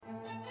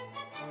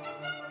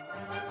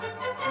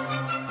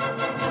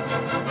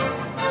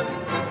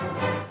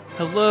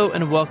Hello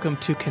and welcome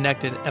to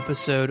Connected,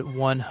 episode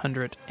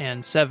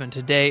 107.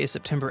 Today is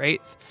September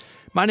 8th.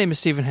 My name is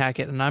Stephen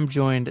Hackett, and I'm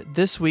joined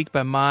this week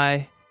by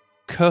my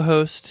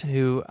co-host,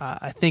 who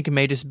I think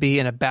may just be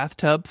in a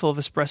bathtub full of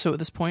espresso at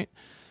this point,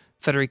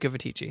 Federico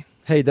Viticci.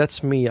 Hey,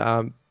 that's me.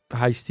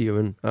 Hi,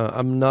 Stephen.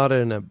 I'm not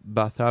in a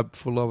bathtub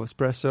full of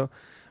espresso,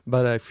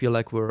 but I feel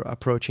like we're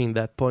approaching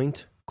that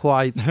point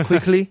quite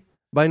quickly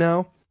by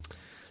now.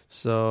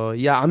 So,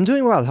 yeah, I'm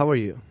doing well. How are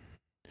you?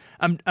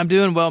 I'm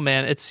doing well,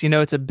 man. It's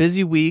a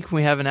busy week.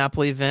 We have an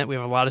Apple event. We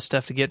have a lot of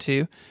stuff to get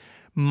to.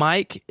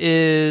 Mike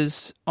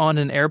is on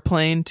an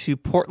airplane to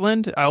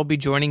Portland. I'll be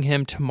joining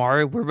him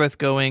tomorrow. We're both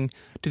going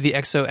to the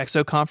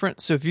XO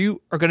conference. So if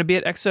you are going to be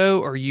at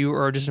XO or you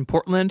are just in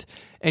Portland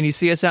and you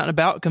see us out and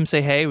about, come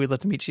say hey. We'd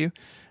love to meet you.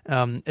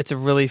 It's a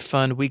really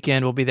fun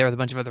weekend. We'll be there with a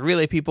bunch of other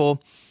Relay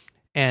people.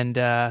 And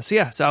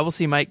so I will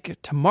see Mike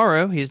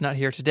tomorrow. He's not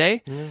here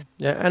today.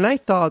 Yeah, and I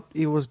thought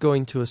he was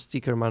going to a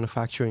sticker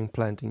manufacturing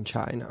plant in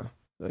China.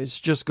 It's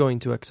just going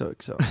to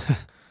XOXO.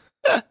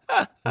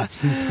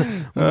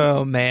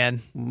 Oh, man.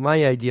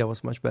 My idea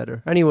was much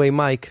better. Anyway,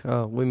 Mike,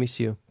 we miss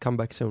you. Come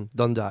back soon.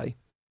 Don't die.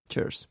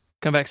 Cheers.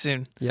 Come back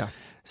soon. Yeah.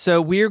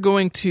 So we're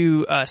going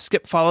to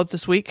skip follow-up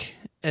this week.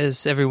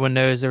 As everyone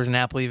knows, there was an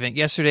Apple event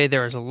yesterday.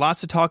 There was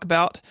lots to talk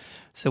about.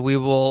 So we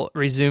will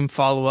resume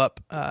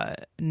follow-up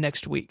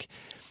next week.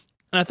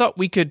 And I thought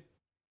we could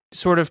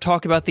sort of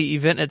talk about the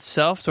event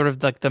itself, sort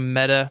of like the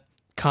meta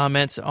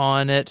comments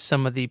on it,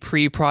 some of the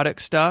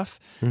pre-product stuff,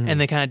 and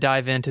then kind of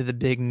dive into the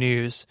big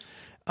news.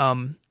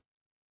 Right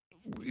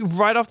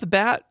off the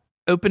bat,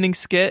 opening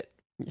skit,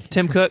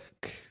 Tim Cook,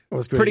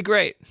 was great. Pretty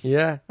great.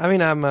 Yeah, I mean,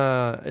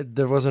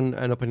 there was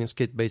an opening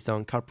skit based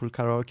on Carpool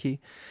Karaoke,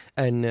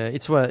 and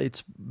it's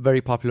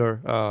very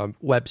popular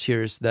web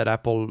series that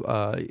Apple,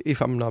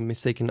 if I'm not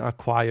mistaken,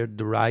 acquired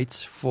the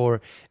rights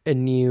for a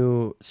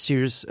new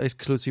series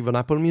exclusive on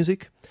Apple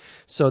Music.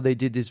 So they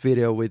did this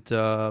video with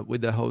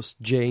the host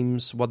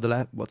James. What's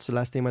the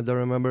last name? I don't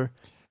remember.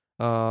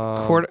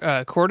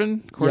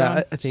 Corden?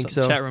 Yeah, I think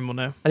so. Chat room will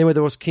know. Anyway,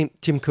 there was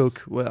Tim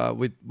Cook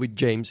with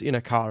James in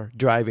a car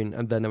driving,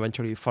 and then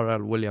eventually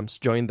Pharrell Williams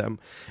joined them,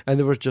 and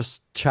they were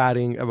just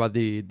chatting about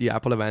the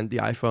Apple event, the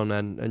iPhone,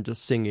 and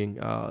just singing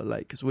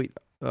like Sweet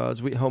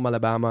Home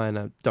Alabama, and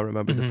I don't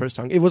remember the first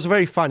song. It was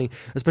very funny,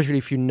 especially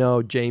if you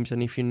know James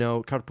and if you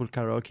know Carpool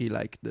Karaoke,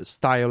 like the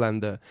style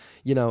and the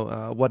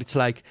what it's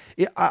like.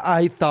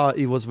 I thought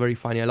it was very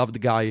funny. I love the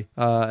guy,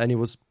 and it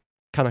was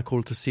kind of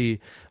cool to see,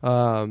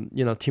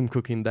 Tim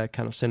Cook in that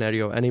kind of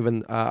scenario. And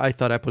even I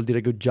thought Apple did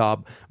a good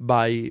job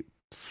by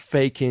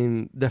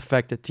faking the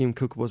fact that Tim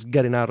Cook was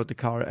getting out of the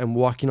car and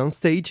walking on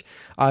stage.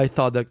 I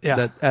thought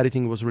that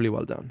editing was really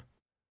well done.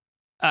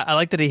 I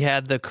like that he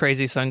had the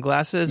crazy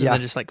sunglasses and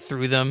then just like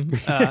threw them.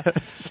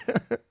 Yes.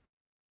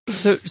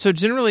 So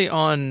generally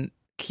on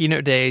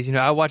keynote days,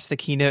 I watched the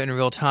keynote in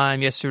real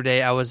time.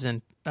 Yesterday I was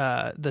in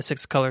the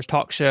Six Colors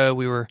talk show.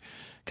 We were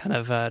kind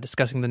of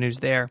discussing the news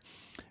there.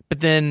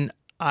 But then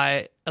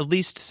I at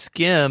least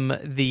skim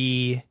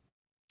the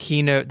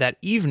keynote that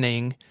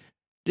evening.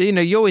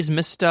 You always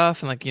miss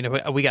stuff, and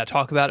we got to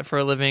talk about it for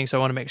a living, so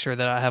I want to make sure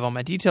that I have all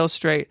my details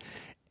straight.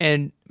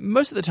 And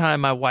most of the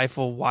time, my wife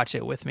will watch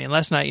it with me. And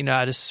last night,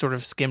 I just sort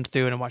of skimmed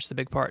through it and watched the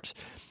big parts.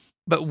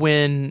 But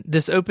when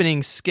this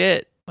opening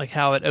skit, like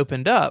how it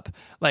opened up,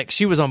 like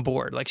she was on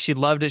board. Like she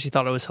loved it. She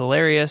thought it was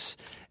hilarious.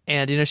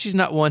 And, she's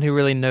not one who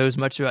really knows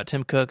much about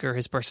Tim Cook or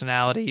his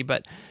personality,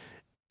 but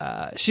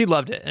she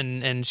loved it,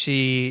 and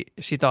she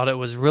thought it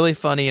was really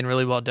funny and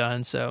really well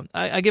done. So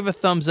I give a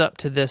thumbs up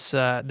to this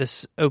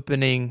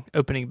opening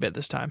bit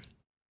this time.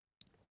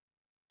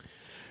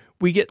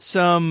 We get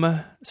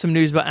some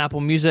news about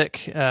Apple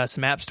Music,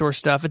 some App Store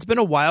stuff. It's been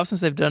a while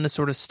since they've done a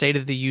sort of State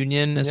of the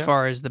Union as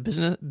far as the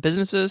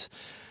businesses.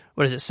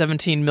 What is it?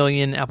 17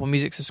 million Apple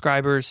Music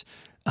subscribers,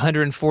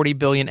 140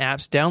 billion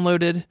apps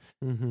downloaded.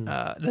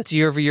 That's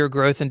year-over-year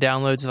growth in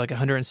downloads of like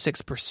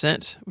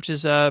 106%, which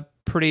is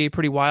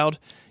pretty wild.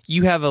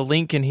 You have a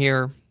link in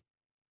here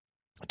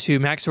to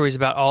Mac Stories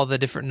about all the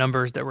different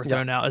numbers that were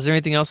thrown out. Is there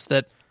anything else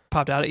that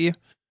popped out at you?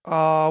 We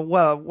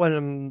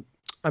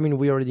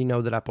already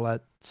know that Apple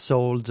had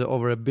sold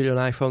over 1 billion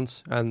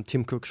iPhones, and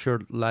Tim Cook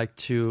sure liked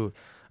to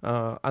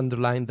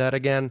underline that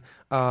again.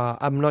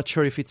 I'm not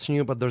sure if it's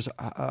new, but there's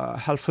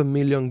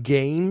 500,000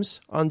 games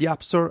on the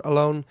App Store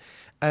alone,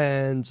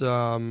 and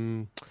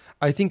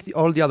I think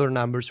all the other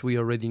numbers we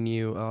already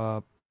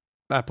knew.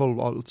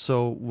 Apple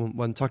also,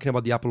 when talking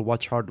about the Apple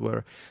Watch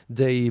hardware,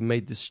 they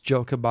made this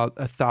joke about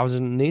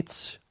 1,000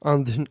 nits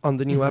on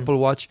the new Apple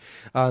Watch,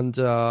 and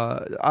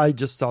I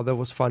just thought that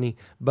was funny.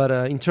 But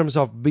in terms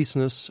of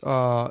business,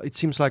 it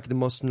seems like the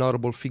most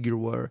notable figure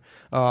were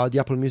the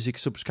Apple Music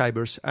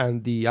subscribers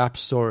and the App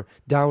Store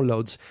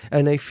downloads.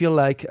 And I feel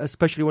like,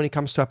 especially when it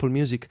comes to Apple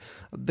Music,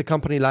 the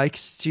company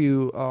likes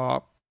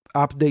to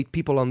update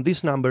people on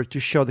this number to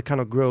show the kind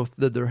of growth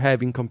that they're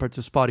having compared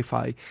to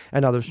Spotify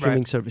and other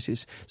streaming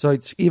services. So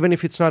it's, even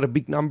if it's not a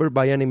big number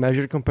by any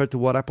measure compared to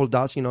what Apple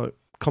does,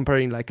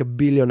 comparing like 1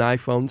 billion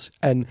iPhones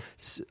and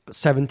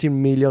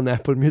 17 million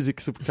Apple Music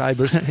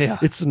subscribers. Yeah.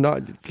 It's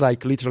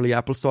like literally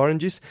apples to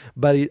oranges,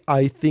 but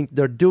I think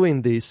they're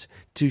doing this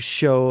to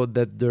show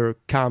that they're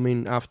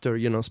coming after,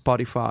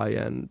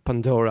 Spotify and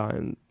Pandora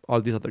and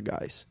all these other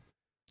guys.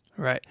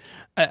 Right.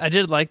 I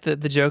did like the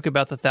joke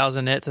about the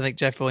 1,000 nits. I think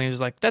Jeff Williams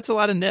was like, that's a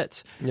lot of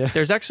nits. Yeah.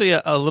 There's actually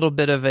a little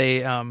bit of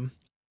a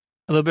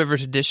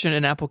tradition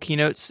in Apple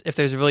keynotes. If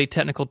there's a really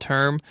technical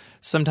term,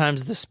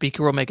 sometimes the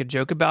speaker will make a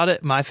joke about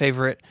it. My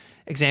favorite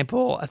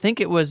example, I think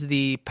it was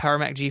the Power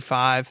Mac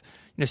G5.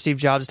 Steve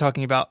Jobs is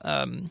talking about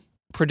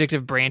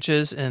predictive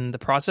branches in the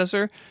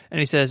processor, and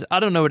he says, I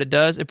don't know what it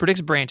does. It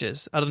predicts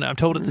branches. I don't know. I'm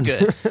told it's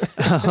good.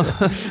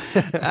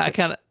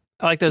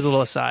 I like those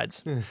little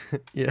asides.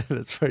 Yeah,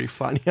 that's very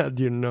funny. I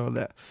didn't know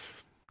that.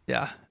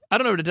 Yeah. I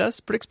don't know what it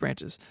does. Predicts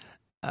branches.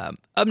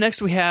 Up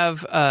next, we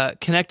have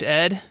Connect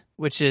Ed,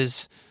 which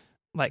is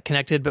like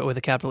connected, but with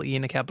a capital E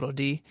and a capital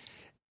D.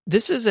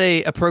 This is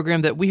a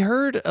program that we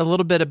heard a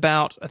little bit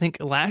about, I think,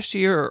 last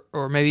year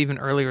or maybe even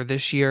earlier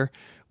this year,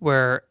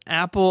 where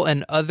Apple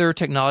and other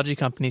technology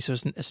companies, so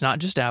it's not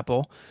just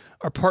Apple,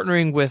 are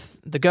partnering with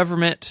the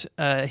government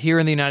here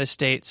in the United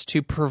States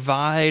to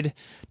provide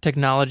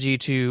technology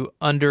to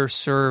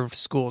underserved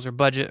schools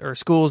or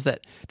schools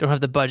that don't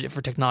have the budget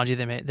for technology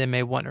they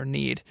may want or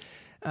need.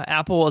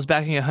 Apple is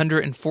backing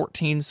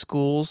 114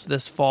 schools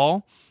this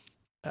fall.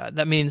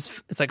 That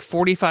means it's like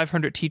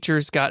 4,500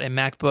 teachers got a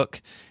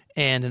MacBook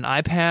and an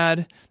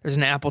iPad. There's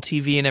an Apple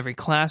TV in every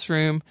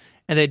classroom,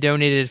 and they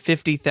donated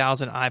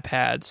 50,000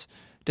 iPads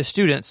to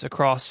students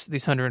across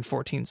these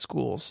 114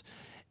 schools.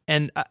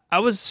 And I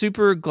was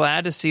super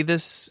glad to see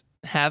this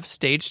have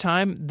stage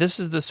time. This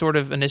is the sort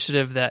of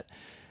initiative that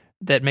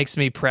makes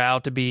me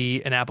proud to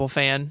be an Apple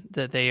fan,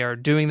 that they are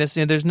doing this.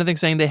 There's nothing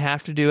saying they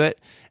have to do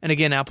it. And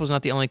again, Apple's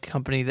not the only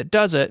company that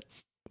does it.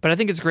 But I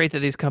think it's great that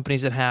these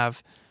companies that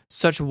have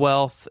such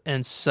wealth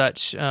and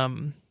such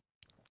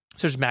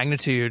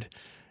magnitude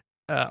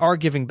are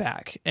giving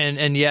back.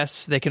 And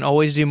yes, they can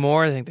always do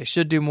more. I think they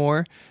should do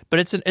more. But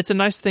it's a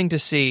nice thing to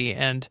see.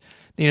 And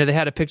they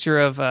had a picture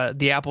of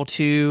the Apple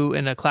II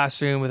in a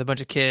classroom with a bunch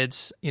of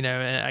kids.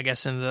 I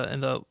guess in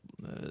the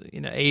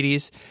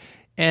 80s,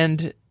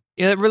 and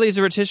it really is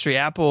a rich history.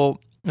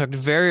 Apple,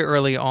 very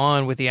early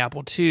on with the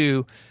Apple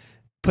II,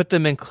 put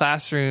them in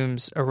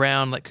classrooms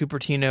around like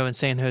Cupertino and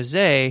San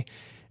Jose.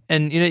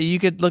 And, you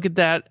could look at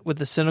that with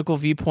the cynical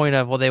viewpoint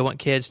of, well, they want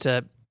kids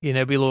to, be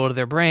loyal to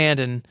their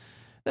brand. And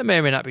that may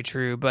or may not be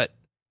true. But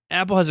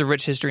Apple has a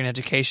rich history in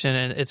education,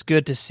 and it's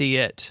good to see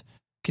it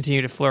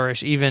continue to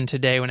flourish even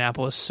today when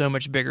Apple is so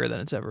much bigger than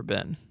it's ever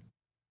been.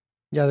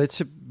 Yeah,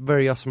 it's a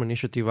very awesome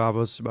initiative. I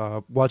was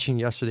watching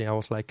yesterday. I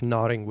was like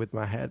nodding with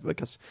my head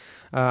because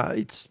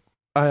it's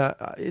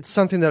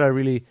something that I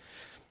really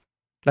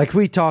like.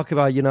 We talk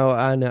about,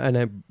 and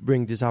I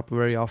bring this up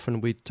very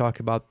often. We talk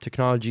about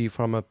technology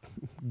from a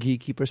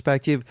geeky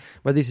perspective,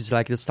 but this is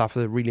like the stuff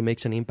that really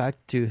makes an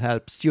impact to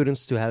help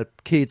students, to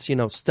help kids,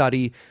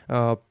 study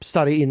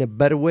in a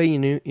better way,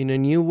 in a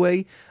new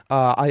way.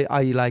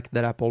 I like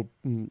that Apple,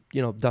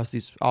 does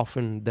this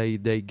often. They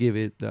give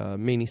it a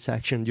mini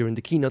section during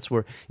the keynotes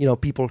where,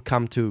 people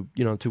come to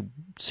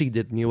see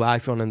the new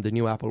iPhone and the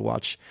new Apple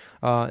Watch,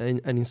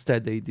 and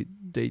instead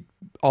they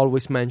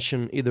always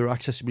mention either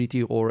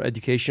accessibility or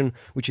education,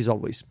 which is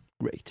always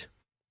great.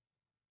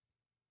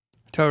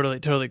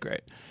 Totally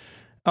great.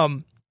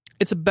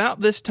 It's about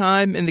this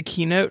time in the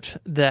keynote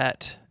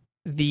that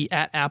the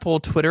 @Apple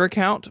Twitter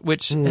account,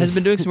 which has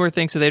been doing some more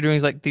things. So they're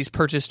doing like these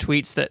purchase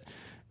tweets that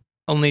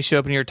only show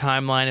up in your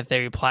timeline if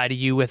they reply to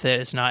you with it.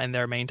 It's not in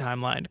their main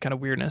timeline. Kind of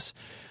weirdness.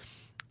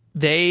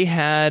 They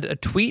had a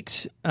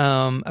tweet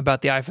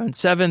about the iPhone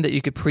 7 that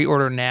you could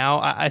pre-order now.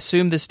 I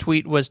assume this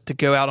tweet was to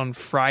go out on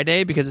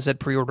Friday because it said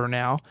pre-order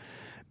now.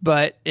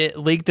 But it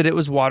leaked that it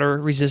was water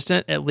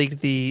resistant. It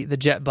leaked the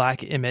jet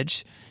black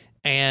image.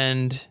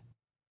 And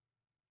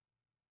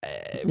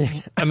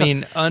I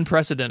mean,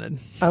 unprecedented.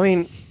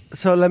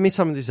 So let me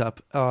sum this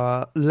up.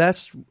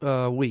 Last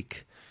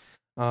week,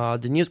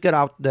 the news got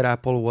out that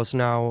Apple was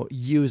now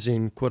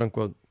using, quote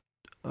unquote,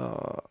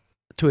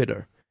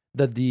 Twitter.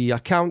 That the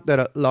account that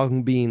had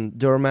long been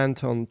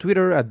dormant on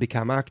Twitter had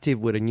become active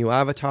with a new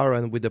avatar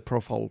and with the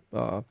profile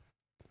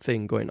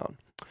thing going on,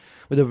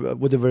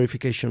 with the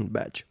verification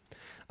badge.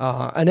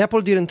 And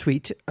Apple didn't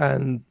tweet,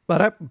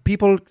 but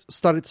people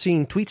started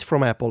seeing tweets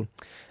from Apple.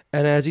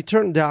 And as it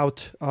turned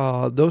out,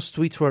 those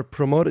tweets were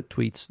promoted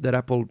tweets that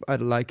Apple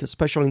had like a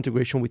special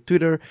integration with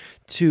Twitter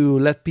to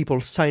let people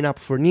sign up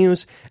for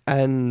news.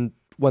 And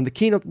when the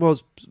keynote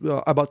was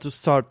about to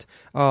start,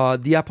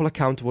 the Apple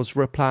account was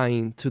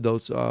replying to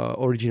those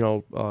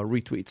original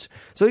retweets.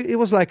 So it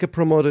was like a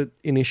promoted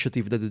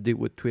initiative that they did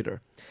with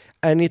Twitter.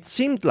 And it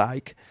seemed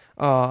like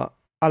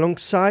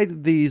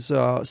alongside these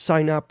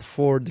sign up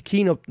for the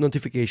keynote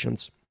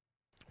notifications,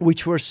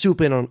 which were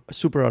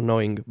super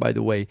annoying, by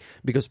the way,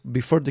 because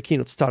before the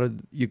keynote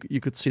started, you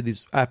could see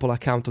this Apple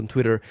account on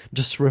Twitter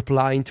just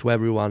replying to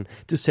everyone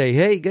to say,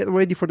 hey, get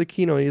ready for the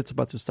keynote, it's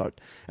about to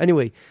start.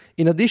 Anyway,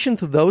 in addition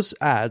to those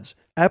ads,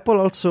 Apple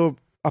also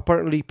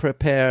apparently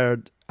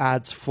prepared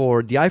ads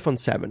for the iPhone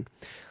 7.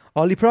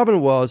 Only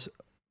problem was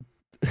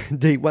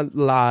they went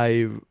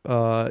live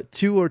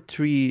two or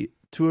three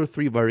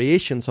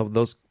variations of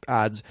those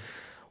ads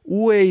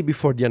way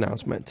before the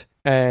announcement.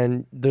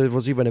 And there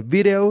was even a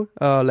video,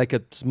 like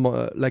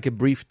a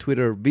brief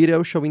Twitter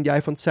video showing the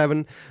iPhone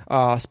 7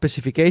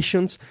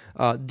 specifications,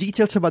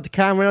 details about the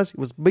cameras. It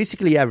was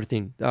basically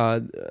everything.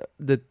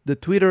 The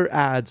Twitter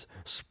ads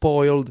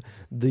spoiled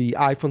the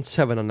iPhone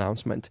 7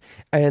 announcement,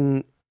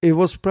 and it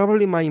was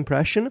probably my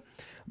impression.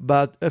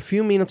 But a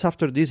few minutes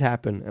after this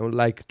happened,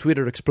 like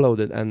Twitter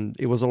exploded, and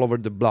it was all over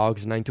the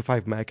blogs,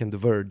 9to5Mac and The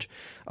Verge.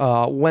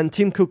 When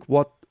Tim Cook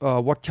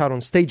walked out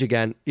on stage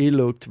again, he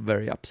looked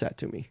very upset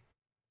to me.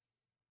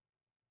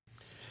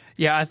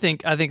 Yeah, I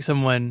think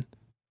someone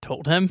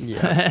told him.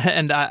 Yeah.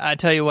 And I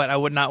tell you what, I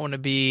would not want to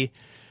be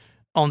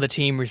on the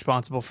team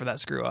responsible for that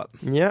screw up.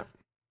 Yeah.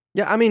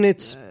 Yeah, I mean,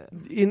 it's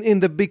in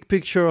the big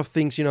picture of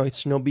things,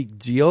 it's no big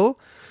deal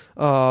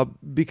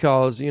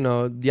because, the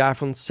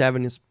iPhone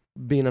 7 is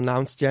being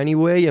announced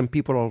anyway and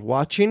people are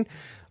watching.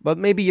 But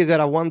maybe you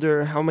gotta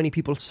wonder how many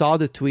people saw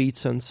the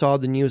tweets and saw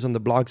the news on the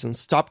blogs and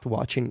stopped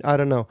watching. I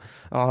don't know.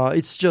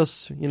 It's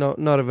just,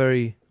 not a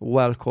very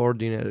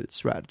well-coordinated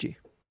strategy.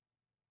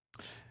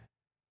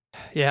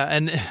 Yeah,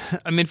 and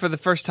I mean, for the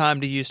first time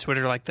to use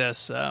Twitter like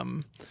this,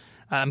 I'm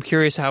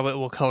curious how it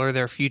will color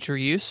their future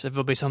use, if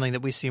it'll be something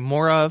that we see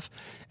more of,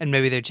 and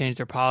maybe they change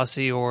their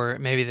policy, or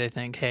maybe they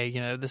think, hey,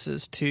 this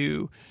is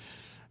too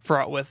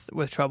fraught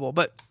with trouble.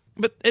 But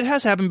it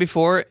has happened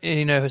before.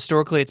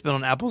 Historically, it's been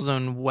on Apple's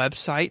own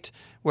website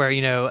where,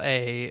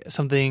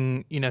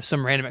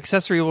 some random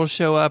accessory will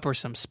show up or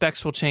some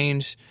specs will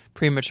change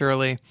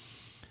prematurely.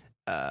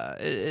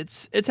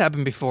 It's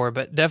happened before,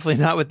 but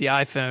definitely not with the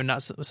iPhone,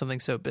 not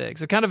something so big.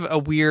 So kind of a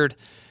weird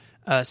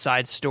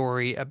side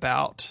story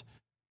about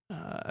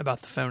the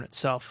phone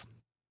itself.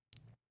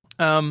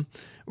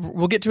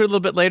 We'll get to it a little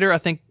bit later. I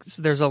think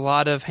there's a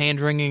lot of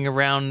hand-wringing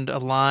around a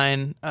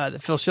line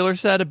that Phil Schiller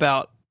said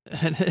about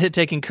it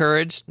taking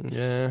courage, to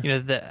get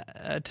rid of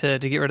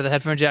the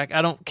headphone jack.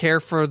 I don't care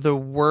for the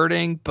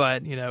wording,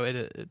 but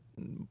it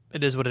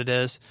is what it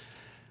is.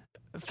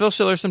 Phil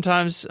Schiller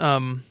sometimes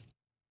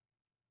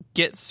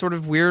gets sort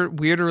of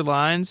weirder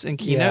lines in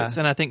keynotes,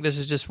 and I think this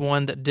is just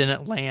one that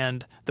didn't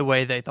land the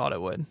way they thought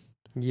it would.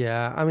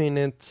 Yeah, I mean,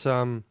 it's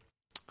I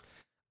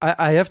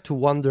have to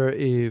wonder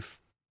if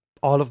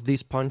all of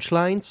these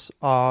punchlines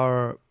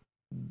are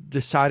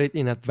decided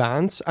in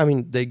advance. I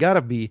mean, they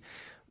gotta be,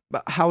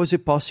 but how is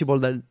it possible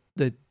that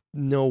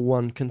no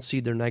one can see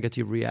their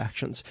negative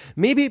reactions?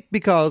 Maybe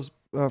because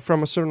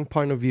from a certain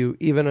point of view,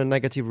 even a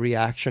negative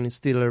reaction is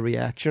still a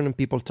reaction and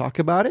people talk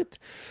about it.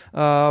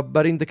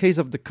 But in the case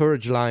of the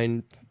courage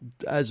line,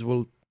 as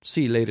we'll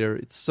see later,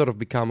 it's sort of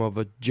become of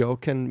a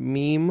joke and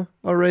meme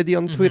already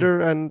on Twitter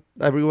and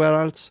everywhere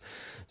else.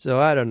 So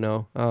I don't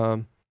know.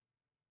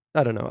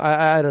 I don't know.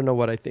 I don't know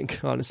what I think,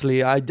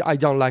 honestly. I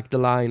don't like the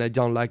line. I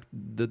don't like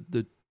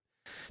the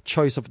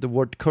choice of the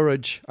word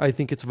courage. I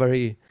think it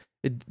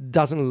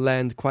doesn't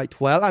land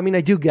quite well. I mean,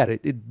 I do get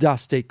it. It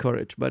does take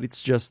courage, but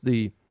it's just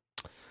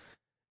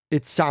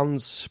it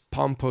sounds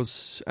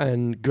pompous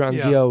and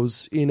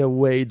grandiose in a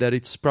way that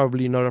it's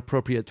probably not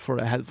appropriate for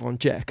a headphone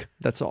jack.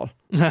 That's all.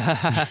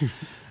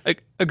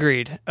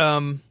 Agreed.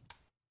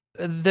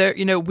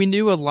 We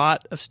knew a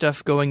lot of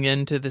stuff going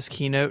into this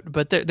keynote,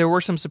 but there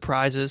were some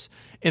surprises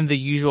in the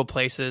usual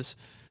places.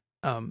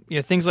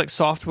 Things like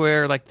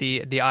software, like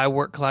the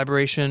iWork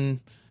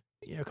collaboration,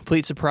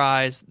 complete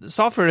surprise. The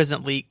software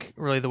doesn't leak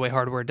really the way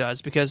hardware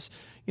does because,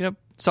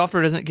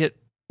 software doesn't get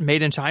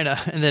made in China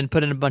and then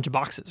put in a bunch of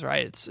boxes,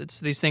 right?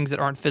 It's these things that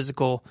aren't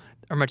physical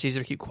are much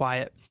easier to keep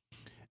quiet.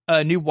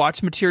 New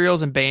watch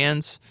materials and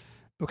bands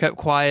were kept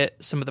quiet.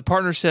 Some of the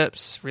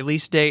partnerships,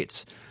 release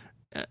dates,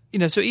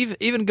 so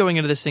even going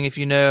into this thing, if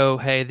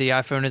hey, the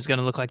iPhone is going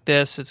to look like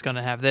this, it's going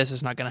to have this,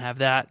 it's not going to have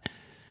that,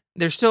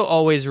 there's still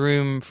always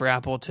room for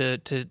Apple to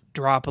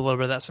drop a little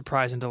bit of that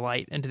surprise and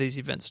delight into these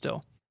events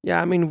still. Yeah,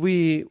 I mean,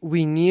 we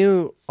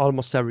knew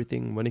almost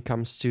everything when it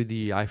comes to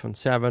the iPhone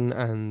 7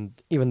 and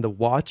even the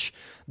watch.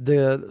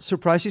 The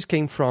surprises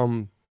came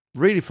from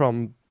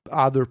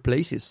other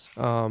places.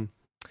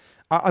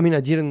 I mean,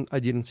 I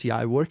didn't see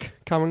iWork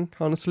coming,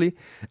 honestly,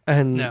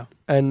 and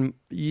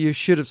you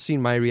should have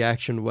seen my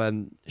reaction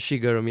when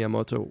Shigeru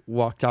Miyamoto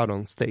walked out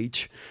on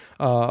stage,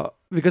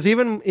 because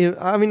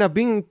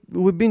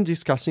we've been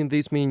discussing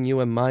this, me and you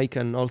and Mike,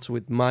 and also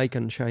with Mike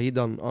and Shahid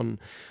on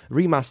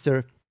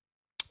Remaster,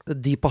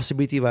 the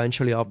possibility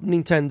eventually of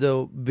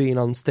Nintendo being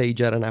on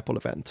stage at an Apple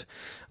event.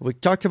 We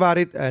talked about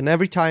it, and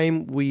every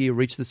time we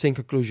reach the same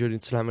conclusion,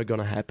 it's never going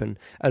to happen,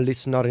 at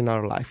least not in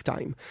our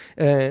lifetime.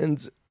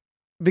 And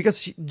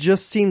because it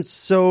just seems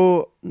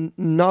so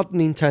not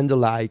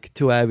Nintendo-like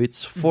to have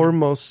its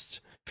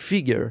foremost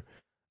figure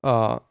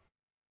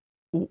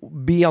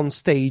be on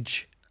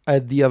stage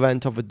at the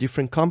event of a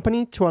different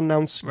company to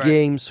announce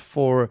games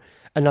for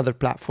another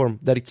platform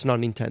that it's not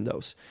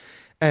Nintendo's.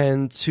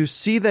 And to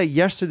see that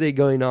yesterday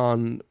going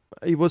on,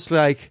 it was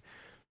like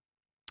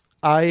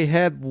I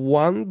had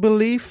one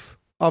belief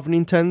of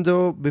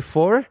Nintendo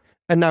before,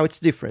 and now it's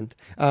different.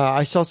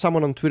 I saw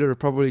someone on Twitter,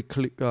 probably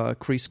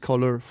Chris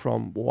Kohler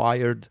from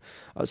Wired,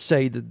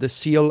 say that the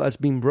seal has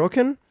been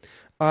broken.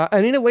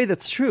 And in a way,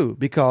 that's true,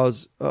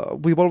 because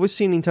we've always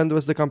seen Nintendo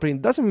as the company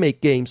that doesn't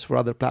make games for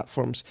other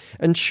platforms.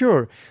 And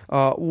sure,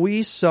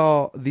 we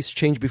saw this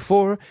change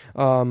before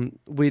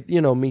with,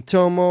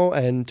 Miitomo,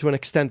 and to an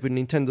extent with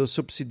Nintendo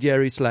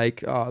subsidiaries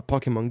like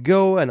Pokemon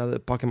Go and other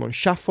Pokemon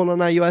Shuffle on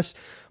iOS.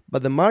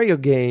 But the Mario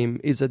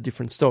game is a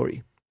different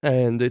story,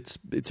 and it's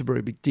a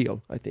very big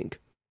deal, I think.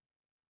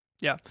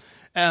 Yeah.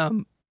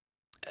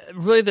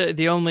 Really,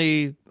 the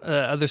only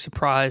other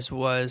surprise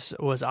was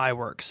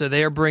iWork. So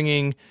they are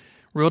bringing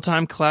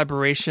real-time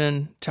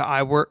collaboration to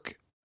iWork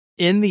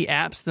in the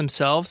apps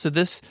themselves. So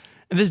this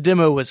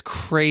demo was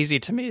crazy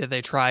to me that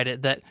they tried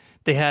it, that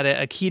they had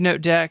a keynote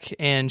deck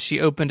and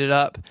she opened it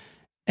up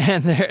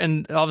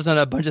and all of a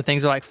sudden a bunch of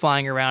things are like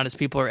flying around as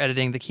people are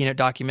editing the keynote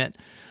document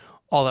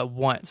all at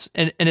once.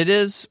 And it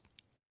is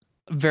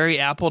very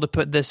Apple to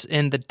put this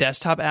in the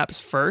desktop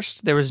apps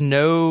first. There was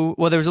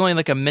only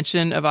like a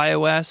mention of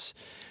iOS.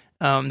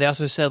 They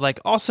also said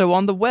also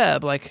on the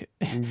web,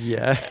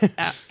 yeah.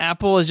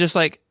 Apple is just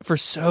for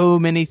so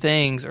many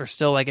things are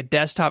still a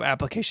desktop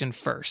application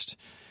first.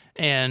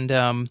 And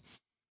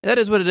that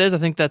is what it is. I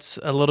think that's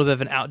a little bit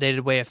of an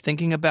outdated way of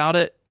thinking about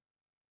it.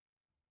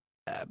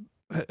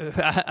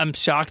 I'm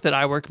shocked that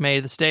iWork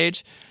made the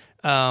stage.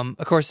 Of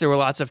course, there were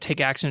lots of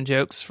take action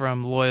jokes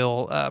from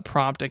loyal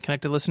Prompt and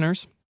Connected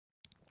listeners.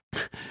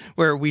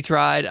 Where we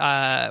tried,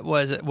 I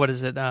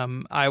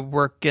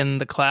work in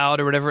the cloud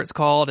or whatever it's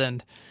called,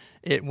 and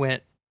it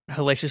went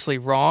hellaciously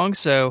wrong.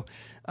 So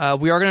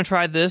we are going to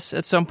try this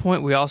at some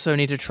point. We also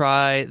need to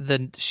try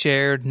the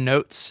shared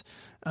notes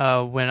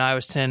when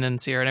iOS 10 and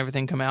Sierra and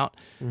everything come out.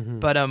 Mm-hmm.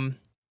 But I'm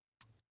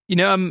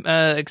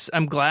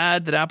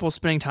glad that Apple's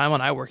spending time on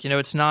iWork.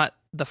 It's not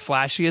the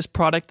flashiest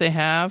product they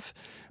have,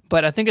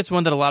 but I think it's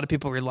one that a lot of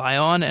people rely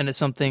on, and it's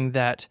something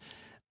that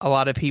a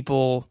lot of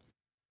people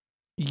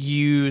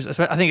use,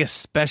 I think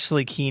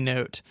especially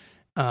Keynote,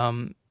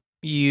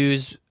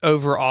 use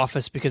over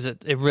Office because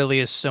it really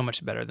is so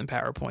much better than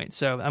PowerPoint.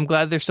 So I'm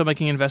glad they're still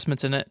making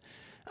investments in it.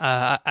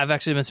 I've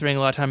actually been spending a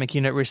lot of time in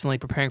Keynote recently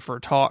preparing for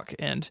a talk,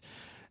 and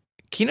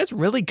Keynote's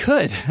really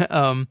good.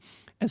 And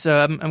so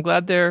I'm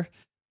glad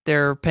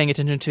they're paying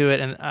attention to it,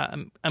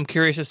 and I'm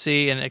curious to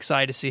see and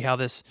excited to see how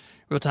this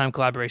real-time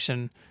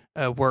collaboration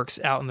works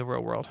out in the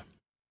real world.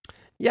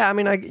 Yeah, I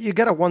mean, you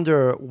gotta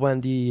wonder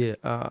when the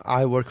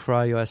iWork for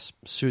iOS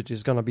suite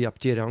is gonna be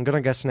updated. I'm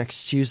gonna guess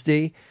next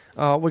Tuesday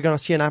we're gonna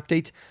see an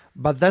update,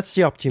 but that's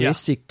the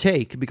optimistic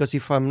take, because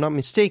if I'm not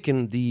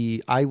mistaken,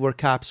 the iWork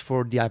apps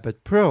for the iPad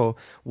Pro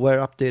were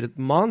updated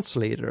months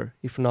later,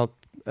 if not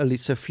at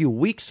least a few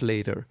weeks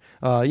later.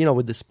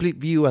 With the split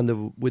view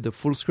and with the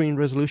full screen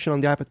resolution on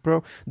the iPad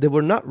Pro, they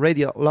were not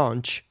ready at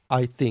launch,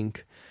 I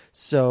think.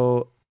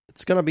 So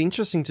it's gonna be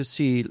interesting to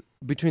see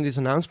between this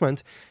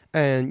announcement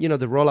and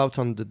the rollout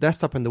on the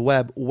desktop and the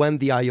web when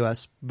the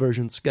iOS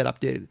versions get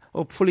updated.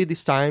 Hopefully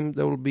this time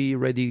they will be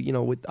ready,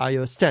 with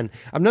iOS 10.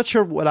 I'm not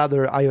sure what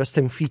other iOS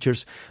 10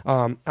 features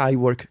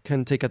iWork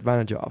can take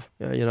advantage of.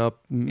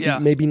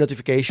 Maybe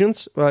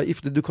notifications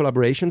if they do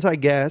collaborations, I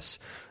guess.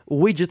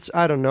 Widgets,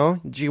 I don't know.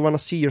 Do you want to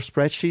see your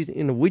spreadsheet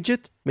in a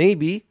widget?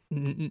 Maybe.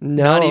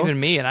 No. Not even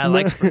me, and I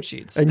like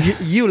spreadsheets. And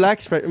you like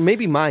spreadsheets.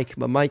 Maybe Mike,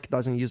 but Mike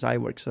doesn't use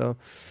iWork, so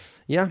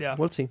yeah.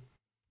 We'll see.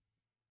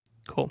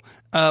 Cool.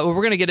 We're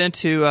going to get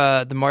into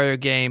the Mario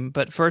game,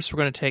 but first we're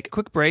going to take a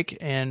quick break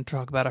and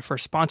talk about our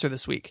first sponsor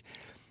this week.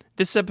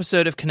 This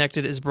episode of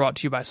Connected is brought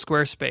to you by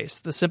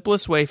Squarespace, the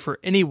simplest way for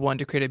anyone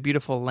to create a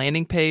beautiful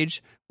landing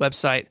page,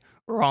 website,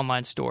 or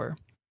online store.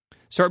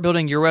 Start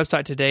building your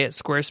website today at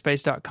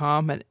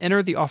squarespace.com and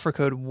enter the offer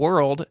code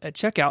WORLD at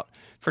checkout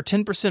for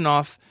 10%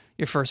 off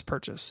your first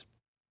purchase.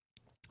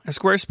 Now,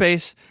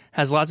 Squarespace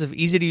has lots of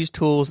easy-to-use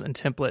tools and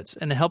templates,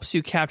 and it helps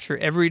you capture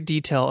every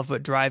detail of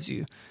what drives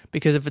you,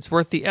 because if it's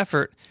worth the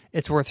effort,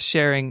 it's worth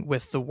sharing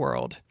with the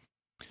world.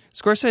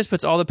 Squarespace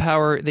puts all the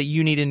power that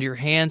you need into your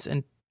hands,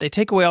 and they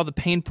take away all the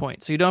pain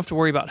points, so you don't have to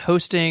worry about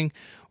hosting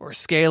or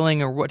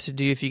scaling or what to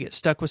do if you get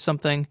stuck with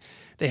something.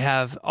 They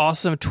have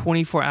awesome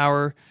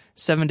 24-hour,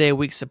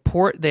 7-day-a-week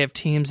support. They have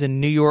teams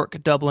in New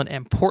York, Dublin,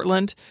 and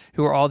Portland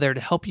who are all there to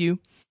help you.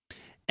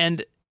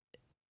 And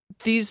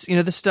these,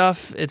 the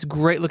stuff, it's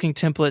great looking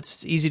templates,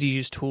 it's easy to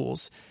use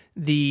tools.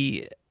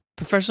 The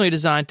professionally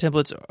designed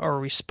templates are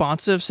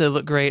responsive, so they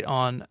look great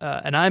on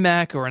an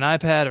iMac or an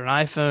iPad or an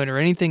iPhone or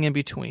anything in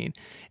between.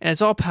 And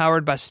it's all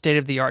powered by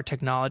state-of-the-art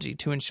technology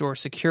to ensure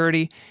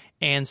security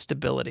and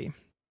stability.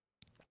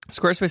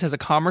 Squarespace has a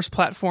commerce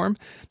platform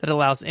that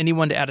allows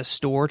anyone to add a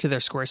store to their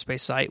Squarespace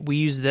site. We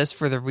use this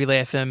for the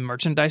Relay FM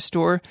merchandise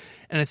store,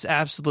 and it's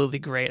absolutely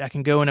great. I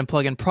can go in and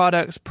plug in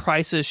products,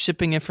 prices,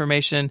 shipping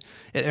information.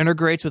 It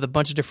integrates with a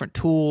bunch of different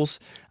tools.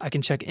 I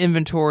can check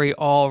inventory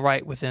all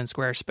right within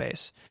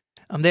Squarespace.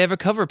 They have a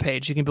cover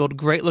page. You can build a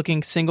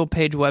great-looking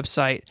single-page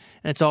website,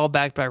 and it's all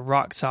backed by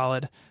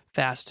rock-solid,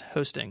 fast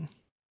hosting.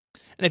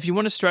 And if you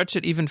want to stretch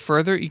it even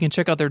further, you can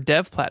check out their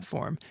dev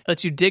platform. It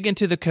lets you dig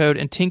into the code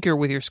and tinker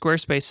with your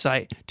Squarespace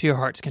site to your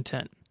heart's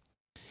content.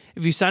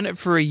 If you sign up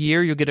for a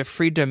year, you'll get a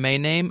free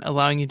domain name,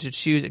 allowing you to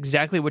choose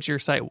exactly what your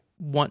site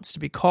wants to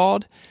be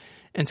called.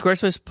 And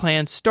Squarespace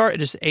plans start at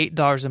just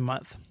 $8 a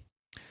month.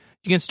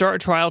 You can start a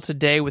trial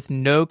today with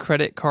no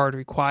credit card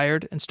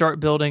required and start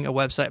building a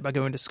website by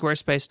going to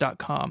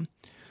squarespace.com.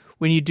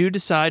 When you do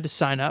decide to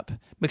sign up,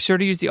 make sure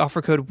to use the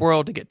offer code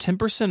WORLD to get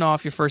 10%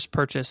 off your first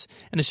purchase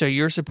and to show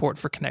your support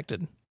for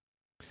Connected.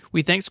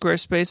 We thank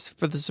Squarespace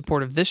for the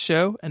support of this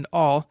show and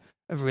all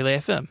of Relay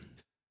FM.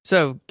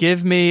 So,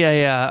 give me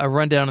a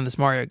rundown on this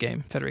Mario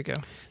game, Federico.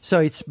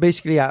 So it's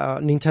basically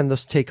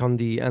Nintendo's take on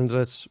the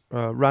Endless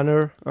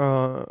Runner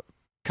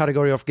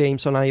category of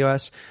games on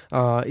iOS.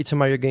 It's a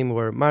Mario game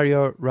where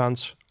Mario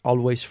runs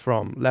always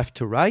from left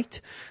to right,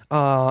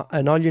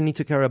 and all you need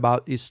to care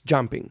about is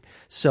jumping.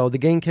 So the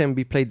game can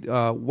be played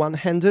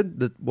one-handed.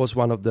 That was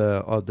one of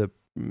the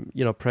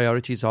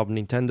priorities of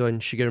Nintendo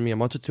and Shigeru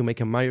Miyamoto, to make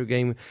a Mario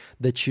game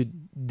that you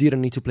didn't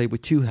need to play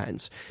with two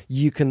hands.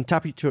 You can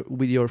tap it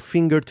with your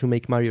finger to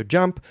make Mario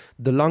jump.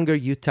 The longer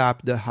you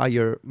tap, the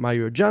higher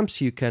Mario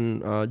jumps. You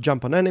can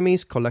jump on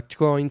enemies, collect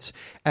coins,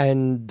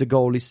 and the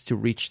goal is to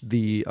reach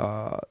the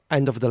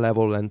end of the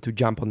level and to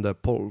jump on the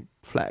pole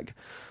flag.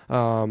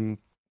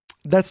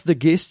 That's the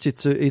gist.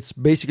 It's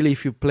basically,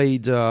 if you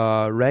played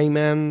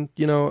Rayman,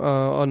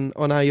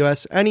 on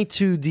iOS, any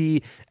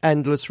 2D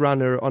endless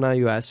runner on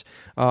iOS,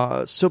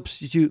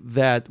 substitute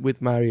that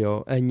with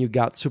Mario, and you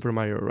got Super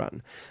Mario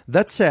Run.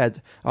 That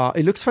said,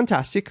 it looks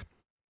fantastic.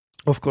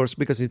 Of course,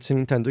 because it's a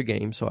Nintendo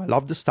game, so I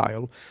love the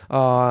style.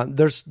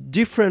 There's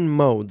different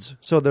modes.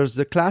 So there's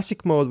the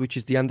classic mode, which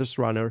is the Endless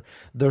Runner.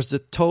 There's the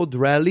Toad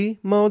Rally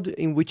mode,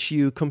 in which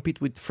you compete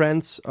with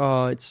friends.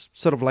 It's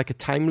sort of like a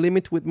time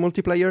limit with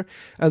multiplayer.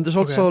 And there's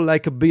also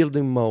like a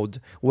building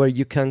mode, where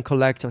you can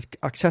collect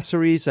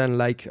accessories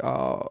and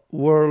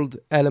world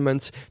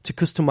elements to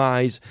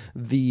customize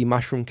the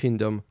Mushroom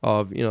Kingdom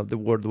of the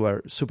world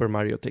where Super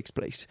Mario takes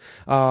place.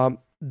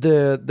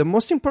 The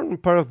most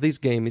important part of this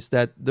game is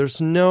that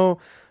there's no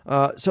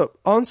so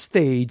on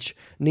stage,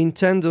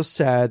 Nintendo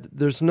said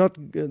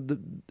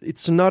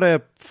it's not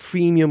a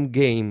freemium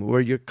game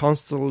where you're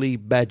constantly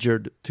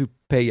badgered to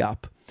pay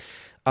up.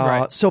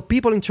 Right. So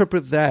people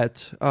interpret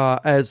that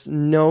as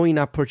no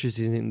in-app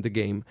purchases in the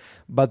game.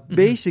 But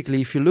basically,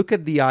 if you look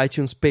at the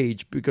iTunes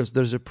page, because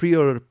there's a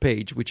pre-order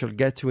page, which I'll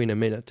get to in a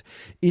minute,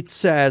 it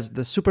says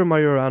the Super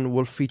Mario Run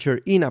will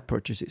feature in-app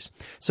purchases.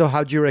 So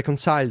how do you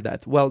reconcile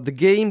that? Well, the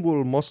game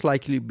will most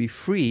likely be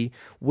free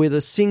with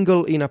a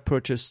single in-app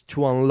purchase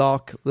to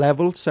unlock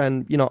levels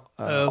and,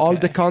 all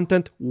the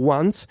content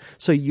once.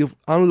 So you've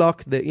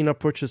unlocked the in-app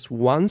purchase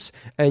once,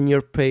 and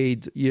you're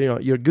paid,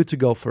 you're good to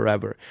go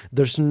forever.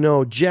 There's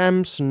no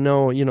gems,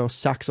 no,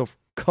 sacks of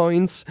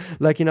coins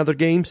like in other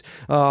games.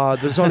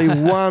 There's only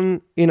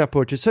one in-app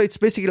purchase, so it's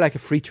basically like a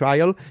free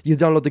trial. You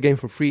download the game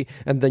for free,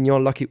 and then you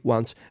unlock it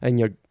once, and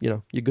you're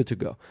good to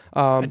go.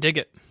 I dig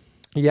it.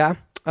 Yeah.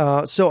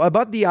 So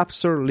about the App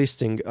Store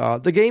listing,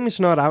 the game is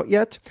not out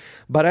yet,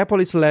 but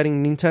Apple is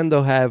letting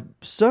Nintendo have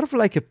sort of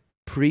like a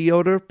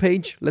pre-order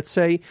page, let's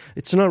say.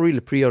 It's not really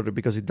pre-order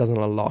because it doesn't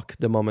unlock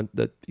the moment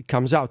that it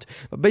comes out.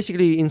 But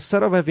basically,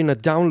 instead of having a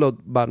download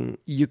button,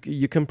 you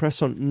can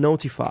press on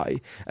notify.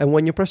 And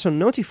when you press on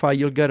notify,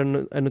 you'll get a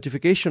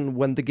notification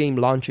when the game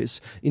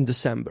launches in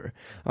December.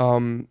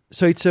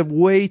 So it's a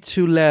way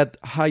to let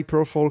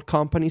high-profile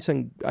companies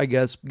and, I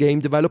guess,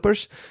 game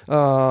developers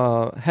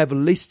have a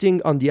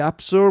listing on the App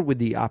Store with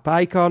the app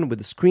icon, with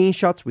the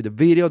screenshots, with the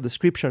video,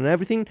 description, and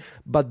everything,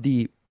 but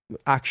the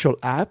actual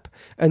app,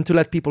 and to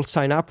let people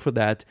sign up for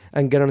that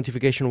and get a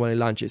notification when it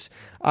launches.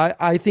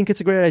 I think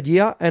it's a great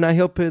idea, and I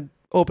hope it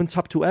opens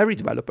up to every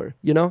developer.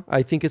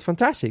 I think it's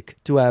fantastic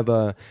to have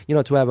a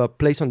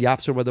place on the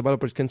App Store where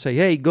developers can say,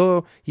 hey,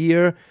 go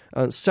here,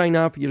 sign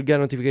up, you'll get a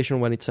notification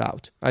when it's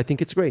out. I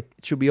think it's great.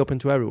 It should be open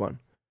to everyone.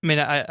 I mean,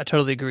 I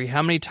totally agree.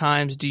 How many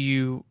times do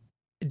you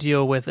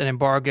deal with an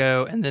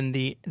embargo and then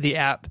the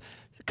app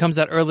comes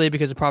out early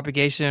because of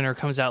propagation, or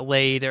comes out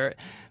late, or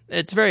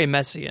it's very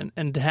messy,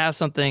 and to have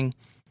something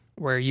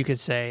where you could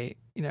say,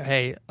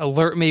 hey,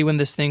 alert me when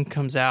this thing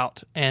comes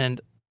out, and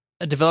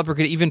a developer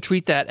could even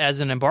treat that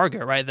as an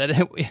embargo, right? That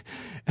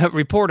a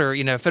reporter,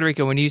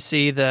 Federico, when you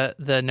see the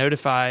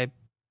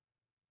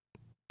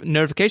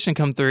notification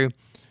come through,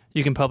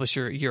 you can publish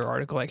your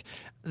article. I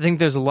think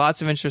there's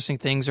lots of interesting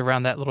things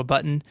around that little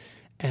button,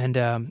 and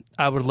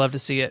I would love to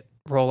see it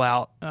roll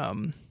out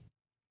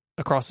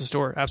across the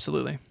store.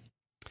 Absolutely.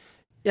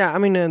 Yeah, I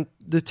mean,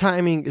 the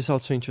timing is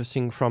also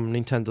interesting from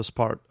Nintendo's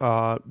part.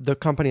 The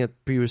company had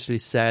previously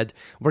said,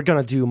 we're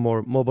going to do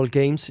more mobile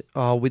games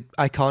with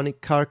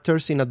iconic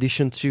characters in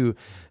addition to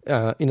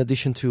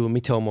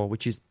Mitomo,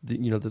 which is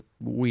the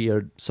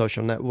weird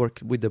social network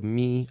with the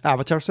Me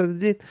avatars that they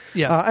did.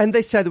 Yeah. And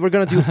they said, we're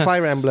going to do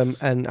Fire Emblem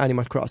and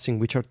Animal Crossing,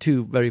 which are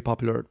two very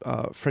popular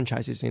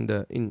franchises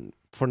in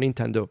for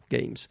Nintendo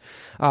games.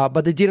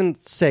 But they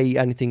didn't say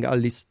anything, at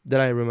least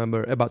that I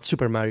remember, about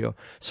Super Mario.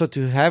 So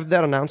to have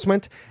that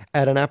announcement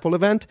at an Apple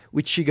event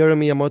with Shigeru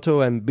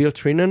Miyamoto and Bill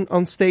Trinen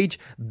on stage,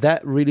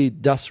 that really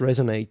does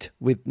resonate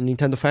with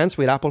Nintendo fans,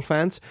 with Apple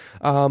fans.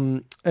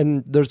 And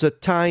there's a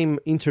Time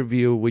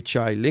interview, which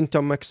I linked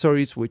on Mac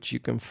Stories, which you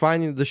can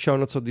find in the show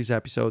notes of this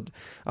episode,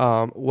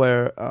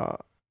 where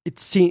it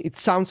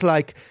sounds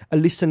like, at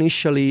least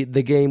initially,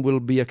 the game will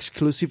be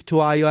exclusive to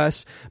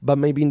iOS, but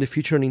maybe in the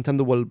future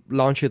Nintendo will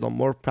launch it on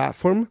more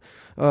platforms.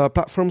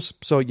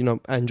 So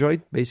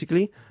Android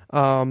basically.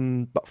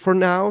 But for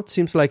now, it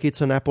seems like it's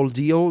an Apple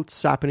deal.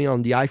 It's happening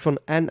on the iPhone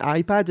and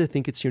iPad. I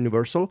think it's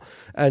universal,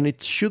 and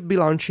it should be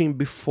launching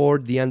before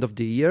the end of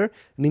the year.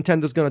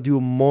 Nintendo's gonna do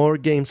more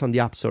games on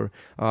the App Store,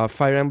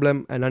 Fire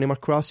Emblem and Animal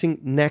Crossing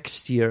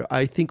next year.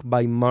 I think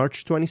by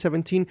March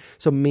 2017.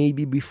 So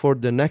maybe before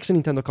the next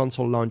Nintendo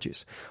console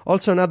launches.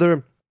 Also,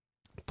 another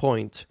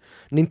point: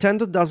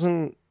 Nintendo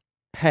doesn't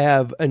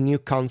have a new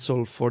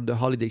console for the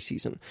holiday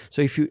season.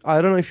 So I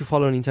don't know if you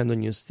follow Nintendo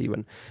news,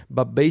 Steven,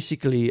 but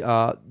basically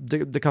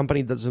the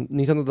company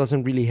Nintendo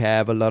doesn't really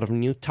have a lot of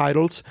new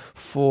titles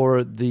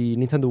for the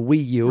Nintendo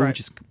Wii U, right,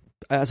 which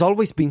has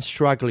always been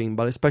struggling,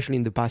 but especially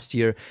in the past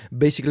year,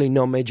 basically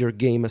no major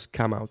game has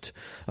come out.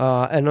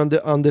 And on the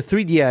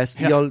 3DS,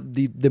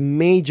 the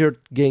major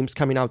games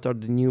coming out are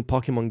the new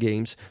Pokemon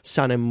games,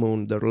 Sun and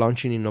Moon. They're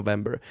launching in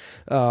November,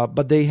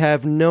 but they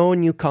have no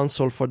new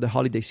console for the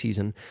holiday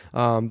season.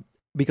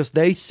 Because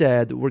they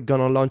said we're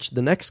going to launch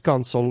the next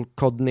console,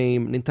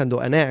 codename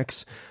Nintendo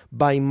NX,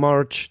 by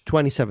March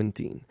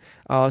 2017.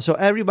 So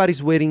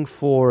everybody's waiting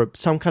for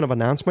some kind of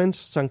announcement,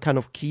 some kind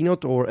of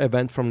keynote or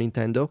event from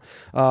Nintendo.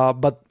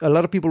 But a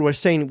lot of people were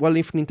saying, well,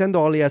 if Nintendo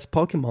only has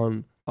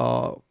Pokemon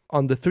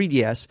on the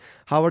 3DS,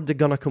 how are they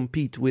going to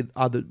compete with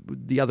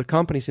the other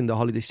companies in the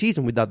holiday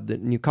season without the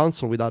new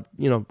console, without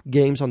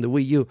games on the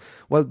Wii U?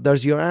 Well,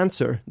 there's your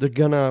answer. They're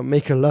going to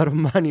make a lot of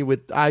money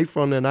with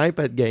iPhone and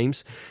iPad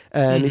games,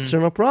 and it's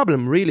no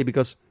problem, really,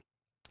 because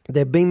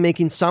they've been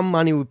making some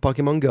money with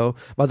Pokemon Go,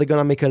 but they're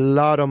going to make a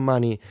lot of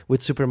money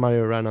with Super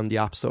Mario Run on the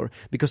App Store,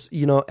 because,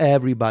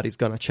 everybody's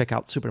going to check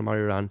out Super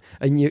Mario Run.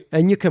 And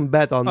you can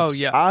bet on... Oh,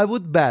 yeah. I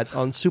would bet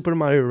on Super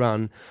Mario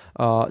Run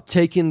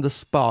taking the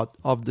spot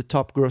of the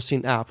top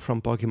grossing app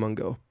from Pokemon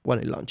Go when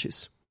it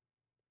launches.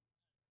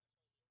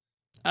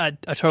 I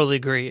totally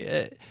agree.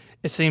 It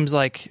seems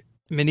like,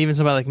 even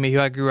somebody like me, who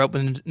I grew up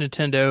with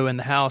Nintendo in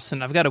the house,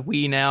 and I've got a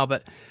Wii now,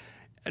 but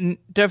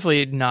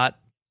definitely not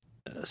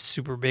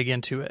super big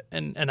into it,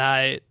 and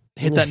I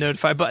hit that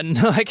notify button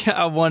like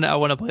I want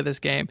to play this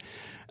game.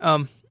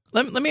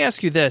 Let me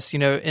ask you this: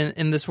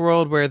 in this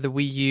world where the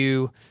Wii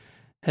U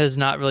has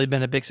not really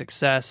been a big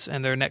success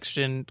and their next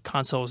gen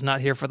console is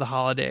not here for the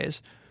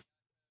holidays,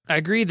 I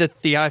agree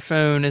that the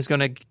iPhone is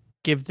going to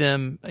give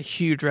them a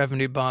huge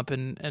revenue bump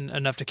and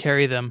enough to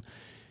carry them.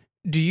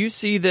 Do you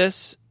see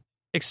this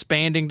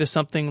expanding to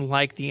something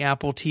like the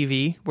Apple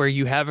TV, where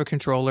you have a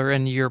controller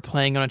and you're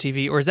playing on a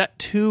TV, or is that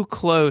too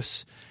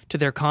close to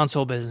their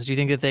console business? Do you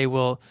think that they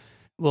will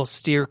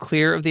steer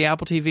clear of the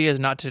Apple TV as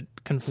not to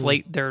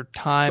conflate their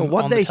time? So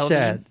what on they the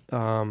television?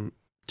 said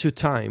to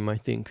Time, I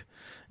think,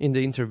 in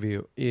the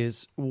interview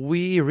is,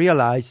 we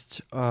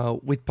realized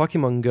with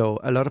Pokemon Go,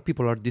 a lot of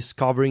people are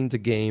discovering the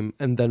game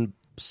and then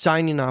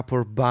signing up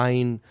or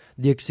buying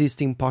the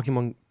existing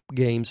Pokemon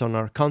games on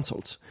our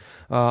consoles,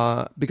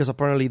 because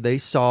apparently they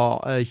saw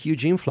a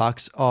huge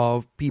influx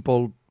of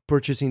people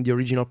purchasing the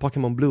original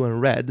Pokemon Blue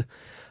and Red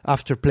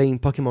after playing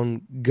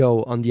Pokemon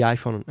Go on the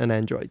iPhone and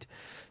Android.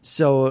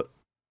 So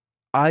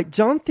I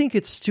don't think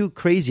it's too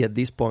crazy at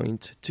this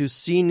point to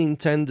see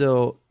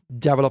Nintendo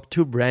develop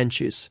two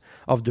branches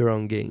of their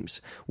own games.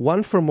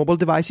 One for mobile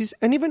devices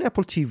and even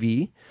Apple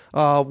TV,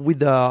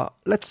 with a,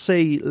 let's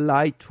say,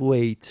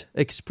 lightweight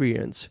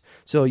experience.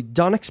 So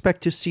don't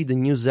expect to see the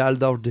new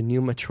Zelda or the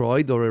new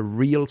Metroid or a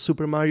real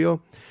Super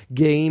Mario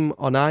game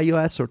on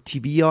iOS or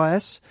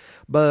tvOS.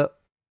 But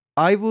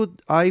I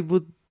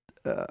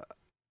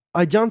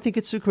don't think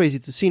it's too crazy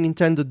to see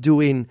Nintendo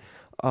doing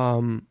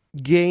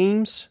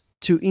games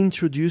to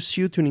introduce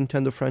you to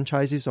Nintendo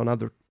franchises on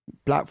other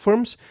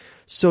platforms,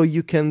 so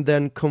you can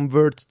then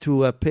convert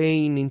to a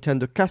paying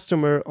Nintendo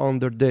customer on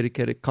their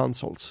dedicated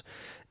consoles.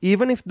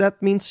 Even if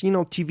that means,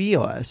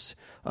 tvOS,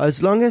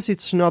 as long as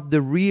it's not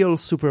the real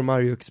Super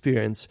Mario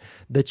experience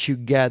that you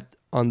get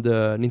on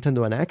the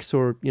Nintendo NX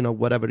or,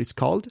 whatever it's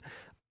called,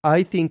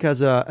 I think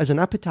as an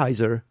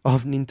appetizer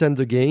of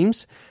Nintendo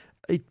games,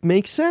 it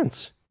makes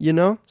sense,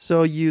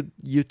 So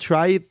you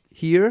try it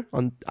here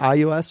on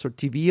iOS or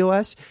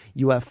tvOS,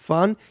 you have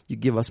fun, you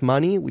give us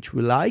money, which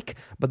we like,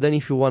 but then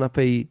if you want to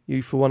play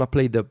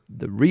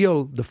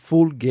the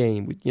full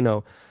game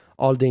with,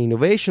 all the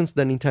innovations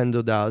that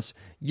Nintendo does,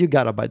 you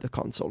gotta buy the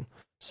console.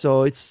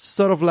 So it's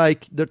sort of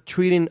like they're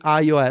treating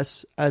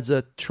iOS as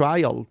a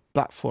trial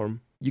platform.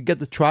 You get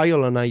the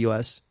trial on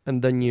iOS,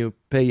 and then you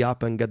pay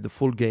up and get the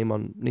full game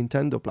on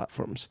Nintendo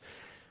platforms.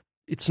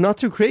 It's not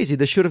too crazy.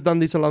 They should have done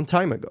this a long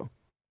time ago.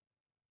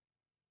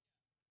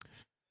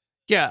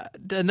 Yeah,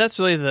 and that's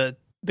really the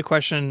the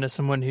question as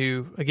someone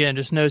who, again,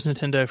 just knows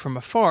Nintendo from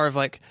afar of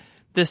like,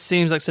 this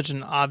seems like such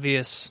an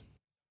obvious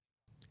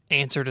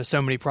answer to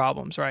so many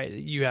problems, right?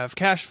 You have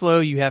cash flow,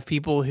 you have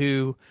people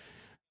who,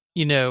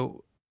 you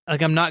know,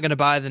 like I'm not going to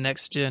buy the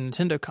next gen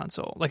Nintendo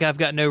console. Like I've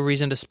got no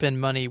reason to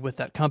spend money with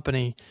that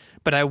company,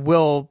 but I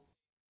will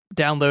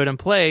download and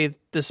play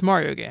this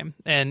Mario game.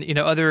 And, you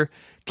know, other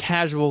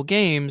casual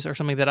games are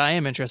something that I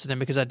am interested in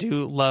because I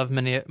do love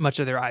much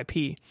of their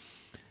IP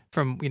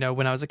from, you know,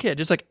 when I was a kid,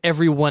 just like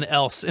everyone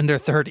else in their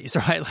 30s,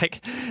 right? Like,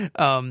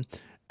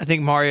 I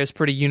think Mario is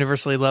pretty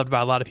universally loved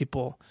by a lot of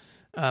people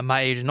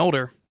my age and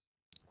older.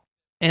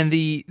 And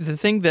the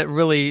thing that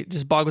really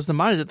just boggles the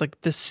mind is that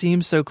like this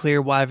seems so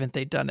clear. Why haven't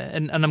they done it?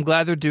 And I'm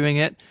glad they're doing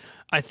it.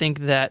 I think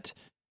that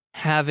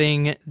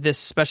having this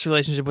special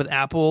relationship with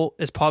Apple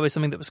is probably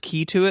something that was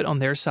key to it on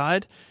their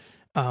side.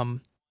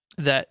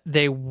 That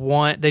they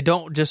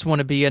don't just want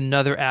to be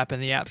another app in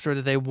the App Store,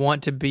 that they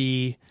want to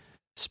be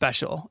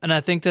special. And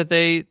I think that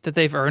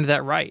they've earned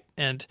that right.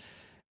 And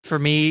for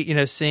me, you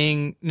know,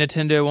 seeing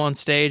Nintendo on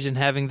stage and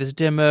having this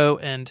demo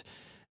and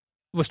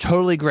was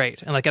totally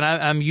great. And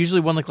I'm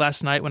usually one, like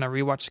last night when I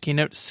rewatched the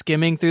keynote,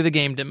 skimming through the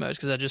game demos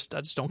because I just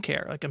don't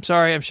care. Like, I'm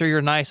sorry, I'm sure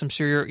you're nice, I'm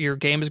sure your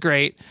game is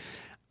great.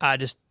 I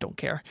just don't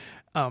care.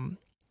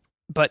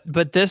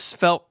 But this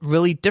felt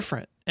really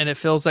different, and it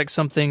feels like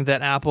something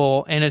that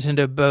Apple and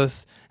Nintendo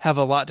both have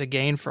a lot to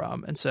gain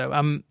from. And so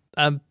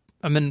I'm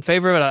in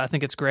favor of it. I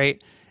think it's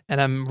great, and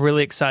I'm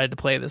really excited to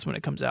play this when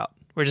it comes out,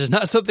 which is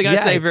not something I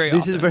say very often.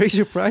 This is very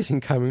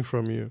surprising coming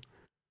from you.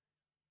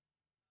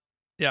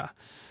 Yeah.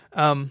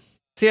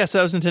 So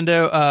that was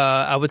Nintendo.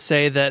 I would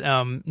say that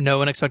no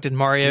one expected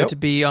Mario to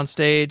be on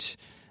stage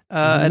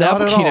at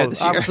Apple keynote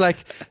this year. I was like,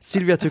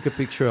 Sylvia took a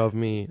picture of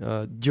me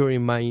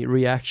during my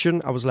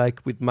reaction. I was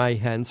like with my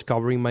hands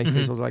covering my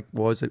face. I was like,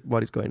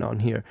 what is going on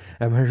here?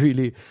 Am I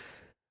really...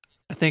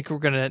 I think we're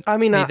going to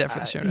need that for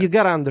the show notes. You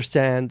got to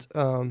understand,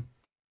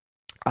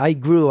 I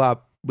grew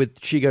up with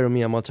Shigeru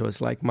Miyamoto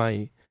as like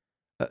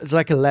it's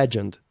like a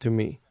legend to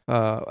me.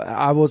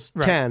 I was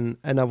 10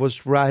 and I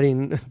was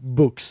writing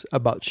books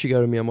about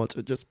Shigeru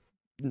Miyamoto, just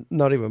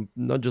not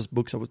just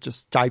books. I was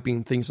just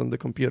typing things on the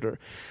computer.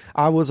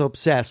 I was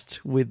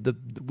obsessed with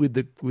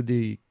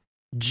the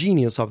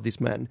genius of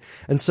this man.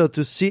 And so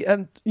to see,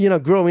 and you know,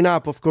 growing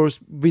up, of course,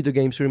 video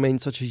games remain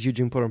such a huge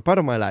important part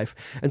of my life.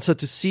 And so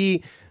to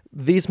see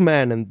this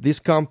man and this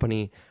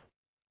company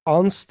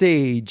on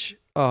stage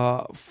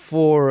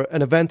for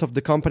an event of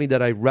the company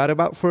that I read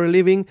about for a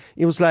living,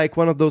 it was like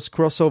one of those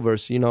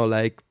crossovers, you know,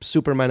 like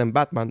Superman and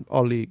Batman,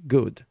 only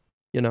good,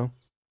 you know?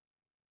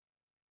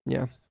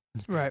 Yeah.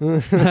 Right.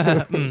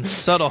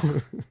 Subtle.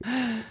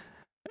 I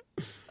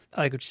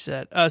like what you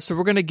said. So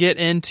we're going to get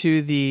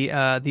into the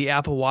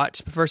Apple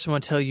Watch, but first I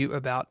want to tell you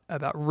about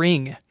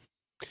Ring.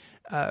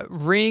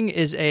 Ring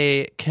is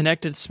a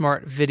connected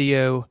smart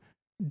video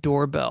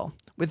doorbell.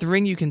 With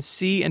Ring, you can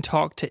see and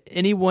talk to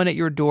anyone at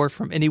your door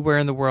from anywhere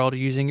in the world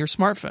using your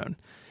smartphone.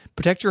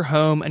 Protect your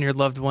home and your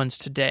loved ones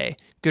today.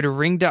 Go to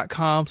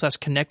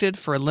ring.com/connected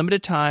for a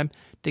limited time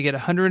to get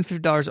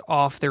 $150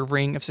 off their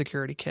Ring of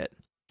Security kit.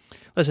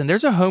 Listen,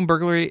 there's a home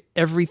burglary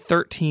every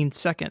 13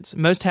 seconds.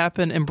 Most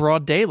happen in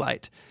broad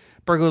daylight.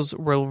 Burglars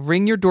will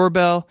ring your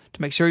doorbell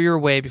to make sure you're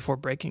away before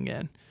breaking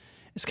in.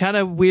 It's kind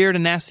of weird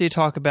and nasty to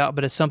talk about,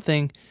 but it's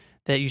something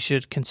that you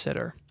should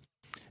consider.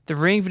 The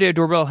Ring video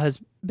doorbell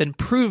has been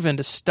proven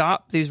to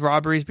stop these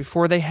robberies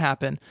before they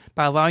happen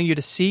by allowing you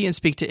to see and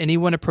speak to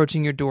anyone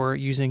approaching your door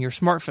using your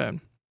smartphone.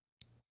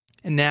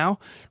 And now,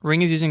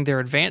 Ring is using their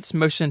advanced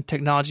motion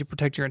technology to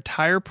protect your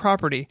entire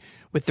property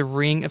with the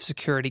Ring of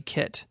Security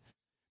kit.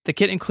 The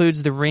kit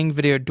includes the Ring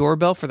video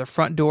doorbell for the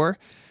front door,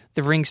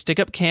 the Ring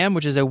stick-up cam,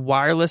 which is a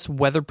wireless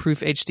weatherproof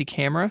HD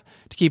camera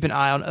to keep an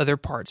eye on other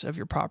parts of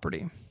your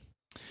property.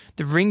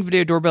 The Ring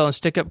video doorbell and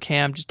stick-up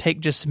cam take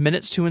just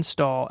minutes to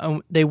install,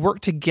 and they work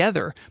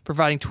together,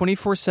 providing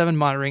 24/7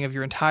 monitoring of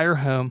your entire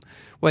home,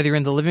 whether you're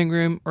in the living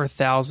room or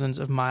thousands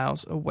of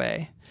miles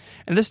away.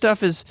 And this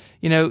stuff is,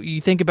 you know, you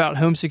think about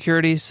home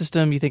security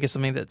system, you think of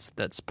something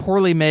that's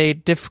poorly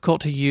made,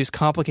 difficult to use,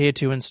 complicated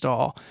to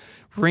install.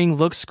 Ring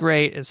looks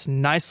great. It's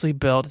nicely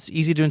built. It's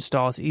easy to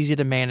install. It's easy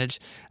to manage.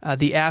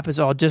 The app is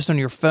all just on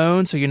your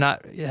phone, so you're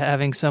not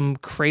having some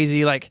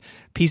crazy like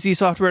PC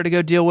software to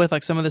go deal with,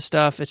 like some of the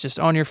stuff. It's just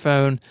on your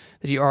phone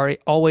that you already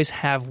always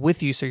have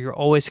with you, so you're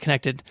always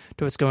connected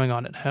to what's going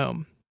on at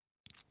home.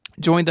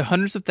 Join the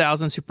hundreds of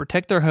thousands who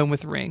protect their home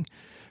with Ring.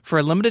 For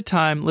a limited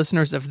time,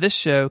 listeners of this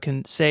show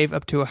can save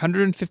up to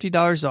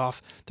 $150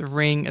 off the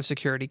Ring of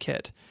Security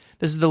kit.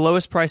 This is the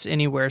lowest price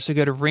anywhere, so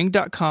go to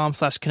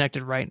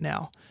ring.com/connected right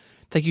now.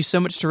 Thank you so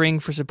much to Ring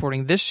for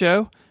supporting this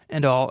show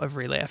and all of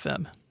Relay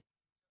FM.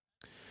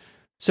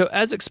 So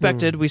as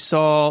expected, we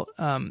saw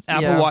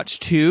Apple Watch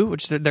 2,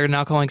 which they're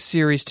now calling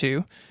Series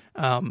 2.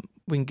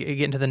 We can get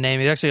into the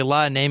naming. There's actually a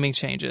lot of naming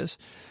changes.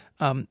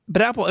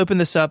 But Apple opened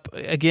this up.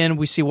 Again,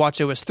 we see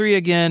watchOS 3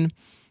 again.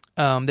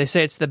 They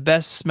say it's the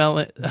best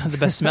smelling. It's the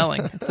best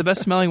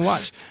smelling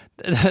watch.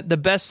 The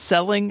best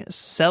selling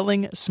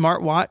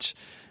smartwatch.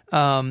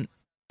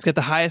 It's got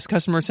the highest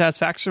customer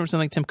satisfaction, which is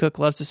something Tim Cook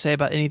loves to say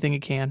about anything he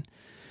can.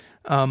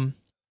 And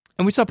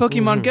we saw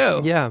Pokemon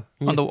Go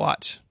on the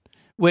watch,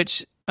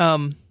 which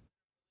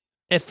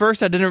at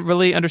first I didn't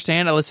really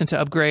understand. I listened to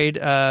Upgrade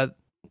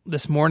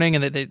this morning,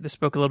 and they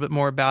spoke a little bit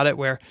more about it,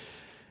 where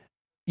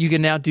you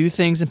can now do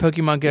things in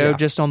Pokemon Go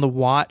just on the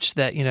watch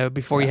that,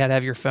 before you had to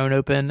have your phone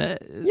open.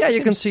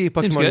 You can see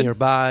Pokemon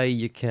nearby.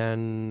 You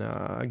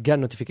can get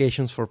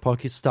notifications for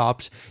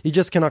Pokestops. You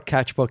just cannot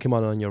catch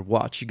Pokemon on your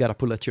watch. You got to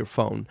pull out your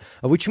phone,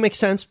 which makes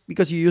sense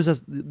because you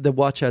use the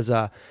watch as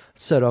a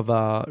sort of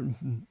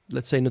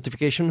let's say,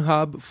 notification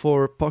hub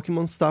for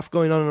Pokemon stuff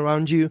going on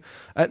around you.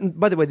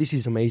 By the way, this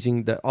is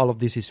amazing that all of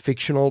this is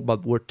fictional,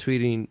 but we're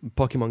treating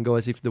Pokemon Go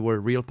as if there were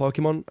real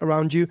Pokemon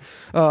around you.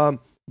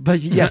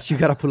 But yes, you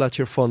gotta pull out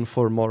your phone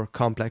for more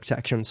complex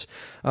actions.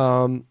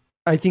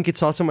 I think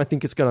it's awesome. I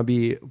think it's gonna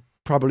be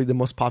probably the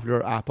most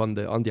popular app on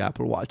the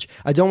Apple Watch.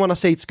 I don't want to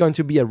say it's going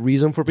to be a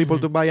reason for people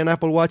to buy an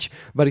Apple Watch,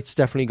 but it's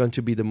definitely going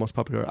to be the most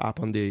popular app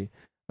on the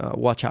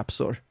Watch App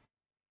Store.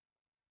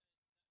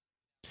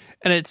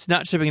 And it's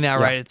not shipping now,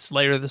 right? It's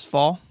later this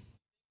fall.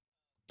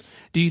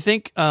 Do you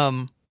think?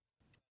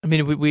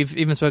 We've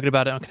even spoken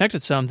about it on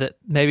Connected some, that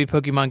maybe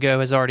Pokemon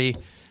Go has already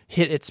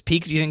hit its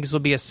peak. Do you think this will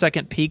be a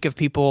second peak of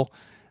people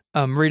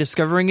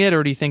rediscovering it,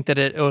 or do you think that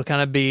it will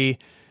kind of be,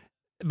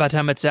 by the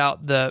time it's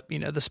out, the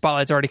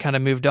spotlight's already kind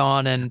of moved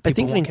on and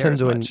people won't care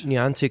as much? I think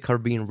Nintendo and Niantic are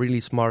being really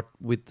smart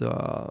with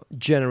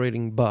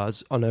generating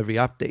buzz on every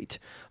update,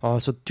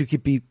 so to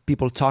keep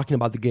people talking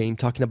about the game,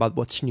 talking about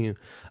what's new.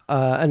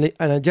 And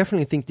I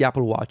definitely think the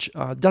Apple Watch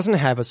doesn't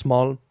have a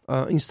small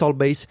install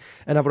base,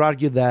 and I would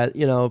argue that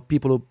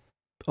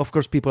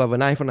people have an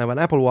iPhone, have an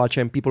Apple Watch,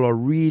 and people are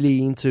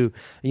really into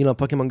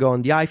Pokemon Go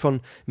on the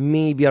iPhone.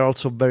 Maybe are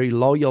also very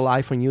loyal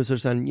iPhone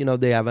users, and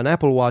they have an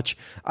Apple Watch.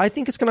 I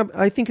think it's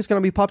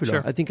gonna be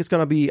popular. Sure. I think it's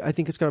gonna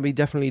be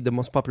definitely the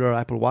most popular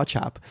Apple Watch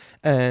app,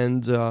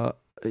 and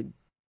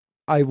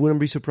I wouldn't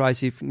be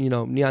surprised if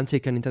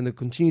Niantic and Nintendo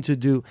continue to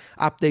do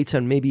updates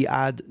and maybe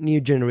add new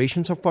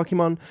generations of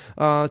Pokemon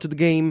to the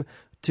game.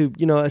 To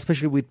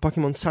especially with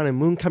Pokemon Sun and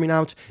Moon coming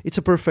out, it's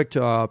a perfect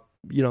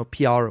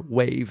PR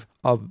wave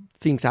of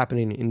things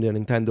happening in the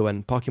Nintendo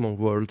and Pokemon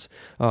worlds.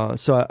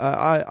 So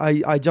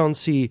I don't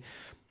see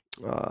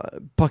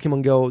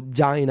Pokemon Go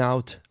dying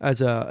out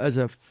as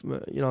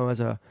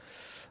a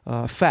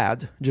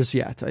fad just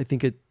yet. I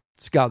think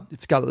it's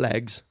got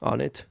legs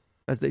on it,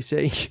 as they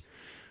say.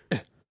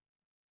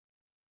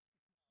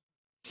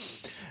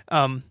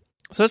 So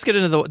let's get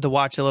into the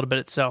watch a little bit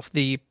itself.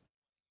 The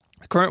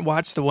current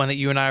watch, the one that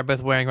you and I are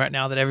both wearing right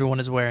now, that everyone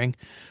is wearing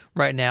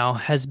right now,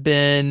 has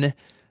been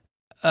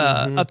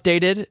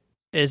updated.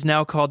 Is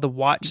now called the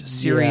Watch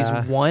Series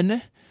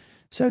 1.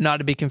 So not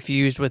to be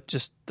confused with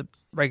just the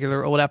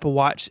regular old Apple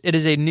Watch. It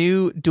is a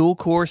new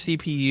dual-core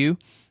CPU.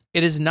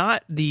 It is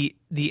not the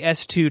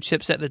S2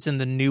 chipset that's in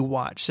the new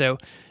watch. So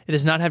it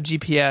does not have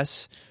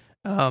GPS.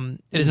 It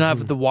does not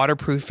have the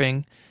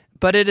waterproofing.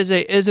 But it is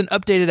an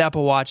updated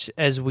Apple Watch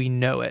as we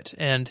know it.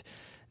 And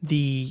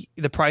the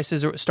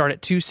prices start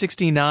at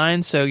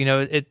 $269. So,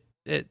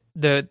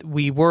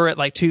 we were at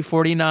like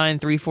 $249,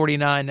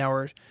 $349. Now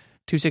we're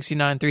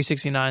 $269,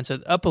 $369, so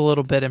up a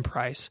little bit in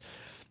price.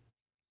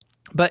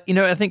 But,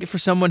 I think for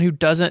someone who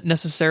doesn't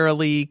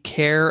necessarily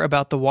care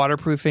about the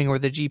waterproofing or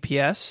the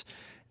GPS,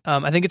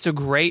 I think it's a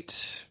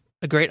great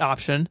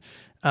option.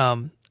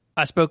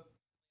 I spoke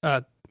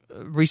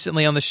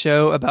recently on the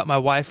show about my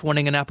wife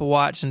wanting an Apple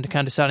Watch and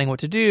kind of deciding what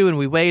to do, and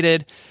we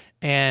waited.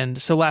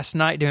 And so last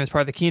night during this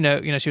part of the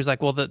keynote, she was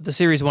like, well, the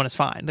Series 1 is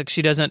fine. Like,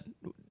 she doesn't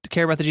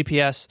care about the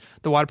GPS.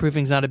 The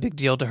waterproofing is not a big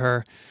deal to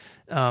her.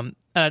 I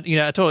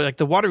totally like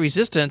the water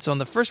resistance on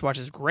the first watch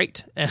is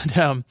great.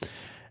 And,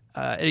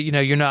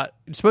 you're not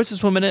supposed to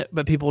swim in it,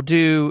 but people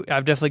do.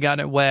 I've definitely gotten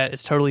it wet.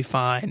 It's totally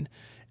fine.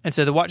 And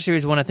so the Watch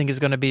Series 1, I think, is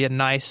going to be a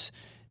nice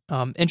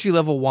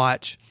entry-level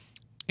watch.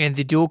 And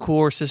the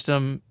dual-core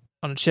system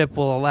on a chip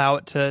will allow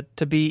it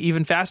to be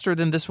even faster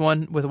than this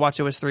one with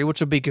watchOS 3, which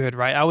will be good,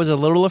 right? I was a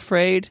little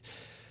afraid,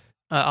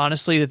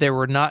 honestly, that they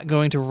were not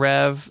going to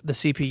rev the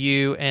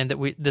CPU and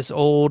that this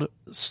old,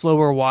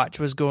 slower watch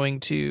was going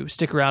to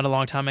stick around a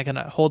long time and kind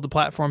of hold the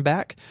platform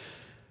back.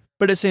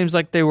 But it seems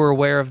like they were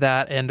aware of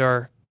that and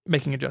are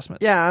making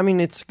adjustments. Yeah, I mean,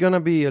 it's going to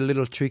be a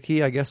little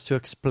tricky, I guess, to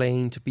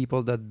explain to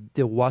people that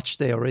the watch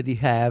they already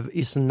have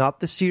is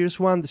not the Series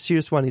 1. The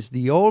Series 1 is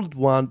the old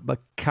one,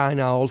 but kind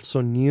of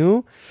also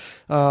new.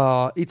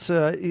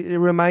 It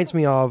reminds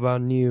me of a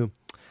new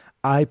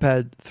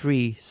iPad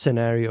 3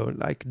 scenario,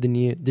 like the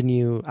new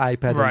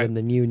iPad, right, and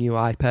then the new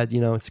iPad.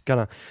 It's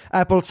gonna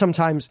Apple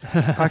sometimes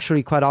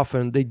actually quite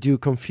often they do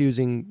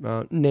confusing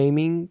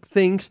naming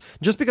things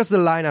just because the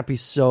lineup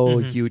is so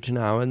huge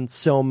now and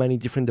so many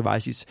different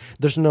devices.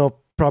 There's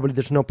no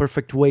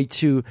perfect way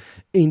to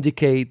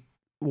indicate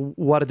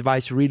what a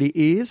device really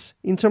is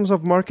in terms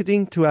of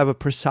marketing to have a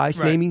precise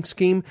naming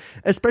scheme,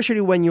 especially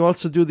when you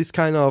also do this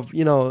kind of,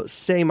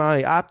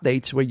 semi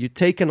updates where you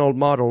take an old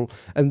model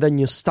and then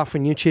you stuff a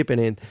new chip in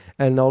it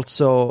and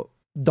also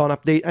don't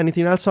update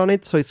anything else on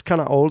it, so it's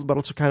kind of old but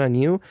also kind of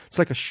new. It's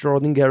like a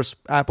Schrodinger's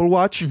Apple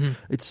Watch.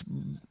 It's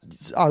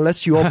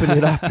unless you open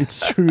it up,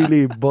 it's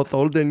really both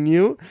old and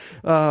new.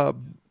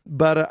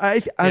 But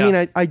I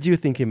mean, I do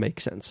think it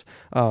makes sense.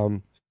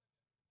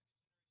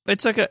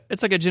 It's like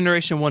a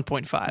generation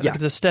 1.5. Like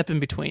it's a step in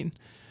between.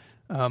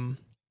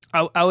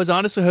 I was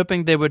honestly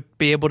hoping they would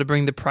be able to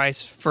bring the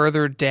price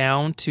further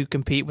down to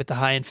compete with the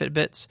high-end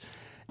Fitbits.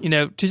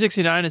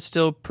 $269 is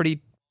still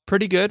pretty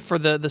good for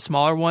the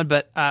smaller one,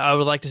 but I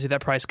would like to see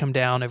that price come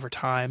down over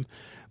time.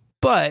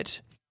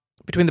 But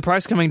between the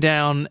price coming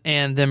down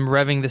and them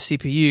revving the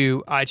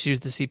CPU, I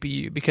choose the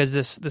CPU because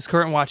this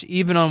current watch,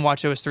 even on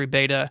watchOS 3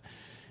 beta,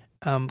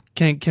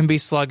 can be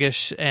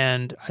sluggish,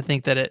 and I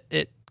think that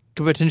it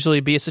could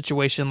potentially be a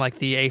situation like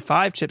the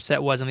A5 chipset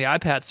was on the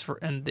iPads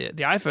and the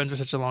iPhones for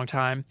such a long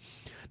time.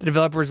 The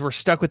developers were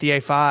stuck with the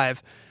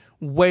A5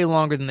 way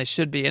longer than they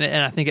should be,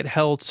 and I think it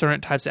held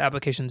certain types of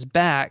applications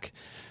back.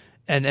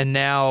 And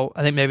now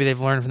I think maybe they've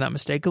learned from that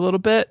mistake a little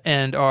bit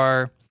and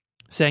are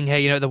saying,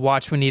 hey, the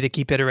watch, we need to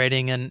keep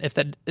iterating, and if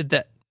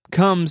that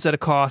comes at a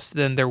cost,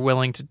 then they're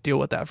willing to deal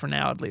with that for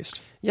now, at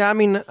least. Yeah, I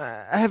mean,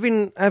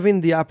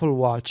 having the Apple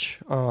Watch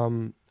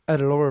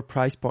at a lower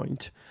price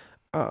point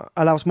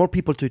allows more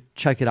people to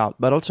check it out.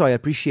 But also I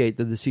appreciate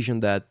the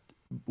decision that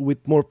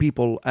with more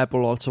people,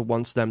 Apple also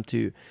wants them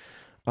to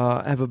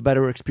have a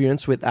better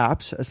experience with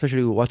apps,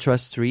 especially with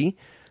watchOS 3.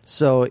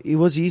 So it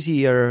was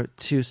easier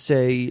to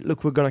say,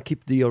 look, we're going to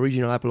keep the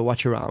original Apple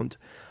Watch around.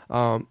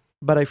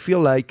 But I feel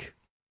like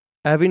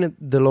having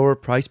the lower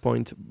price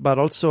point, but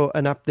also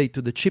an update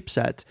to the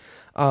chipset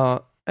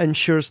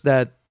ensures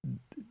that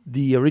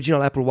the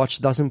original Apple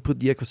Watch doesn't put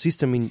the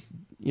ecosystem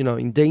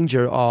in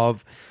danger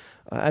of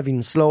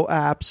having slow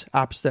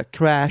apps that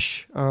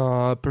crash,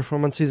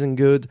 performance isn't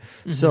good.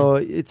 So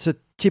it's a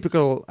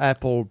typical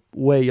Apple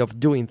way of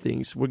doing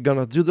things. We're going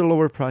to do the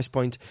lower price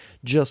point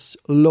just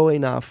low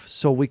enough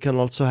so we can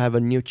also have a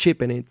new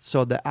chip in it,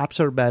 so the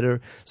apps are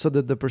better, so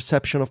that the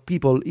perception of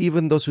people,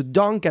 even those who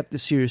don't get the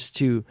Series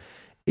 2,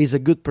 is a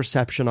good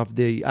perception of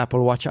the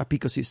Apple Watch app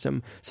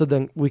ecosystem. So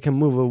then we can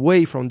move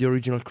away from the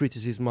original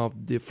criticism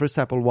of the first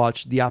Apple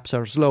Watch. The apps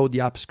are slow, the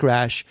apps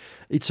crash,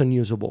 it's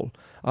unusable.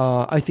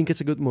 I think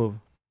it's a good move.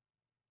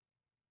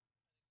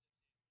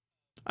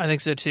 I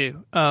think so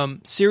too.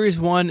 Series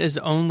 1 is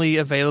only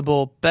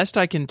available, best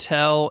I can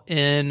tell,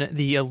 in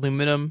the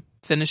aluminum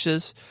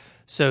finishes.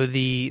 So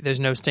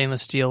there's no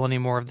stainless steel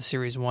anymore of the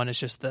Series 1. It's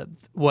just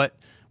what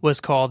was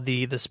called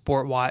the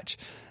Sport Watch.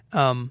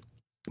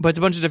 But it's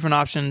a bunch of different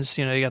options.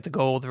 You got the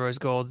gold, the rose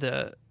gold,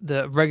 the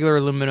regular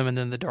aluminum, and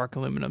then the dark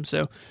aluminum.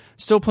 So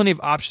still plenty of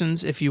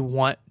options if you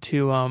want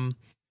to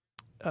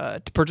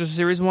purchase a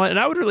Series 1. And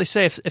I would really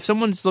say if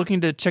someone's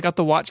looking to check out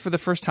the watch for the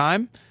first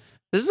time,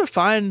 this is a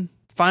fine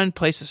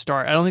place to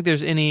start. I don't think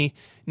there's any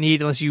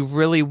need, unless you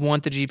really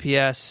want the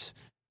GPS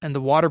and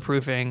the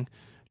waterproofing,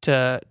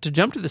 to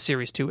jump to the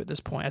Series 2 at this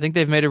point. I think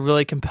they've made a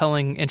really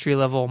compelling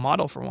entry-level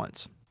model for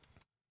once.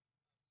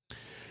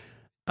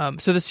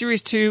 So the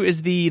Series 2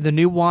 is the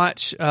new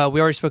watch. We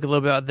already spoke a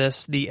little bit about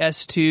this. The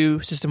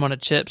S2 system on a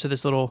chip, so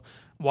this little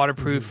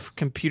waterproof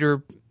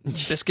computer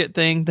biscuit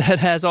thing that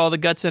has all the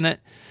guts in it.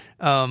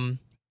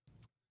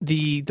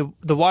 The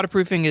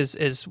waterproofing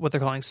is what they're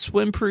calling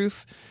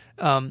swim-proof.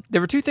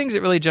 There were two things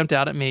that really jumped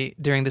out at me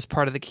during this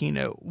part of the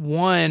keynote.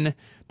 One,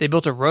 they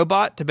built a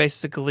robot to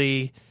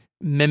basically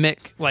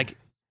mimic like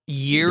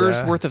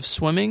years worth of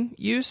swimming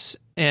use,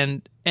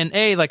 and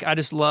I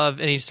just love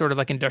any sort of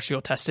like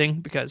industrial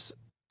testing, because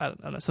I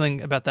don't know,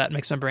 something about that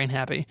makes my brain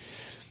happy.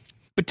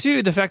 But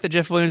two, the fact that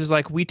Jeff Williams is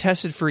like, we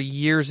tested for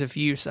years of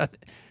use.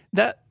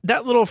 That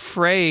little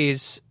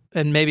phrase,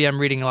 and maybe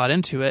I'm reading a lot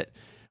into it,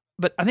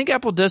 but I think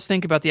Apple does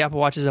think about the Apple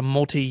Watch as a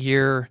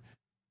multi-year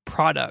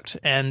product.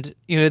 And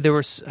there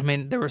was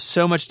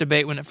so much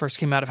debate when it first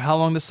came out of how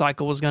long the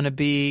cycle was going to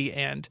be,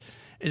 and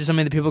is it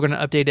something that people are going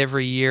to update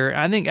every year?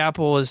 And I think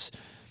Apple is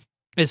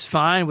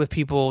fine with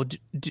people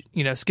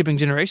skipping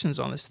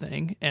generations on this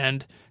thing,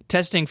 and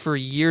testing for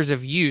years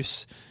of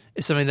use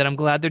is something that I'm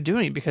glad they're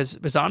doing,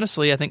 because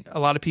honestly, I think a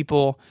lot of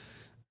people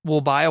will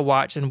buy a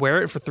watch and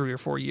wear it for 3 or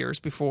 4 years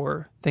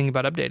before thinking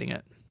about updating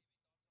it.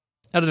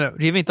 I don't know.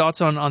 Do you have any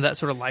thoughts on that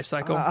sort of life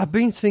cycle? I've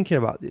been thinking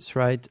about this,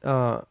 right?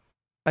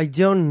 I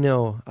don't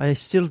know. I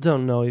still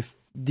don't know if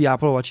the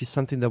Apple Watch is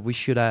something that we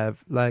should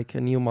have like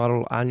a new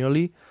model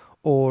annually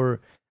or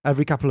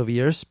every couple of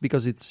years,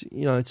 because it's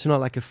not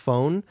like a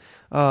phone,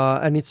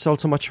 and it's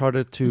also much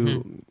harder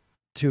to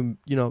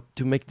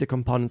make the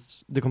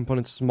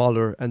components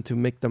smaller and to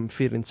make them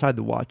fit inside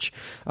the watch.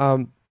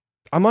 I'm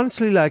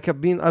honestly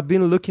I've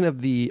been looking at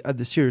the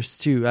Series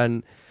 2,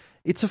 and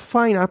it's a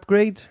fine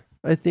upgrade.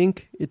 I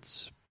think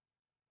it's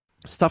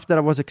stuff that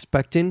I was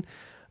expecting.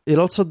 It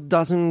also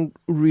doesn't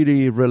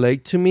really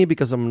relate to me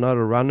because I'm not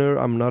a runner,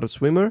 I'm not a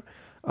swimmer.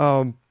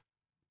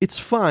 It's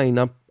fine.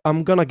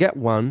 I'm gonna get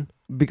one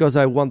because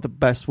I want the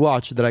best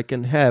watch that I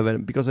can have,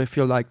 and because I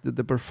feel like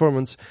the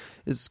performance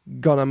is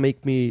gonna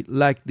make me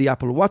like the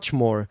Apple Watch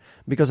more,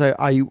 because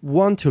I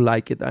want to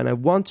like it and I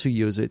want to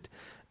use it.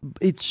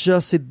 it's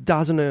just it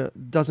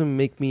doesn't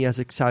make me as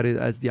excited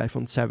as the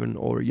iPhone 7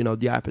 or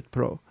the iPad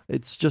Pro.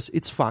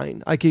 It's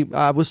fine.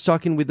 I was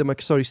talking with the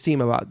MacStories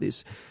team about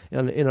this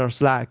in our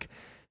Slack.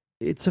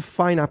 It's a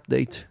fine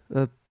update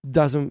that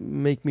doesn't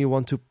make me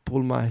want to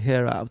pull my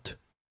hair out.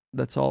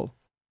 That's all.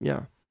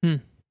 Yeah.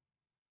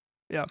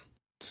 Yeah.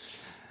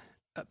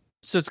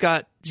 So it's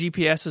got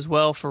GPS as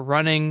well for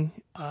running.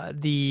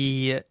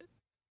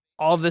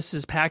 All of this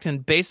is packed in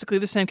basically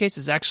the same case.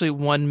 It's actually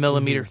 1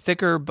 millimeter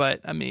thicker,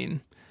 but I mean,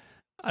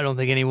 I don't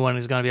think anyone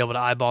is going to be able to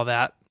eyeball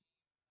that.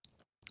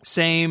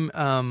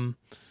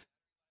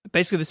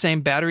 Basically the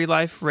same battery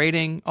life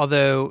rating,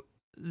 although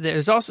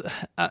there's also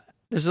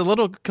there's a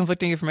little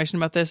conflicting information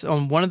about this.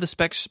 On one of the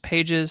specs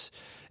pages,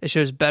 it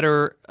shows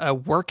better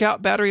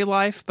workout battery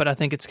life, but I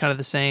think it's kind of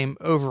the same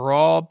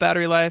overall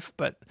battery life.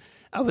 But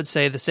I would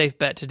say the safe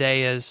bet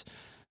today is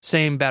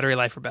same battery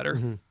life or better,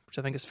 which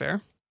I think is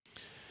fair.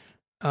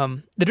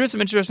 They're doing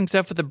some interesting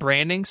stuff with the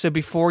branding. So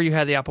before you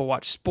had the Apple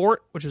Watch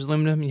Sport, which was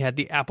aluminum, you had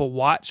the Apple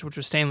Watch, which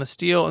was stainless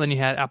steel, and then you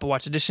had Apple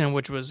Watch Edition,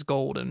 which was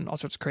gold and all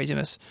sorts of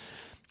craziness.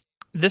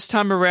 This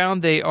time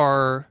around, they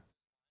are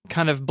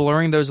kind of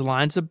blurring those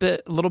lines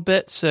a little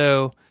bit.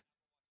 So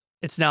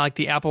it's now like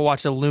the Apple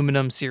Watch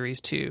Aluminum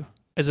Series 2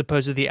 as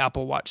opposed to the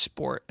Apple Watch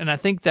Sport. And I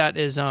think that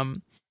is, I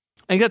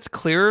think that's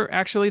clearer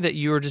actually, that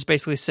you are just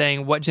basically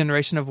saying what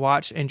generation of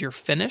watch and your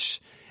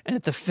finish, and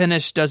that the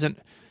finish doesn't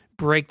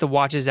break the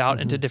watches out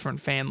into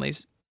different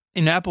families.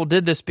 And Apple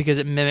did this because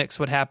it mimics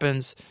what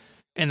happens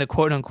in the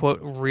quote unquote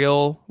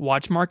real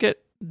watch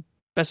market,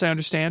 best I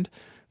understand.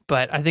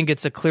 But I think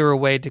it's a clearer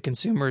way to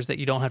consumers that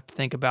you don't have to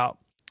think about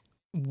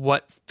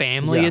what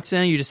family it's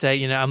in. You just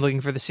say, I'm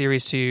looking for the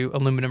Series 2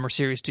 aluminum or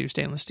Series 2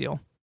 stainless steel.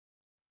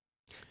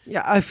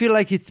 Yeah, I feel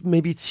like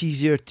it's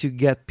easier to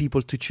get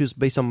people to choose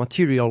based on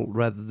material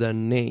rather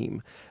than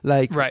name.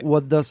 Like,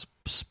 What does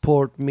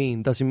sport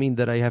mean? Does it mean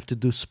that I have to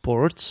do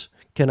sports?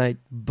 Can I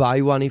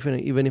buy one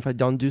even if I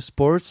don't do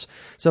sports?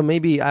 So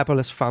maybe Apple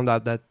has found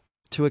out that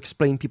to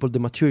explain people the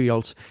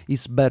materials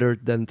is better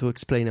than to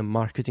explain a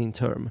marketing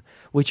term,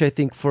 which I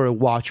think for a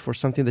watch, for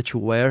something that you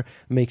wear,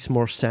 makes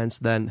more sense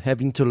than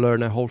having to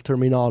learn a whole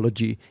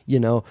terminology,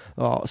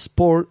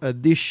 sport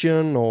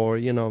edition or,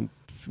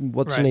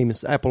 what's the name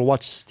is Apple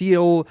Watch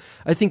Steel.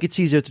 I think it's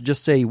easier to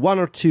just say one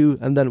or two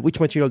and then which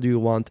material do you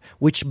want,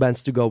 which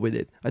bands to go with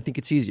it. I think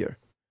it's easier.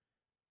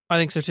 I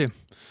think so too.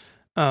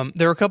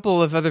 There are a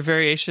couple of other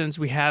variations.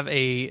 We have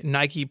a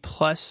Nike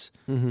Plus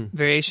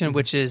variation,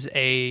 which is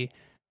a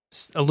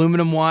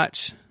aluminum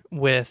watch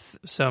with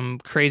some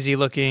crazy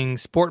looking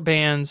sport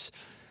bands.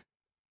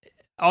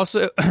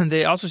 Also,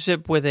 they also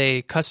ship with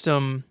a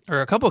custom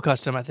or a couple of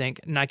custom, I think,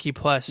 Nike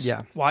Plus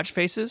watch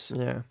faces.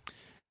 Yeah.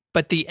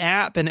 But the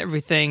app and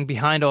everything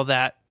behind all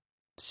that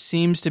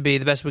seems to be,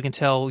 the best we can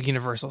tell,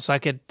 universal. So I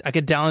could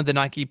download the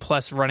Nike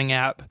Plus running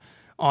app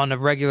on a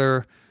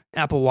regular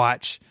Apple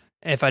Watch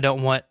if I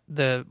don't want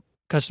the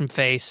custom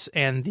face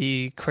and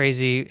the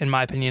crazy, in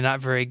my opinion,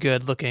 not very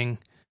good looking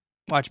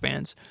watch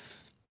bands.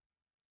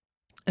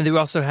 And then we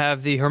also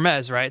have the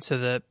Hermes, right?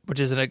 So which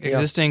is an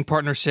existing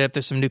partnership.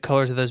 There's some new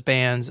colors of those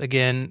bands.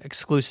 Again,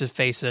 exclusive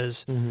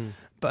faces.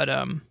 But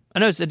I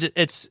know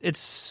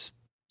it's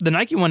the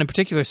Nike one in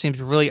particular seems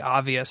really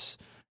obvious.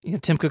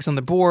 Tim Cook's on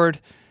the board.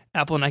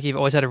 Apple and Nike have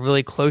always had a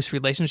really close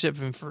relationship,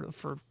 and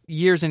for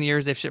years and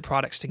years they've shipped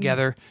products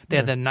together. They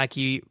had the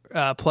Nike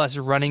Plus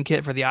running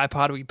kit for the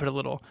iPod, where you put a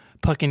little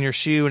puck in your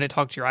shoe and it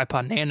talked to your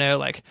iPod Nano,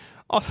 like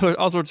all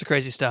sorts of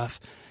crazy stuff.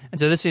 And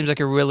so this seems like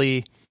a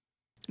really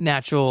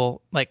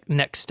natural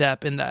next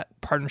step in that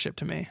partnership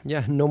to me.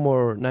 Yeah, no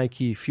more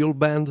Nike Fuel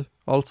Band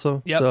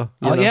also. Yep. So,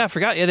 I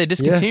forgot. Yeah, they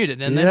discontinued it,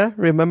 didn't they? Yeah,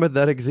 remember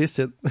that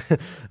existed.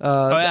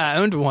 I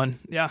owned one.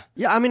 Yeah.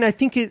 Yeah, I mean, I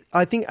think an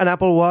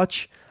Apple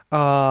Watch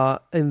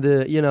in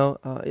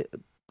the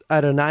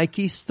at a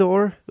Nike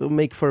store will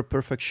make for a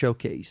perfect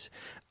showcase.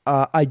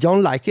 I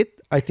don't like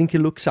it. I think it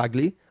looks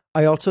ugly.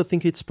 I also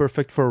think it's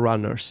perfect for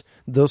runners.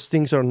 Those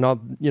things are not,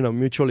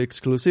 mutually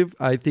exclusive.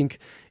 I think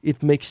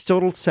it makes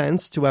total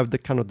sense to have the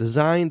kind of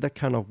design, that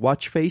kind of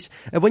watch face.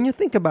 And when you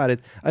think about it,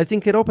 I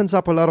think it opens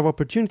up a lot of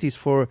opportunities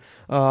for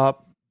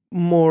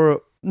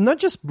more, not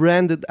just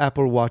branded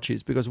Apple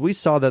Watches, because we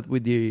saw that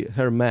with the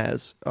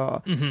Hermes,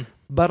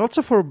 but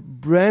also for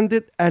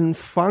branded and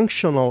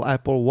functional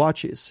Apple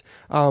Watches.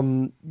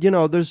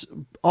 There's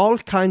all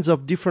kinds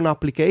of different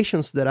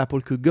applications that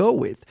Apple could go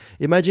with.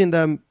 Imagine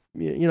them,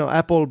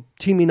 Apple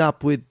teaming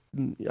up with,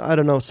 I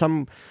don't know,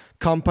 some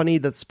company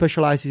that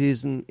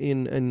specializes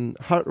in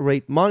heart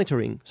rate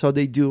monitoring. So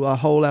they do a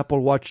whole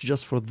Apple Watch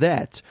just for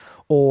that.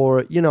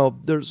 Or,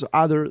 there's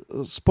other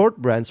sport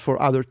brands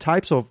for other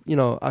types of,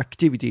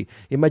 activity.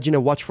 Imagine a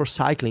watch for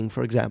cycling,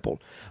 for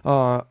example.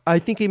 I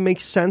think it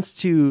makes sense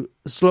to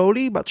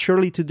slowly but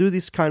surely to do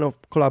this kind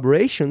of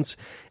collaborations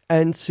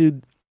and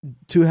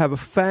to have a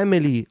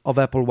family of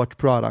Apple Watch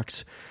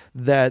products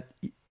that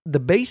the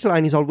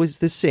baseline is always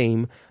the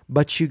same,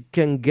 but you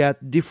can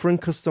get different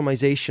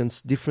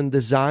customizations, different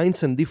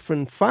designs, and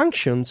different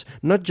functions,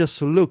 not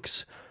just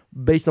looks,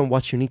 based on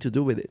what you need to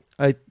do with it.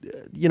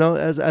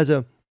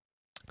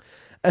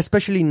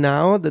 especially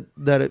now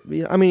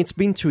I mean, it's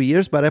been 2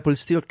 years, but Apple is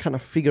still kind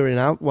of figuring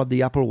out what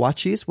the Apple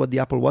Watch is, what the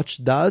Apple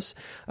Watch does,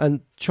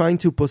 and trying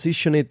to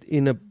position it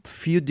in a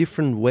few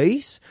different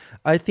ways.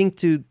 I think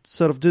to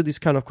sort of do these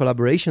kind of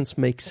collaborations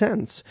makes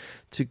sense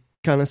to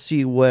kind of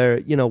see where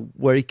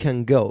it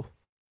can go.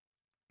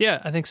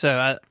 Yeah, I think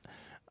so.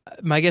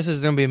 My guess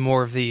is there's going to be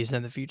more of these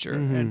in the future,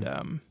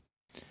 and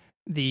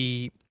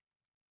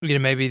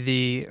maybe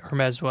the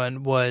Hermes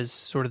one was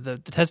sort of the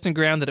testing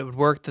ground that it would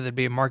work, that there'd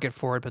be a market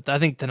for it. But I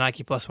think the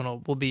Nike Plus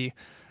one will be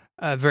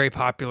very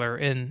popular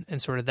in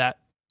sort of that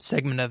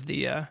segment of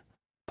the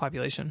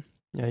population.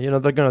 Yeah,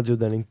 they're gonna do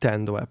the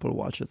Nintendo Apple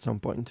Watch at some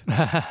point.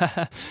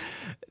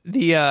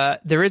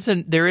 There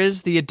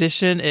is the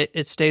edition.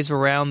 It stays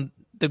around.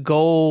 The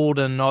gold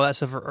and all that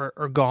stuff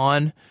are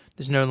gone.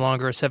 There's no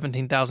longer a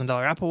 $17,000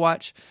 Apple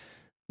Watch.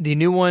 The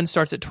new one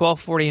starts at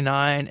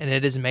 $1,249, and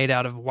it is made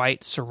out of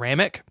white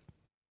ceramic.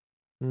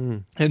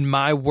 And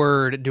my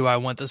word, do I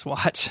want this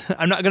watch.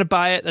 I'm not going to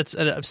buy it. That's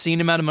an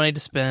obscene amount of money to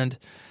spend.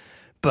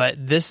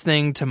 But this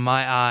thing, to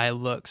my eye,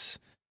 looks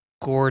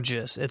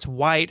gorgeous. It's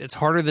white. It's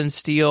harder than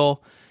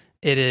steel.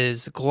 It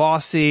is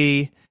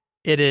glossy.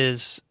 It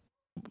is,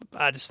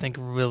 I just think,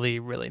 really,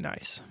 really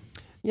nice.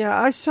 Yeah,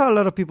 I saw a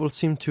lot of people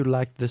seem to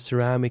like the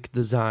ceramic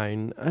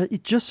design.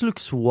 It just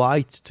looks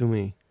white to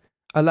me.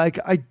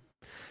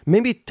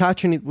 Maybe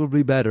touching it would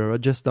be better. I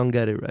just don't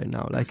get it right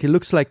now. Like, it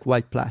looks like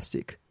white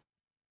plastic.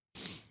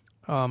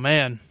 Oh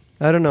man,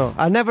 I don't know.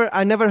 I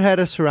never had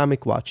a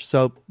ceramic watch,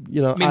 so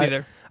me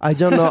neither. I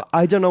don't know.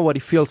 I don't know what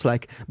it feels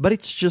like, but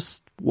it's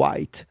just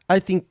white. I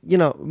think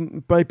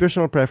my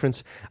personal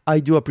preference.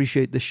 I do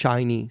appreciate the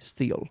shiny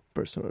steel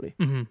personally.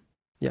 Mm-hmm.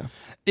 Yeah.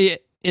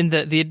 In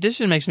the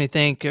edition makes me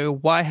think,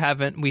 why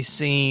haven't we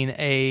seen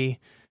a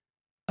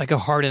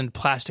hardened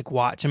plastic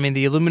watch? I mean,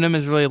 the aluminum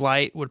is really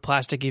light. Would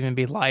plastic even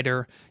be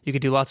lighter? You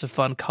could do lots of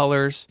fun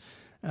colors.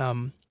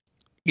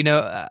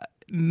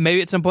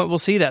 Maybe at some point we'll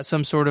see that,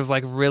 some sort of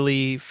like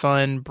really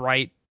fun,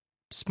 bright,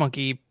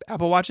 spunky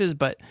Apple Watches.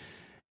 But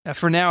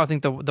for now, I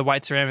think the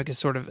white ceramic is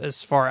sort of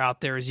as far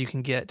out there as you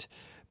can get.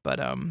 But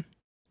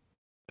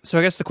so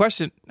I guess the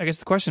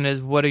question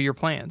is, what are your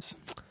plans?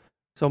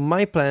 So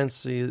my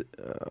plans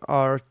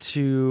are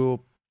to,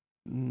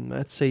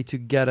 let's say, to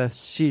get a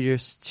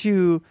Series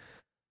 2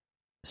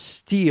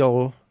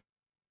 steel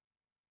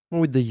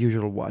with the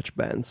usual watch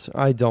bands.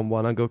 I don't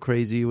want to go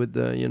crazy with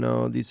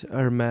the, these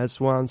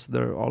Hermes ones.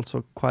 They're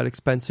also quite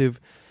expensive.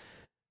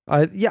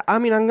 I'm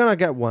going to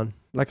get one.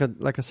 Like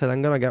I said,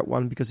 I'm going to get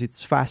one because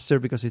it's faster,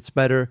 because it's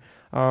better.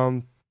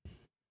 But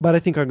I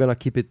think I'm going to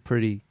keep it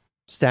pretty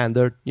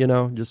standard,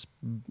 just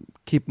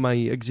keep my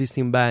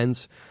existing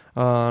bands.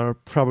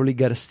 Probably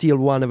get a steel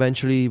one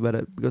eventually,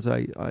 but because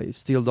I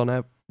still don't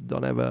have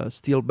a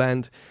steel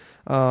band.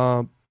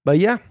 But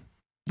yeah,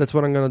 that's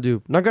what I'm gonna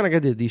do. Not gonna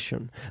get the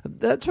edition.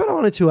 That's what I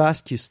wanted to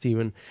ask you,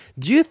 Steven.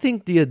 Do you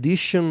think the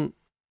edition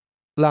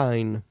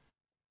line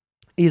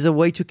is a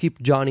way to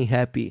keep Johnny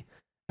happy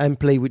and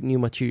play with new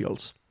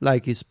materials,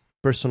 like his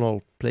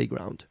personal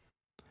playground?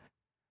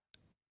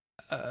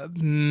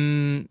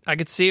 I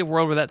could see a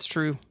world where that's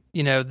true.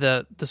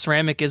 The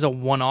ceramic is a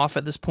one-off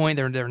at this point.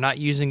 They're not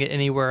using it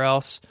anywhere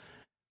else.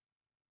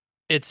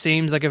 It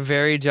seems like a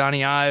very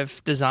Johnny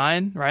Ive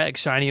design, right? Like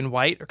shiny and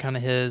white are kind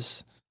of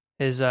his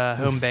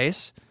home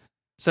base.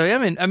 So I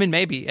mean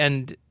maybe.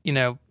 And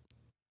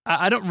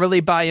I don't really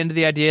buy into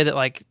the idea that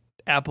like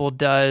Apple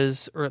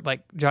does, or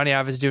like Johnny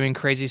Ive is doing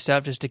crazy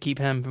stuff just to keep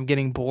him from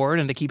getting bored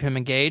and to keep him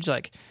engaged.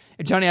 Like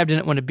if Johnny Ive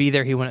didn't want to be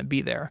there, he wouldn't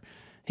be there.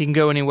 He can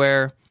go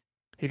anywhere.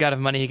 He's got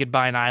enough money. He could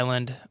buy an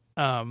island.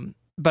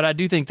 But I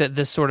do think that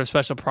this sort of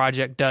special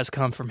project does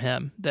come from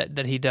him,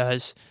 that he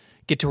does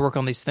get to work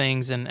on these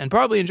things and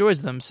probably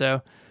enjoys them.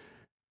 So,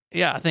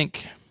 yeah, I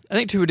think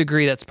to a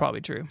degree that's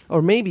probably true.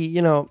 Or maybe,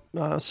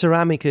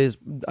 ceramic is,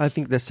 I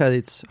think they said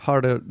it's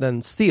harder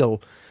than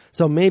steel.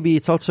 So maybe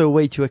it's also a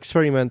way to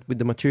experiment with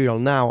the material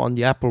now on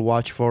the Apple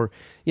Watch for,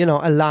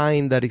 a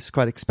line that is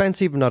quite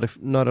expensive. Not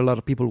a lot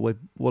of people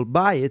will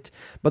buy it,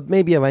 but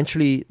maybe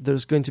eventually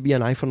there's going to be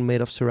an iPhone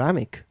made of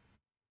ceramic.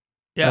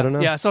 Yeah, I don't know.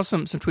 Yeah, I saw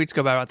some tweets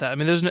go about that. I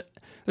mean, there's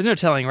no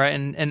telling, right?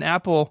 And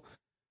Apple,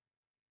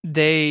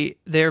 they're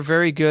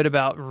very good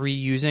about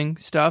reusing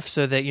stuff.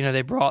 So that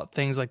they brought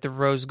things like the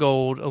rose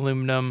gold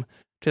aluminum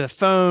to the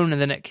phone,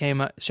 and then it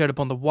showed up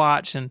on the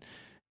watch, and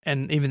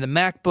even the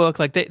MacBook.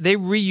 Like they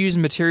reuse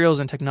materials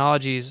and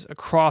technologies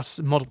across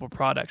multiple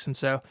products. And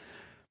so,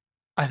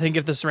 I think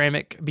if the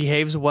ceramic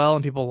behaves well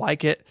and people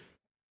like it,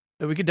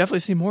 then we could definitely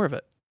see more of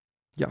it.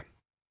 Yeah.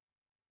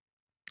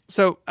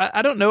 So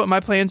I don't know what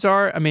my plans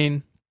are. I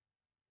mean,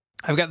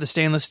 I've got the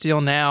stainless steel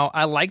now.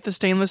 I like the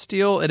stainless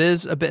steel. It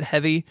is a bit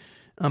heavy,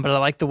 but I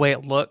like the way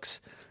it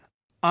looks.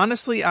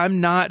 Honestly,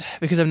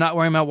 because I'm not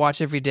wearing my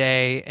watch every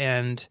day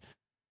and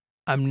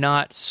I'm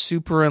not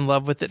super in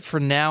love with it for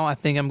now. I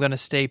think I'm going to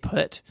stay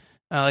put.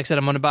 Like I said,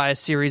 I'm going to buy a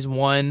Series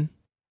 1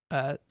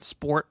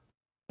 sport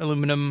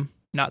aluminum,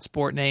 not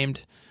sport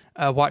named,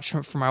 watch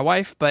for my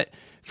wife. But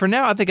for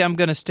now, I think I'm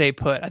going to stay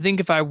put. I think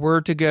if I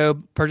were to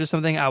go purchase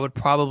something, I would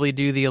probably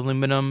do the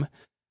aluminum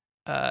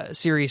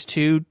Series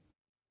 2.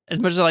 As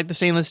much as I like the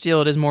stainless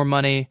steel, it is more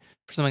money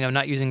for something I'm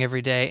not using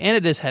every day, and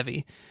it is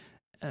heavy.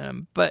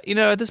 But,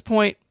 at this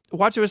point,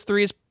 watchOS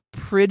 3 is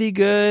pretty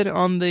good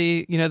on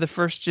the, the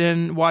first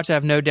gen watch. I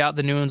have no doubt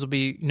the new ones will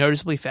be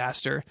noticeably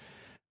faster,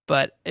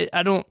 but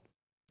I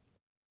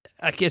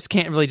guess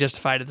can't really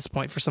justify it at this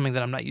point for something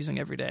that I'm not using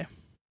every day.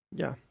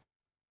 Yeah.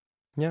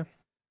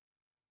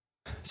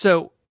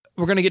 So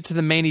we're going to get to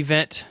the main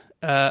event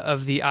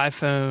of the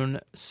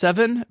iPhone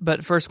 7,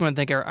 but first we're going to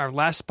thank our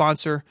last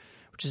sponsor,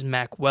 which is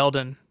Mack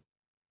Weldon.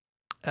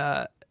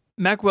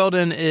 Mack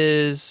Weldon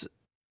is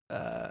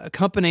a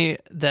company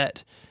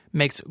that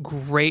makes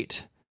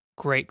great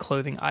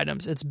clothing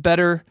items. It's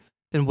better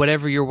than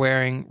whatever you're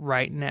wearing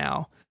right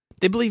now.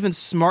 They believe in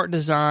smart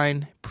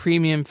design,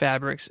 premium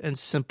fabrics, and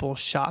simple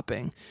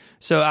shopping.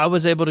 So I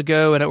was able to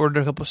go and I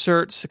ordered a couple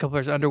shirts, a couple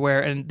pairs of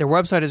underwear, and their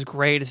website is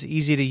great. It's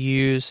easy to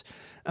use.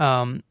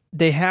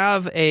 They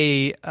have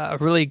a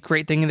really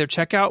great thing in their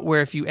checkout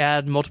where if you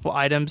add multiple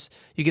items,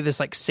 you get this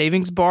like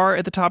savings bar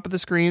at the top of the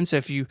screen. So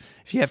if you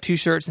have 2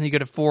 shirts and you go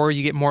to 4,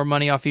 you get more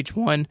money off each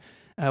one,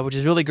 which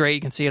is really great.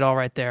 You can see it all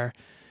right there.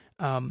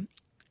 And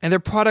their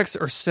products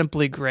are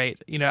simply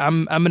great.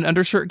 I'm an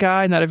undershirt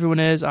guy. Not everyone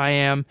is. I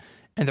am.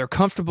 And they're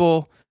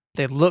comfortable.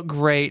 They look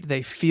great.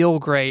 They feel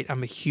great.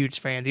 I'm a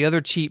huge fan. The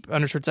other cheap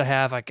undershirts I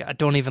have, I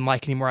don't even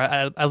like anymore.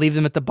 I leave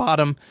them at the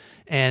bottom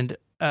and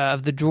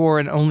of the drawer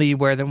and only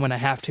wear them when I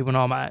have to, when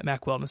all my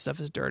Mack Weldon stuff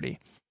is dirty.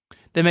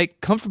 They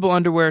make comfortable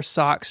underwear,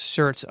 socks,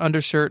 shirts,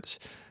 undershirts,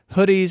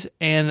 hoodies,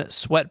 and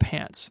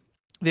sweatpants.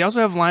 They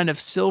also have a line of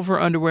silver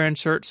underwear and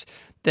shirts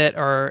that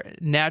are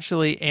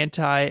naturally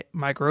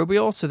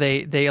antimicrobial, so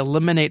they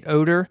eliminate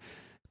odor.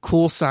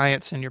 Cool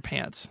science in your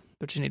pants,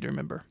 but you need to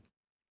remember.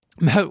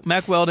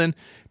 Mack Weldon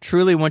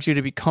truly wants you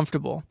to be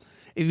comfortable.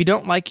 If you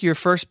don't like your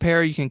first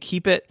pair, you can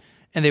keep it,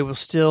 and they will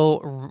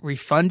still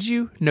refund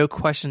you, no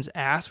questions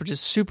asked, which is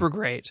super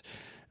great.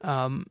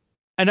 And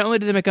not only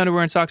do they make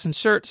underwear and socks and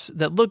shirts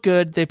that look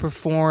good, they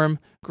perform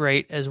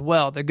great as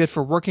well. They're good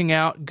for working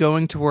out,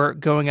 going to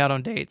work, going out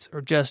on dates,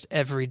 or just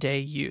everyday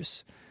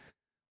use.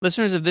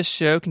 Listeners of this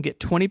show can get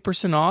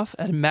 20% off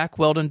at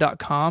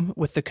MackWeldon.com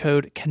with the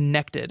code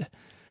CONNECTED.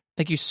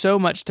 Thank you so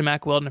much to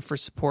Mack Weldon for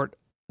support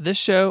this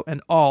show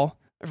and all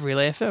of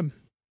Relay FM.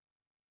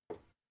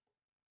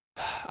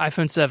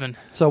 iPhone 7.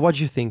 So what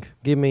do you think?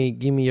 Give me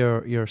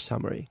your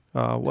summary.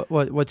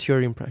 What's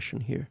your impression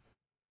here?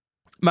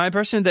 My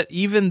impression that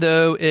even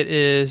though it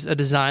is a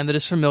design that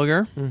is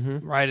familiar,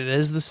 right? It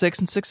is the 6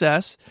 and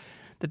 6S,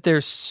 that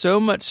there's so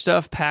much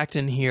stuff packed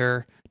in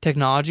here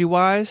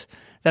technology-wise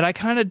that I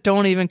kind of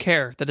don't even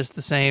care that it's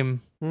the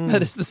same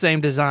that it's the same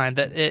design.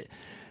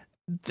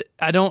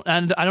 I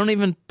don't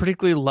even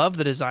particularly love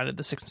the design of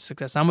the 6 and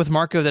 6S. I'm with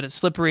Marco that it's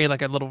slippery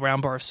like a little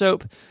round bar of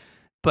soap,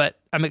 but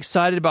I'm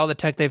excited about all the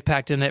tech they've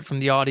packed in it, from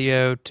the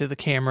audio to the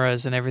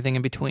cameras and everything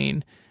in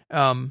between.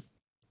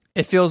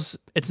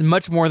 It's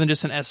much more than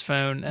just an S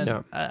phone,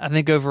 and I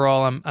think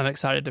overall I'm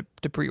excited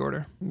to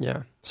pre-order.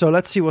 Yeah. So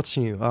let's see what's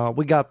new.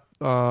 We got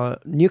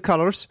new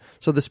colors.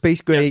 So the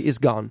space gray is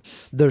gone.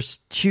 There's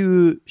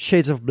 2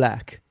 shades of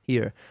black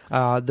here.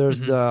 There's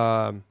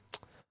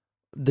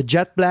the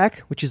jet black,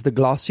 which is the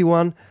glossy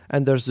one,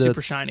 and there's the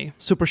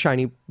super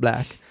shiny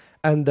black.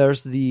 And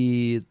there's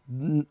the,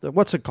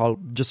 what's it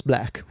called? Just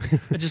black.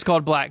 It's just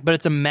called black, but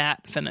it's a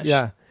matte finish.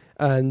 Yeah.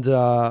 And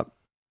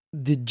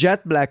the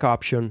jet black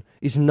option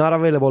is not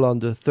available on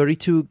the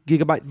 32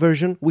 gigabyte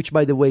version, which,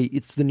 by the way,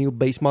 it's the new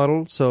base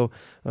model. So,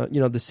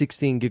 the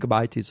 16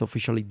 gigabyte is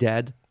officially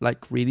dead,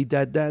 like really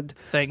dead.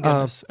 Thank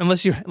goodness.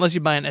 Unless you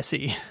buy an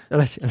SE.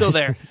 Still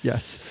there.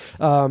 Yes.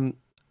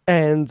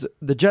 And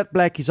the jet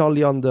black is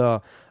only on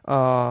the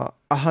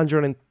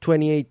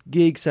 128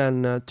 gigs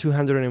and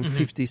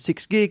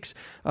 256 gigs,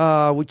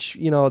 which,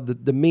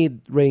 the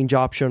mid-range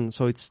option.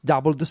 So it's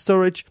double the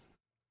storage,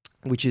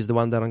 which is the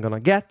one that I'm going to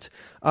get.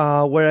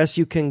 Whereas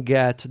you can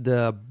get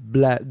the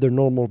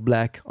normal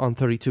black on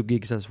 32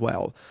 gigs as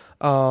well.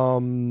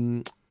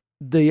 The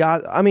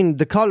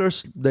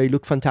colors, they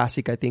look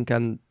fantastic, I think.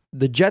 And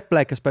the jet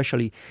black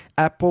especially,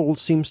 Apple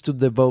seems to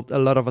devote a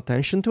lot of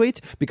attention to it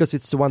because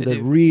it's the one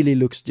that really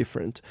looks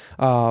different.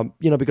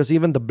 Because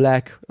even the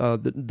black,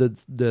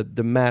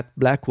 the matte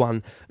black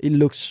one, it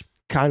looks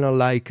kind of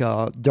like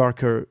a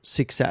darker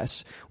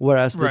 6S,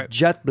 whereas the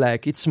jet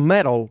black, it's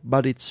metal,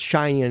 but it's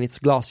shiny and it's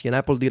glossy. And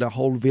Apple did a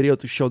whole video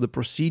to show the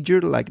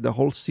procedure, like the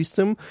whole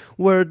system,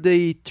 where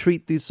they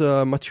treat this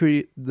the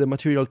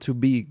material to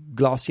be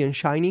glossy and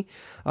shiny,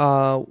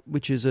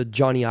 which is a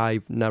Johnny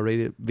Ive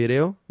narrated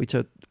video, which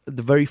is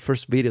the very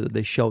first video that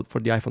they showed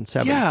for the iPhone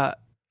 7. Yeah.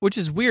 Which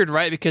is weird,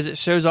 right? Because it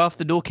shows off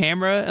the dual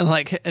camera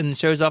and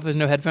shows off there's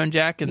no headphone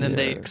jack, and then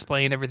they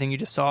explain everything you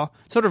just saw.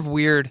 Sort of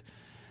weird.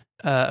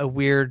 A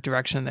weird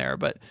direction there,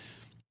 but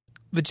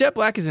the jet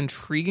black is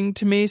intriguing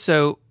to me.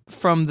 So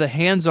from the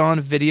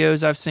hands-on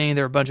videos I've seen,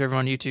 there are a bunch of them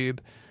on YouTube.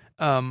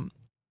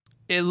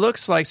 It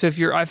looks like, so if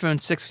your iPhone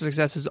 6 or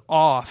 6S is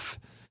off,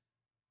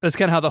 that's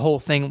kind of how the whole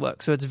thing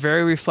looks. So it's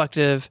very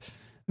reflective,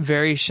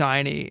 very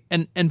shiny,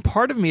 and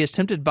part of me is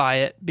tempted by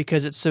it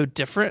because it's so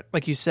different.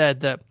 Like you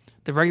said, the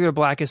The regular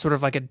black is sort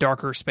of like a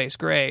darker space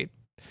gray.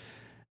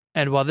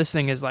 And while this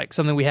thing is like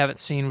something we haven't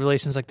seen really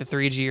since like the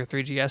 3G or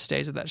 3GS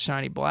days of that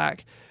shiny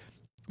black.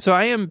 So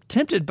I am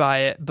tempted by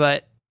it,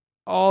 but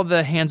all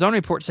the hands-on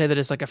reports say that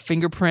it's like a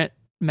fingerprint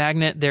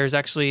magnet. There's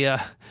actually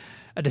a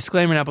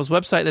disclaimer on Apple's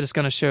website that it's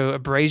going to show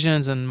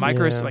abrasions and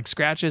like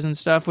scratches and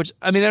stuff, which,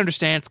 I mean, I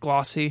understand it's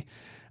glossy.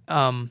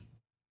 And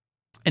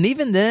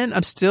even then,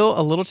 I'm still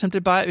a little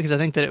tempted by it because I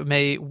think that it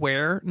may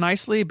wear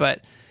nicely,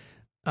 but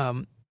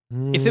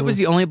if it was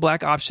the only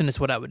black option, it's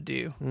what I would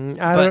do.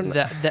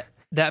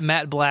 That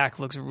matte black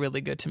looks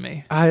really good to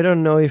me. I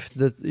don't know if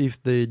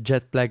the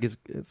jet black is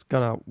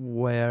gonna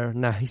wear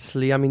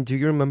nicely. I mean, do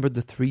you remember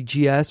the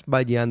 3GS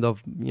by the end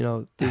of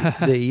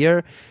the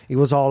year? It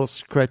was all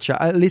scratched.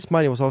 At least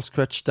mine was all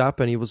scratched up,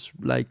 and it was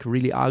like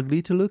really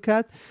ugly to look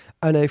at.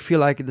 And I feel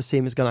like the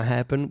same is gonna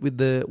happen with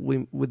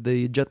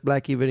the jet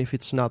black, even if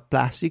it's not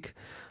plastic.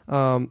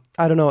 I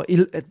don't know.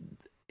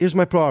 Here's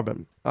my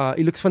problem.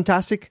 It looks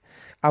fantastic.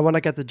 I want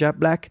to get the jet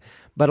black,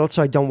 but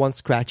also I don't want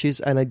scratches,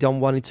 and I don't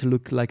want it to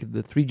look like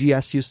the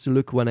 3GS used to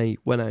look when I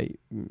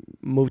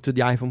moved to the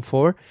iPhone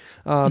 4.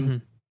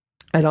 And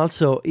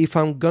also, if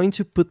I'm going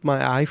to put my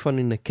iPhone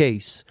in a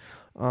case,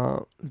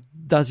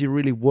 does it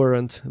really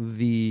warrant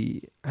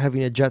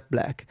having a jet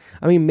black?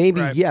 I mean,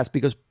 maybe yes,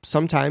 because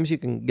sometimes you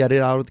can get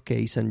it out of the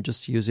case and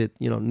just use it,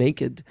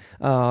 naked,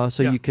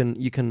 you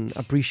can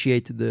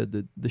appreciate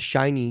the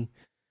shiny,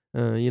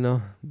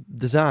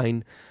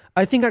 design.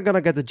 I think I'm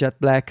gonna get the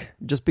jet black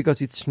just because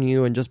it's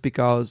new and just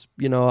because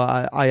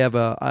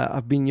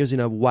I've been using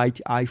a white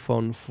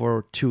iPhone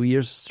for 2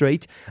 years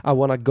straight. I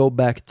want to go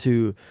back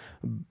to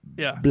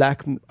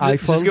black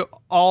iPhone. Just go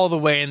all the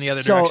way in the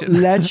other direction.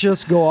 So let's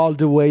just go all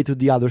the way to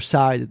the other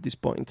side at this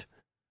point.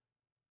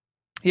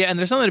 Yeah, and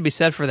there's something to be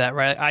said for that,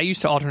 right? I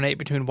used to alternate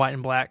between white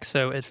and black,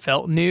 so it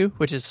felt new,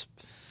 which is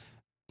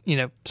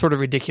sort of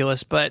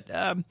ridiculous, but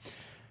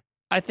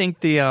I think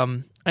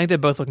I think they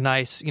both look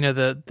nice.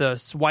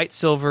 The white,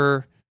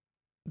 silver,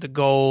 the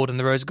gold, and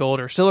the rose gold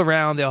are still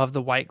around. They all have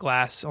the white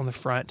glass on the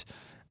front.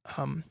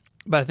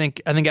 But I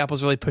think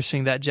Apple's really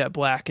pushing that jet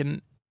black.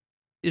 And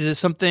is it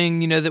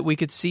something that we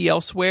could see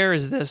elsewhere?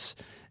 Is this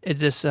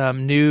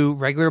new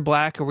regular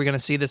black? Are we going to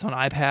see this on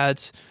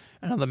iPads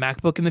and on the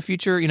MacBook in the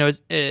future?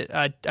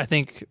 I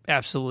think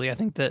absolutely. I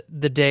think that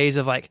the days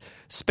of like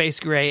space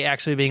gray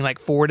actually being like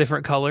 4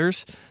 different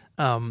colors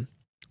are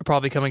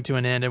probably coming to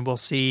an end, and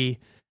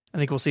I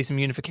think we'll see some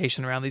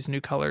unification around these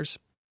new colors.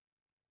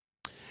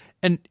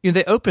 And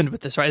they opened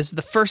with this, right? This is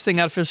the first thing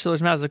out of Phil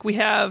Schiller's mouth. It's like, we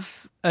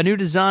have a new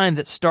design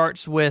that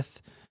starts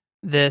with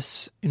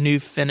this new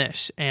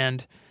finish.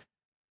 And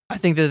I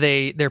think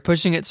that they're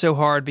pushing it so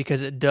hard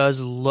because it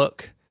does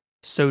look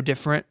so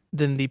different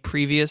than the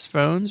previous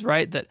phones,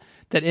 right? That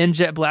in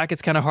jet black,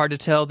 it's kind of hard to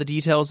tell the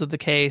details of the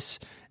case,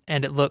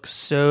 and it looks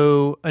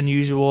so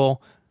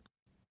unusual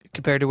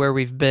compared to where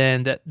we've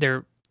been that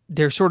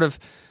they're sort of,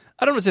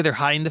 I don't want to say they're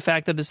hiding the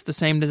fact that it's the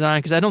same design,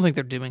 because I don't think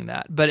they're doing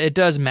that, but it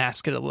does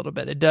mask it a little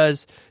bit. It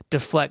does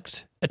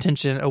deflect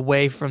attention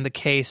away from the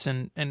case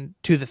and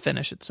to the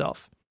finish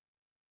itself.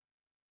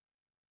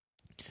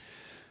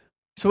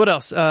 So what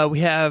else? We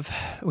have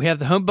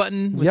the home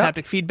button with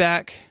haptic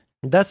feedback.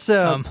 That's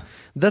a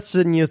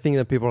new thing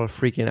that people are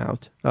freaking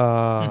out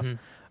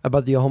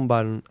about the home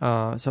button.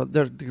 So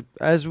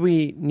as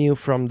we knew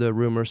from the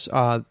rumors,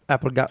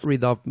 Apple got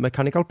rid of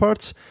mechanical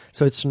parts,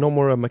 so it's no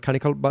more a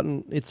mechanical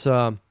button.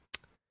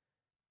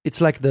 It's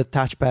like the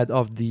touchpad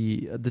of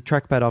the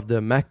trackpad of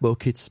the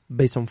MacBook. It's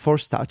based on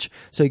Force Touch,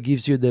 so it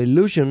gives you the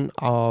illusion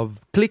of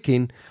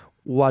clicking,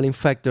 while in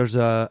fact there's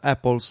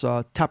Apple's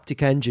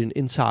Taptic engine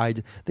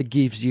inside that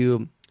gives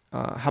you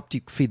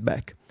haptic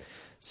feedback.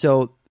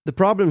 So the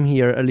problem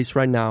here, at least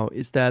right now,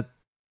 is that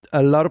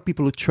a lot of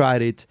people who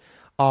tried it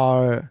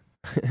are,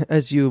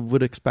 as you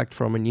would expect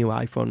from a new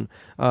iPhone,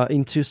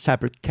 in 2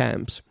 separate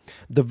camps.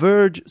 The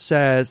Verge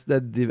says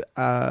that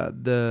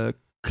the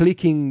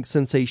clicking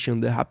sensation,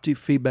 the haptic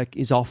feedback,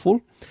 is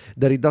awful,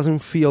 that it doesn't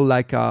feel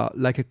like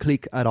a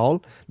click at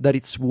all, that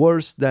it's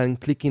worse than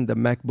clicking the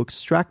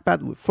MacBook's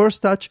trackpad with Force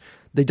Touch.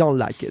 They don't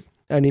like it,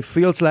 and it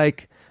feels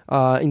like,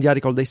 in the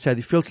article they said,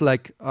 it feels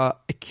like a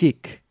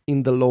kick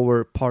in the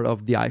lower part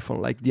of the iPhone,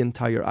 like the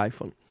entire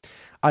iPhone.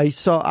 I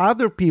saw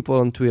other people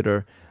on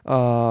Twitter,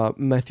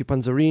 Matthew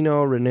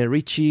Panzarino, Rene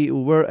Ricci,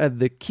 who were at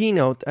the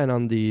keynote and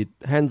on the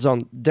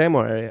hands-on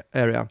demo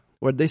area,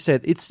 where they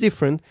said it's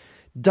different,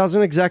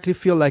 doesn't exactly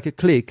feel like a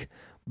click,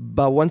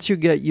 but once you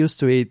get used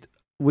to it,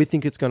 we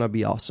think it's going to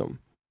be awesome.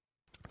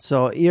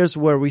 So here's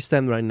where we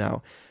stand right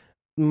now.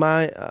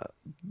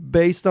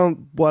 Based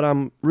on what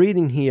I'm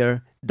reading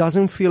here,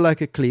 doesn't feel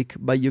like a click,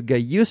 but you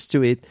get used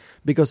to it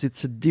because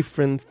it's a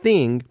different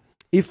thing.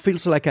 It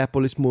feels like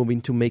Apple is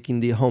moving to making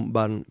the home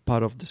button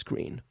part of the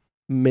screen.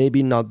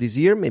 Maybe not this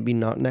year, maybe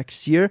not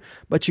next year,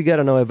 but you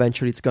gotta know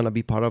eventually it's gonna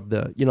be part of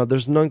the,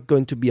 there's not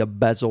going to be a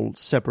bezel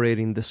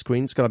separating the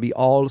screen. It's gonna be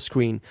all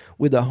screen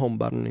with a home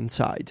button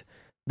inside.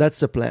 That's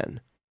the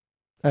plan.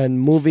 And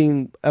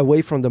moving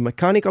away from the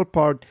mechanical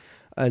part,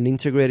 and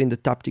integrating the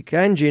Taptic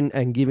engine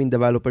and giving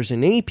developers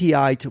an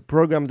API to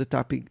program the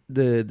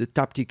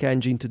Taptic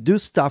engine to do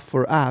stuff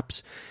for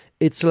apps,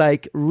 it's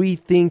like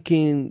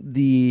rethinking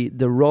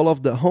the role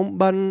of the home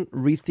button,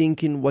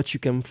 rethinking what you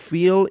can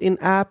feel in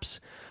apps.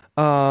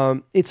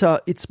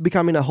 It's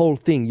becoming a whole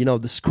thing,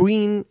 the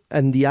screen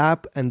and the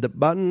app and the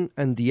button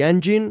and the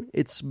engine.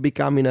 It's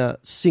becoming a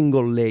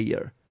single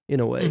layer in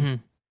a way. Mm-hmm.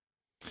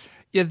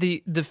 Yeah,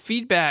 the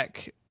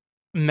feedback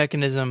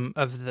mechanism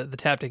of the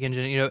Taptic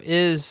engine,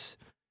 is,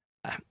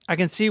 I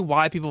can see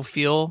why people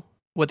feel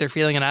what they're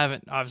feeling, and I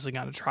haven't obviously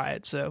gotten to try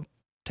it, so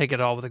take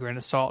it all with a grain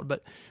of salt.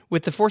 But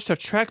with the Force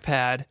Touch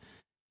trackpad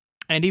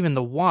and even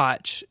the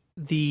watch,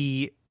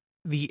 the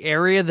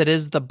area that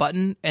is the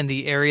button and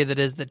the area that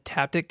is the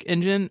Taptic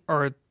engine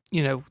are,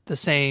 the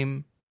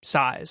same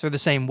size or the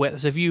same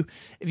width. So if you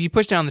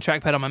push down the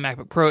trackpad on my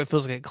MacBook Pro, it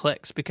feels like it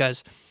clicks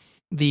because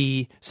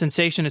the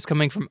sensation is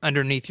coming from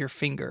underneath your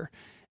finger.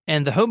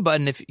 And the home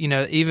button, if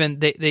even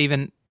they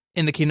even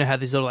in the keynote had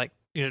these little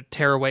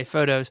tear away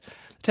photos.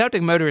 The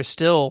Taptic motor is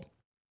still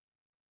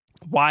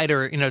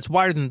wider, it's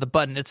wider than the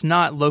button. It's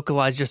not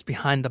localized just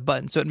behind the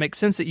button. So it makes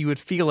sense that you would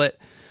feel it,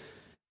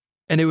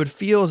 and it would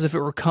feel as if it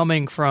were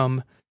coming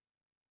from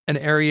an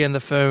area in the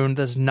phone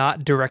that's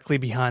not directly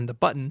behind the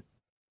button,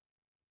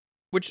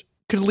 which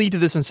could lead to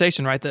the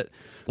sensation, right? That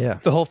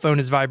the whole phone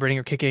is vibrating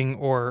or kicking,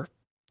 or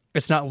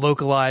it's not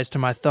localized to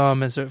my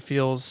thumb, and so it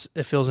feels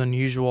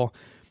unusual.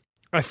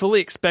 I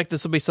fully expect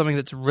this will be something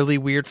that's really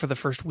weird for the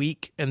first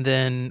week, and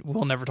then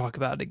we'll never talk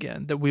about it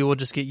again, that we will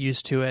just get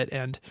used to it.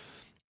 And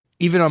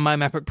even on my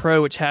MacBook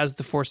Pro, which has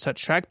the Force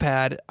Touch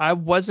trackpad, I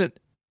wasn't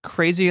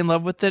crazy in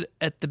love with it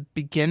at the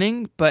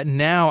beginning, but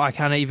now I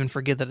kind of even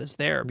forget that it's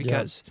there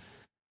because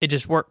it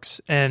just works,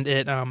 and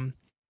it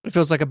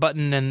feels like a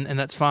button, and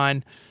that's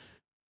fine.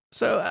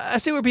 So I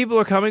see where people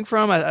are coming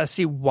from. I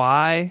see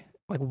why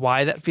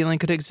that feeling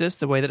could exist,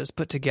 the way that it's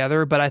put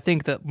together. But I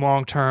think that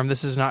long term,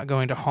 this is not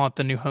going to haunt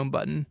the new home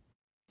button.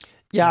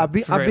 Yeah,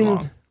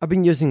 I've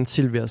been using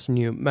Sylvia's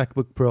new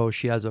MacBook Pro.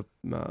 She has a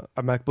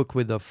MacBook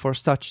with a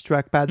Force Touch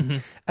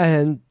trackpad,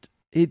 and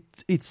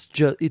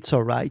it's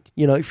all right.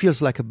 It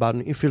feels like a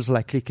button. It feels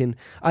like clicking.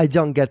 I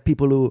don't get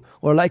people who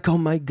are like, "Oh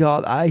my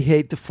god, I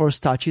hate the Force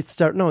Touch."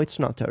 No, it's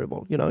not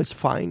terrible. It's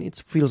fine.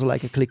 It feels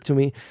like a click to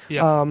me.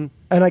 Yeah.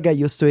 And I get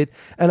used to it.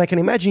 And I can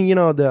imagine,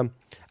 the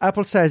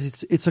Apple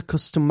says it's a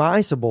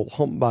customizable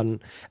home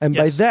button, and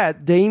by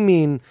that they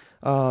mean.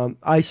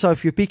 I saw a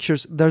few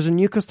pictures. There's a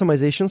new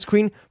customization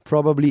screen,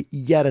 probably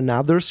yet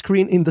another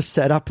screen in the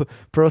setup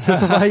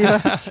process of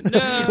iOS.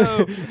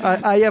 No,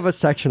 I have a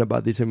section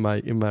about this in my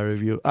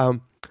review.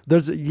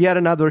 There's yet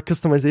another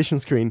customization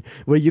screen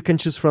where you can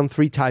choose from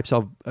 3 types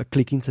of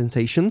clicking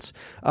sensations.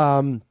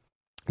 The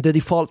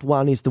default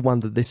one is the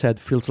one that they said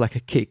feels like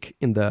a kick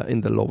in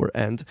the lower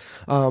end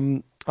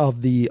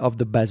of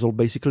the bezel,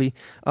 basically.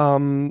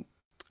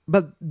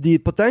 But the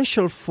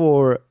potential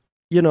for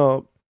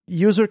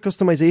user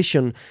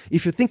customization,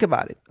 if you think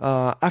about it,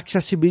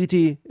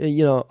 accessibility,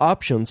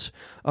 options,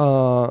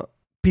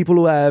 people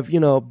who have,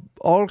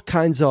 all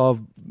kinds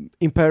of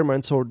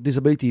impairments or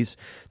disabilities,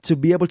 to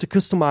be able to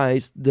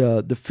customize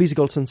the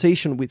physical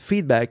sensation with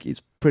feedback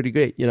is pretty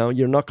great.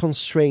 You're not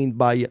constrained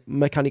by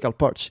mechanical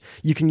parts.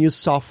 You can use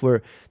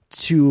software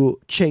to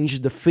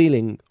change the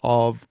feeling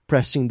of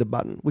pressing the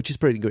button, which is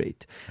pretty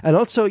great. And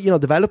also,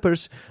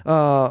 developers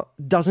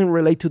doesn't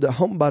relate to the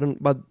home button,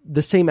 but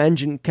the same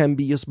engine can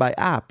be used by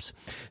apps.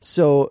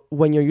 So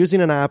when you're using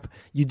an app,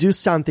 you do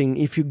something.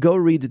 If you go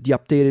read the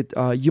updated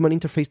human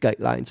interface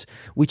guidelines,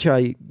 which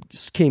I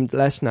skimmed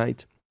last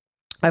night,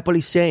 Apple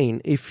is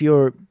saying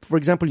for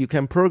example, you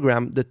can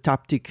program the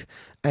Taptic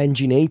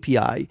engine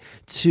API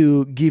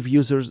to give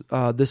users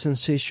the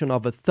sensation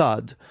of a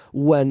thud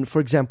when, for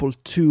example,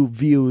 2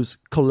 views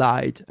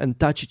collide and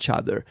touch each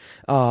other,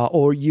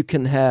 or you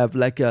can have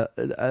like a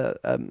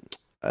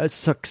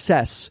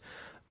success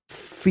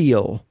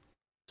feel.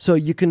 So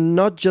you can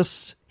not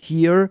just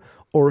hear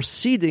or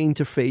see the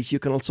interface, you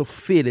can also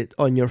feel it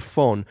on your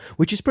phone,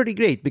 which is pretty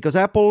great because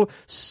Apple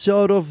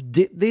sort of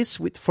did this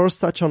with Force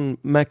Touch on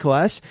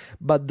macOS,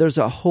 but there's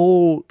a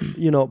whole,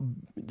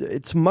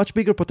 it's much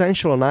bigger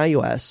potential on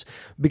iOS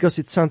because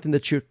it's something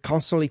that you're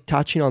constantly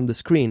touching on the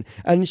screen.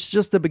 And it's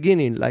just the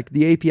beginning. Like,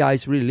 the API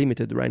is really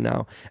limited right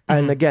now.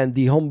 And again,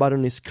 the home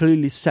button is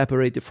clearly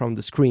separated from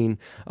the screen.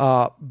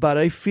 But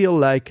I feel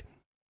like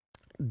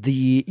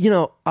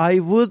I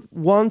would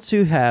want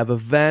to have a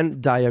Venn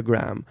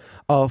diagram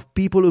of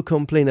people who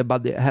complain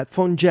about the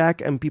headphone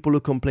jack and people who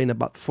complain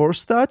about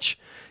Force Touch.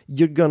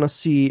 You're gonna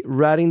see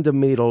right in the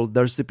middle,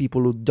 there's the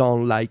people who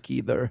don't like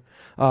either.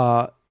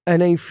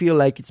 And I feel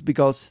like it's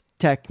because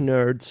tech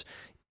nerds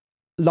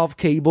love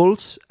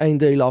cables and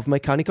they love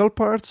mechanical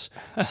parts.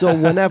 So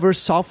whenever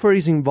software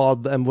is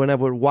involved and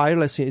whenever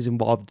wireless is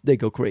involved, they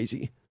go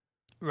crazy.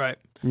 Right.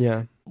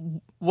 Yeah.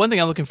 One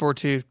thing I'm looking forward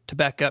to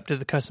back up to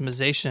the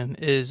customization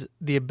is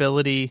the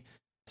ability,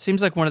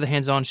 seems like one of the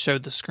hands-on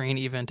showed the screen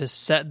even, to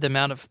set the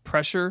amount of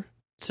pressure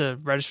to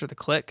register the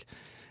click.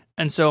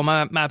 And so on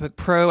my MacBook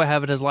Pro, I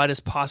have it as light as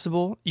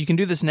possible. You can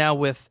do this now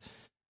with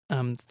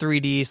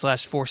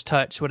 3D/Force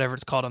Touch, whatever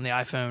it's called on the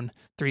iPhone,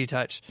 3D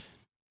Touch.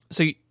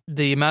 So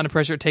the amount of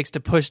pressure it takes to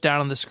push down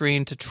on the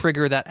screen to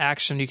trigger that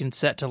action, you can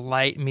set to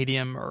light,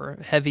 medium, or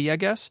heavy, I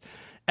guess.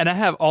 And I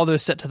have all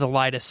those set to the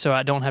lightest, so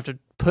I don't have to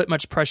put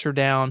much pressure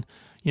down,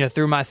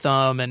 through my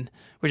thumb, and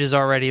which is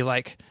already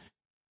like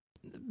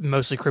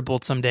mostly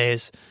crippled some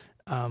days.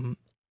 I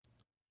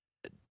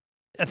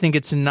think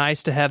it's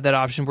nice to have that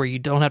option where you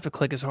don't have to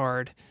click as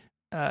hard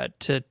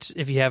to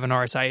if you have an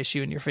RSI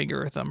issue in your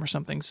finger or thumb or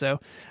something.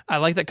 So I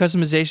like that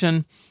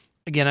customization.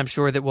 Again, I'm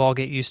sure that we'll all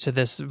get used to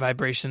this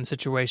vibration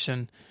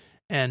situation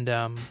and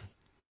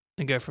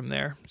go from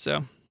there.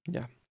 So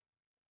yeah.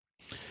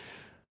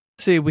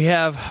 See, we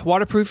have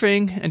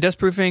waterproofing and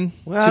dustproofing.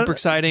 Well, super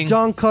exciting.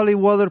 Don't call it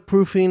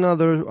waterproofing,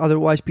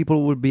 otherwise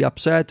people will be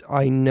upset.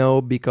 I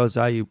know because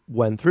I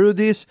went through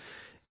this.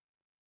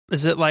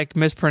 Is it like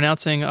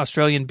mispronouncing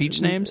Australian beach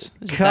names?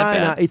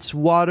 Kinda. It's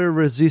water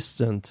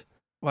resistant.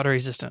 Water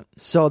resistant.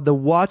 So the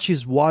watch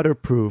is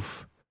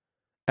waterproof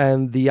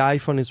and the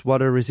iPhone is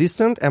water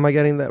resistant. Am I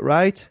getting that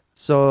right?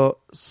 So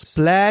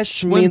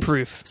splash means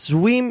swim-proof.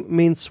 Swim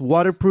means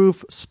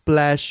waterproof.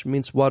 Splash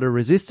means water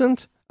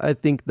resistant. I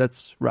think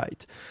that's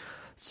right.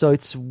 So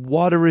it's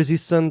water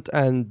resistant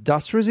and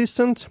dust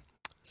resistant.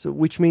 So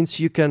which means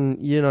you can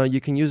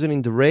use it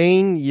in the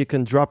rain. You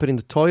can drop it in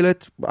the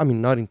toilet. I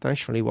mean, not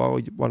intentionally. Why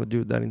would you want to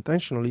do that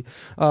intentionally?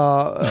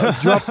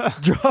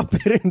 Drop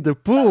it in the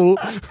pool,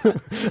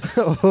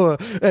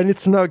 and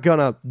it's not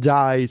gonna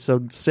die.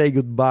 So say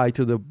goodbye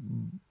to the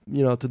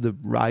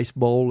rice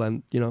bowl,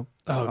 and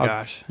Oh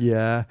gosh.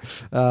 Yeah.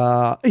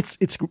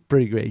 It's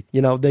pretty great.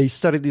 They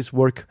started this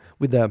work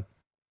with the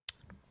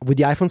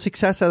iPhone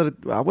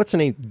 6s. What's the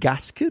name?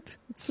 Gasket?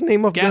 It's the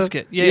name of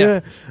Gasket.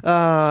 Yeah.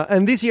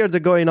 And this year they're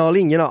going all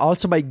in.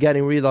 Also by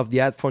getting rid of the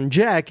headphone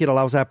jack, it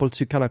allows Apple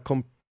to kind of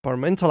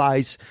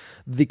compartmentalize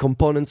the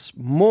components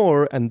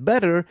more and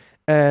better.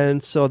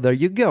 And so there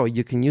you go.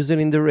 You can use it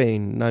in the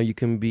rain. Now you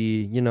can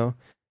be,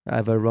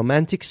 have a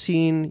romantic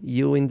scene,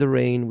 you in the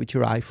rain with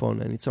your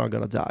iPhone, and it's not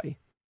gonna die.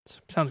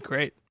 Sounds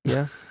great.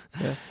 Yeah.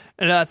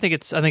 And I think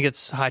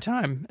it's high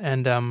time.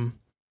 And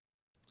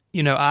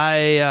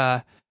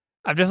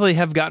I've definitely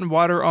have gotten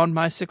water on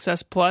my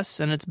 6S Plus,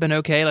 and it's been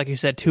okay. Like you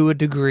said, to a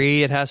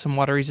degree, it has some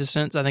water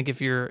resistance. I think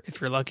if you're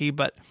lucky,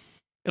 but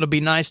it'll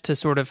be nice to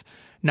sort of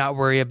not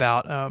worry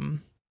about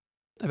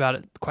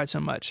it quite so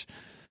much.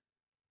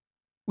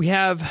 We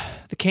have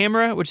the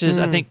camera, which is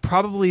I think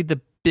probably the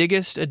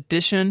biggest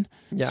addition.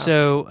 Yeah.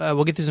 So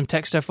we'll get through some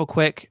tech stuff real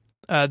quick.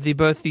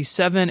 Both the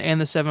 7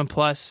 and the 7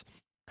 Plus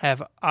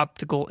have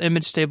optical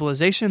image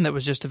stabilization that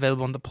was just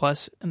available on the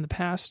Plus in the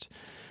past.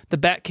 The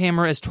back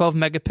camera is 12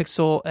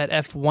 megapixel at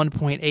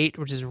f1.8,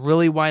 which is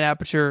really wide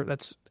aperture.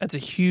 That's a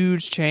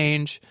huge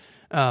change,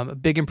 a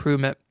big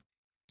improvement,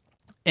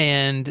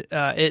 and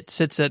it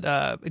sits at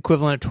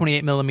equivalent of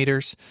 28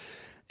 millimeters.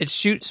 It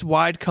shoots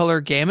wide color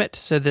gamut.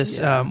 So this,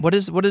 what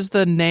is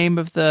the name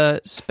of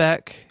the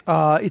spec?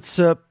 It's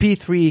a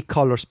P3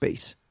 color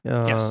space.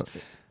 Yes.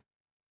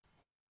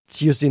 It's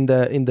used in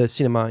the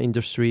cinema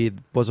industry. It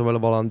was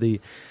available on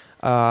the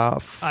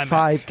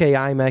 5K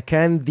iMac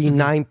and the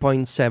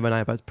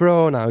 9.7 iPad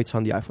Pro. Now it's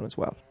on the iPhone as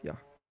well. Yeah.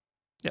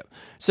 Yep.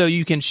 So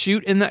you can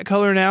shoot in that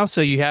color now. So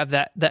you have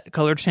that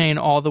color chain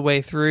all the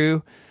way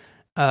through.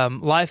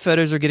 Live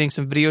photos are getting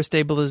some video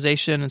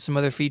stabilization and some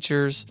other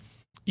features.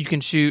 You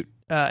can shoot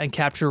and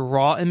capture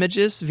raw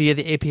images via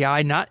the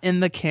API, not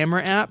in the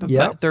camera app,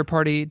 but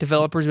third-party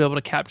developers will be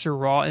able to capture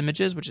raw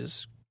images, which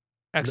is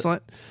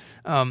excellent.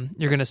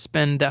 You're going to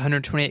spend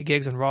 128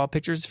 gigs on raw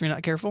pictures if you're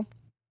not careful.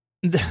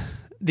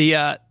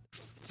 The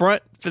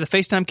front for the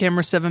FaceTime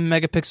camera, 7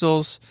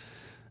 megapixels.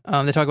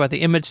 They talk about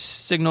the image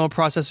signal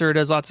processor. It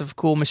does lots of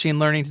cool machine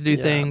learning to do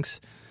things.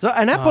 So,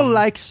 and Apple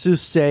likes to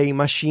say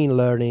machine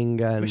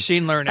learning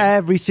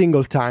every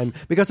single time.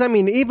 Because, I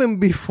mean, even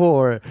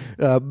before,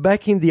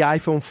 back in the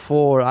iPhone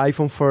 4,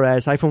 iPhone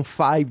 4S, iPhone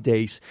 5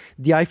 days,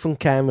 the iPhone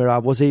camera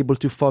was able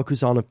to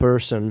focus on a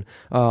person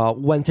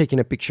when taking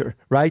a picture,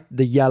 right?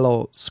 The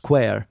yellow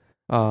square.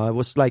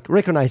 Was like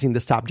recognizing the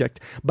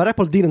subject, but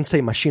Apple didn't say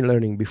machine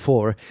learning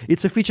before.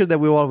 It's a feature that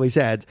we always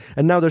had,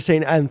 and now they're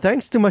saying, and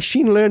thanks to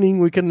machine learning,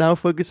 we can now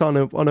focus on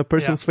a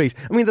person's face.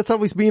 I mean, that's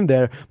always been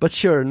there, but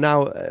sure,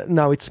 now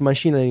it's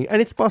machine learning,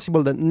 and it's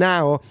possible that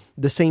now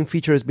the same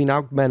feature has been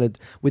augmented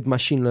with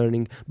machine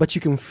learning, but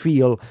you can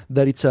feel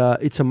that it's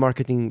a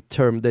marketing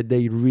term that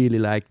they really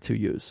like to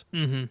use.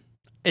 Mm-hmm.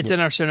 It's in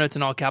our show notes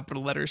in all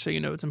capital letters, so you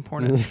know it's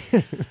important.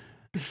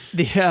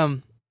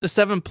 The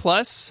 7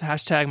 Plus,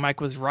 hashtag Mike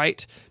was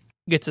right,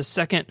 gets a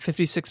second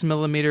 56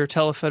 millimeter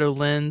telephoto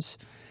lens.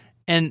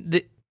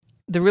 And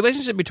the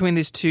relationship between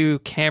these two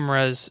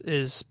cameras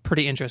is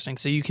pretty interesting.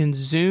 So you can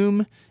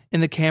zoom in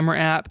the camera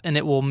app and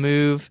it will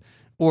move,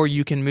 or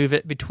you can move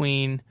it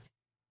between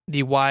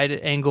the wide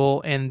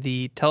angle and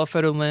the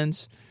telephoto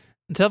lens.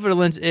 The telephoto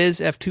lens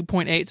is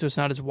f2.8, so it's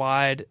not as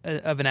wide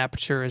of an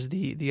aperture as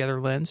the other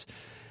lens.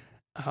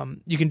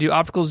 You can do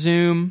optical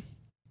zoom,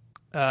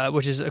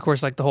 which is, of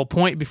course, like the whole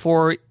point.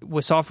 Before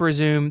with software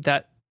zoom,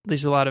 that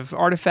leaves a lot of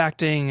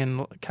artifacting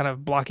and kind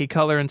of blocky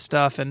color and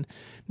stuff, and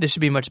this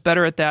should be much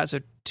better at that. So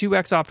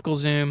 2x optical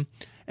zoom,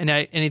 and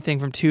anything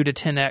from 2 to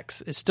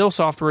 10x is still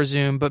software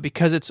zoom, but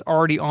because it's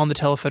already on the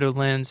telephoto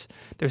lens,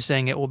 they're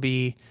saying it will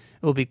be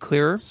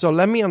clearer. So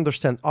let me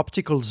understand.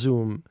 Optical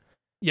zoom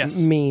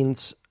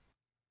means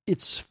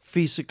it's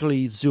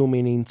physically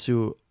zooming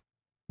into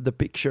the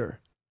picture.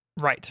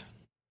 Right.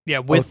 Yeah,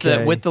 with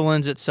the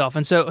lens itself.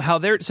 And so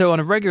on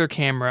a regular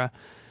camera,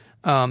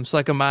 so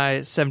like on my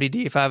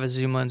 70D, if I have a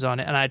zoom lens on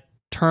it and I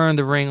turn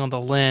the ring on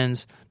the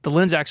lens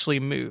actually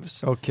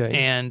moves. Okay.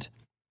 And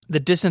the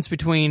distance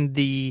between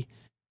this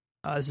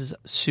is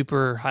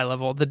super high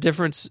level. The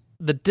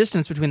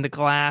distance between the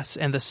glass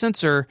and the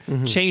sensor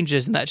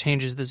changes, and that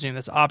changes the zoom.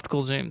 That's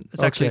optical zoom.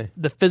 It's actually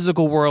the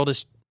physical world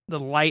the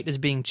light is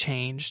being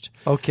changed.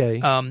 Okay.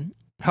 How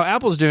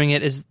Apple's doing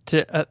it is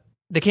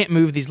they can't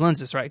move these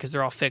lenses, right? Because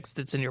they're all fixed.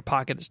 It's in your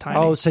pocket. It's tiny.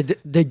 Oh, so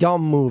they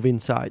don't move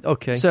inside.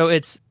 Okay. So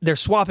they're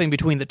swapping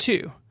between the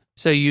two.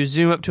 So you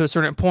zoom up to a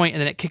certain point,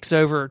 and then it kicks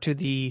over to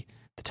the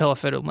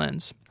telephoto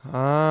lens.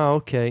 Ah,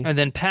 okay. And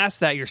then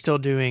past that, you're still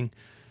doing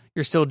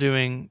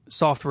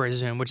software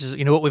zoom, which is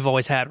what we've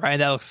always had, right?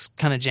 That looks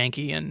kind of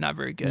janky and not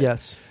very good.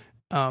 Yes.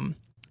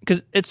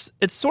 Because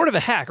it's sort of a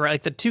hack, right?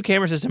 Like the two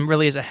camera system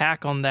really is a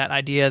hack on that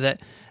idea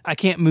that I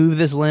can't move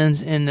this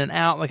lens in and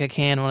out like I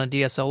can on a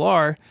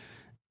DSLR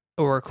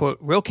or a quote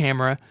real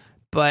camera,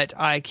 but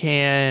I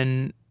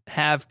can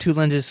have two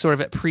lenses sort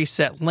of at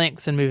preset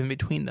lengths and move in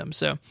between them.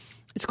 So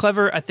it's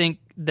clever. I think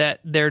that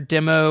their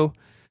demo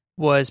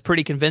was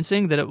pretty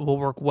convincing that it will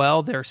work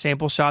well. Their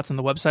sample shots on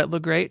the website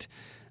look great.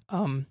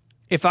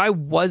 If I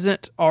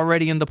wasn't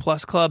already in the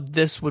Plus Club,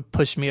 this would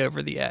push me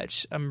over the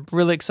edge. I'm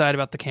really excited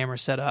about the camera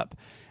setup.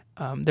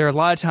 There are a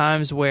lot of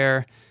times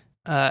where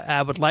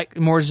I would like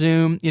more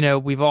zoom.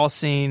 We've all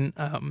seen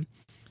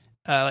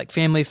like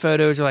family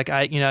photos, or like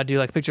I do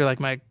like a picture like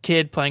my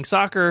kid playing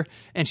soccer,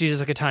 and she's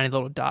just like a tiny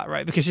little dot,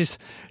 right? Because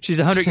she's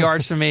 100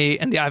 yards from me,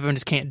 and the iPhone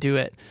just can't do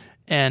it.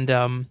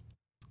 And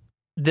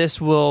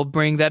this will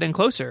bring that in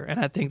closer, and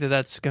I think that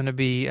that's going to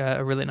be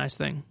a really nice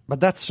thing. But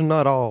that's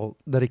not all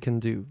that it can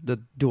do, the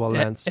dual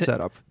lens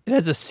setup. It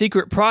has a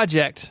secret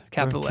project,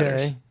 capital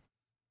letters.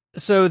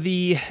 So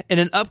in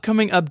an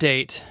upcoming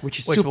update, which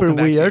is super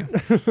weird.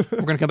 We're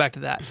going to come back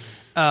to that.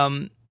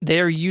 They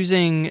are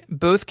using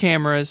both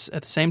cameras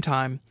at the same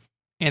time,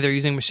 and they're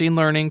using machine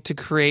learning to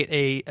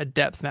create a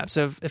depth map.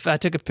 So if I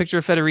took a picture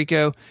of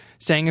Federico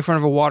standing in front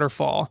of a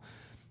waterfall,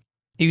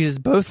 it uses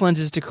both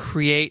lenses to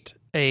create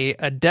a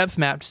depth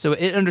map, so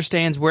it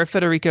understands where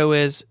Federico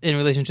is in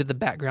relation to the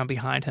background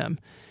behind him.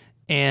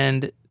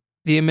 And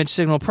the image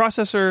signal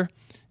processor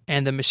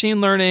and the machine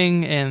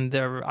learning and the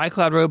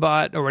iCloud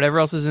robot or whatever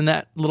else is in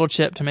that little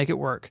chip to make it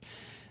work,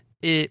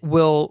 it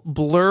will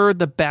blur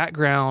the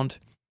background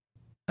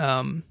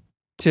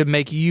to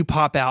make you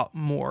pop out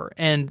more.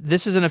 And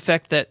this is an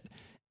effect that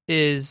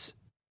is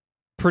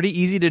pretty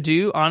easy to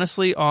do,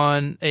 honestly,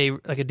 on a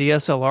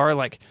DSLR.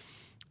 Like,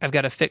 I've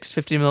got a fixed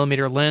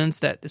 50mm lens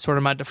that is sort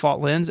of my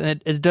default lens,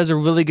 and it does a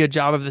really good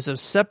job of this, of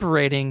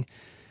separating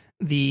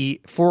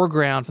the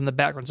foreground from the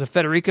background. So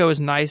Federico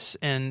is nice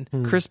and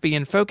crispy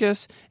in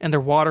focus, and their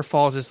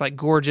waterfall is this like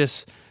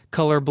gorgeous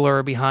color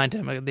blur behind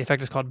him. The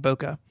effect is called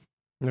bokeh.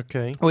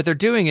 Okay. What they're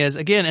doing is,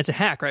 again, it's a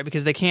hack, right?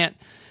 Because they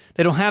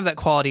don't have that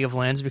quality of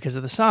lens because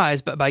of the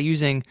size, but by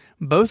using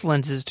both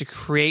lenses to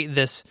create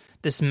this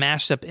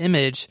mashed up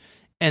image,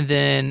 and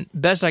then,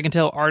 best I can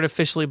tell,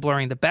 artificially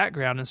blurring the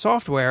background in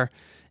software,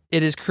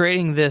 it is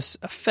creating this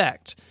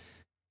effect.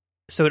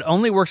 So it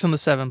only works on the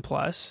 7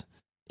 Plus.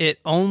 It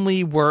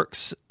only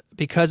works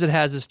because it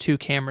has this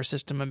 2-camera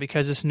system and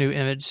because this new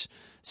image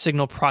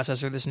signal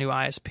processor, this new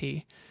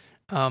ISP.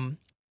 But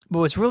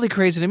what's really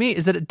crazy to me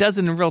is that it does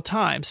it in real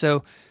time.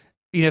 So,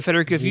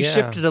 Federico, if you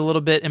shifted a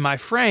little bit in my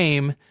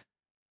frame,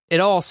 it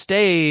all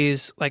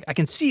stays, like, I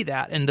can see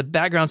that, and the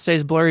background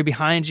stays blurry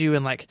behind you,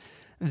 and like,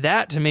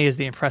 that to me is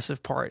the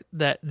impressive part,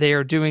 that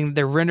they're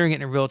rendering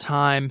it in real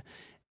time,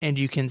 and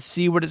you can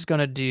see what it's going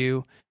to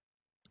do.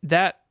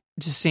 That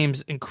just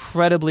seems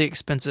incredibly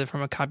expensive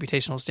from a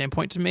computational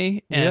standpoint to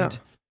me, and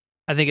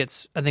I think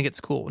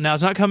it's cool. Now,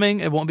 it's not coming.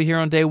 It won't be here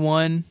on day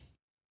one.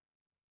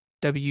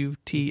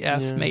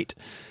 WTF, mate.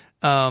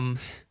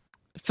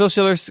 Phil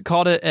Schiller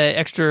called it an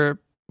extra,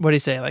 what did he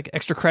say, like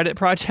extra credit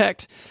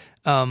project.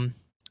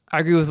 I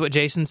agree with what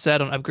Jason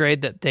said on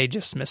Upgrade, that they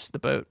just missed the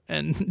boat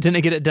and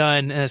didn't get it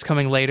done, and it's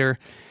coming later.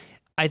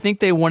 I think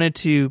they wanted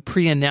to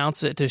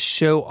pre-announce it to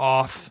show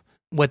off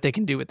what they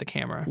can do with the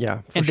camera.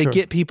 Yeah, and to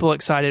get people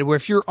excited, where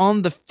if you're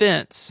on the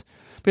fence,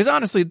 because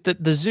honestly,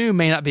 the zoom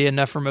may not be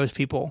enough for most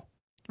people,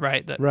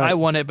 right? I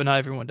want it, but not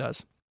everyone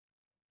does.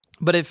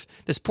 But if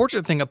this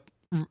portrait thing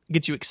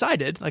gets you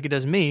excited, like it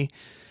does me,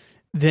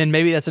 then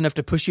maybe that's enough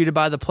to push you to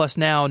buy the Plus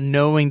now,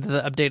 knowing that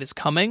the update is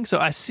coming. So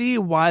I see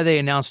why they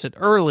announced it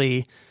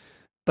early,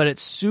 but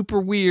it's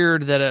super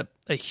weird that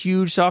a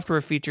huge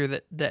software feature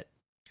that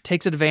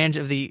takes advantage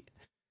of the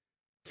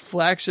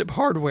flagship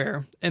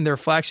hardware and their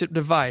flagship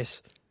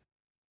device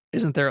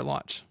isn't there at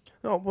launch.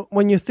 No,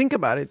 when you think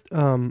about it,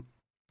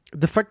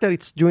 the fact that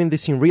it's doing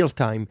this in real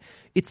time,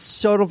 it's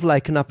sort of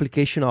like an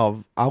application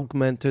of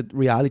augmented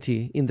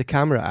reality in the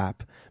camera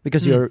app,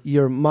 because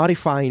you're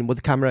modifying what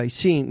the camera is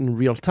seeing in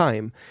real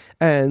time.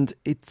 And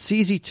it's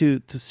easy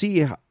to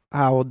see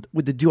how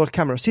with the dual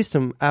camera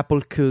system,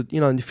 Apple could,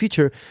 in the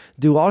future,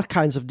 do all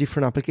kinds of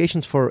different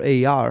applications for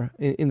AR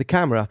in the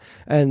camera.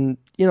 And,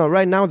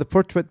 right now, the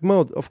portrait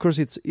mode, of course,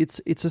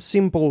 it's a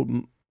simple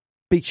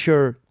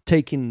picture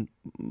taking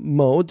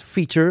mode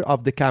feature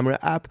of the camera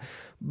app.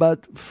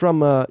 But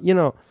from a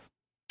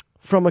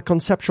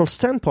conceptual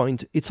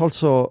standpoint, it's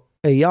also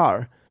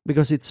AR,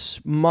 because it's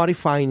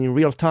modifying in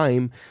real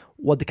time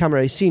what the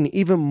camera is seeing,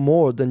 even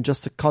more than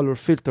just a color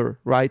filter,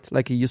 right?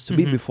 Like it used to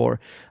be before.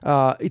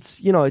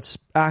 It's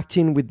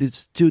acting with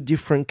these two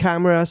different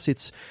cameras.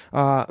 It's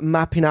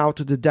mapping out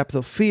the depth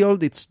of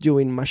field. It's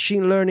doing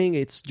machine learning.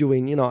 It's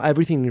doing,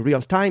 everything in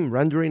real time,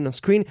 rendering on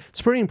screen.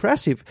 It's pretty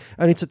impressive.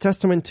 And it's a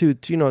testament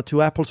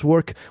to Apple's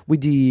work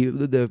with the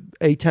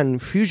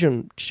A10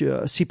 Fusion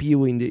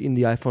CPU in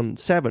the iPhone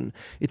 7.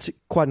 It's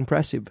quite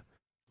impressive.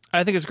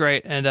 I think it's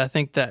great. And I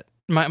think that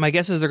my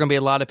guess is there are going to be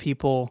a lot of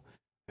people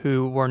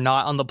who were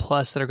not on the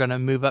Plus that are going to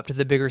move up to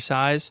the bigger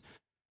size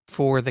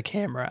for the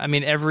camera. I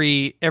mean,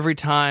 every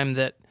time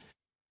that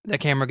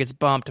camera gets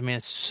bumped, I mean,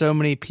 it's so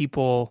many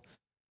people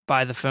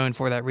buy the phone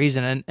for that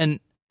reason. And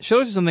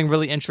Schiller said something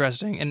really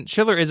interesting. And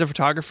Schiller is a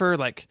photographer.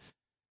 Like,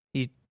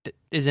 he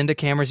is into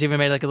cameras. He even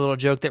made like a little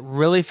joke that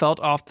really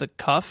felt off the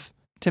cuff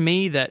to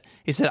me, that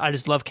he said, "I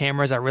just love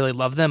cameras. I really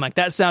love them." Like,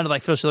 that sounded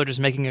like Phil Schiller just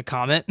making a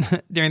comment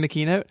during the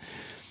keynote.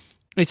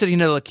 He said,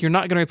 look, you're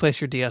not going to replace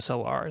your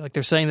DSLR. Like,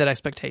 they're setting that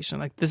expectation.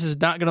 Like, this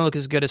is not going to look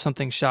as good as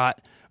something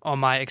shot on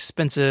my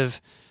expensive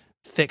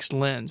fixed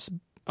lens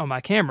on my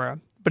camera,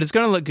 but it's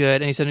going to look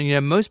good. And he said,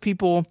 most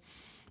people,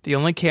 the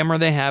only camera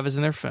they have is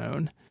in their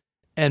phone.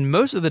 And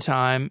most of the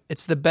time,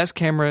 it's the best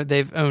camera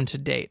they've owned to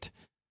date.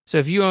 So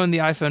if you own the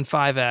iPhone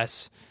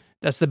 5S,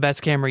 that's the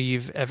best camera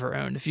you've ever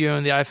owned. If you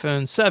own the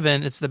iPhone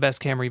 7, it's the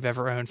best camera you've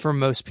ever owned for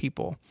most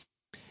people.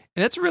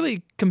 And that's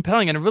really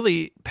compelling and a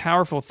really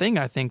powerful thing,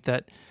 I think,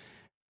 that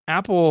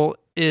Apple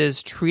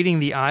is treating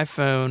the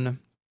iPhone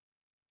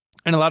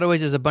in a lot of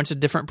ways as a bunch of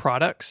different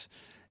products.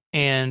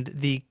 And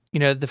the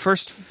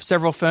first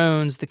several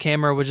phones, the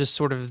camera was just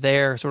sort of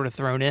there, sort of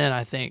thrown in,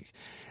 I think.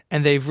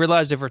 And they've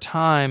realized over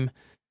time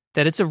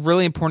that it's a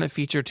really important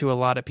feature to a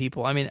lot of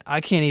people. I mean,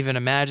 I can't even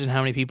imagine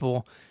how many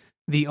people,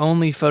 the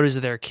only photos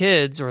of their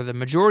kids, or the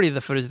majority of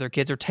the photos of their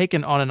kids, are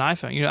taken on an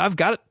iPhone. I've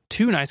got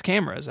 2 nice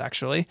cameras,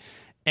 actually.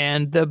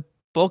 And the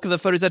bulk of the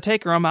photos I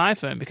take are on my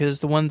iPhone because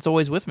it's the one that's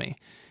always with me.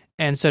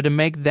 And so to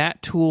make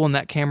that tool and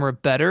that camera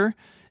better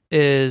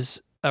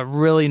is a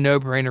really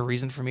no-brainer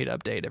reason for me to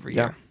update every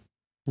year.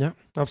 Yeah,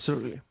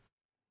 absolutely.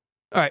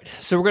 All right,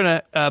 so we're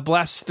going to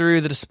blast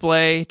through the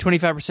display,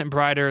 25%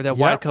 brighter, that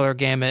wide color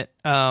gamut.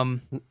 No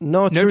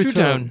True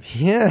Tone.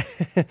 Yeah.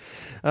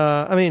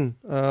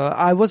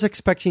 I was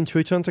expecting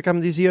True Tone to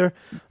come this year.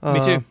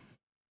 Me too.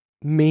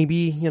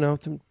 Maybe,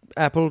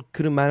 Apple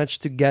couldn't manage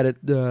to get it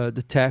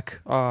the tech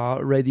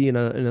ready in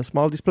a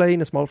small display,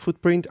 in a small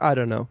footprint. I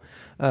don't know.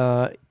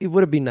 It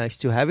would have been nice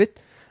to have it.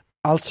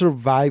 I'll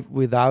survive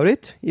without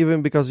it,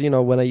 even because,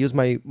 when I use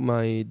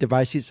my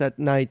devices at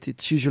night,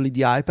 it's usually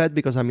the iPad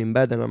because I'm in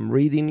bed and I'm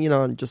reading,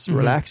 and just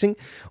relaxing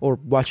or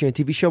watching a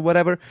TV show,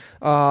 whatever.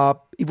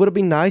 It would have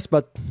been nice,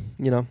 but,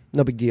 no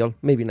big deal.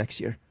 Maybe next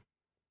year.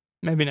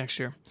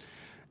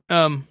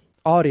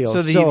 Audio.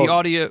 So the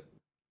audio...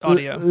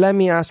 Let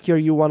me ask you, are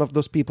you one of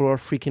those people who are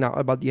freaking out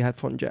about the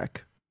headphone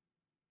jack?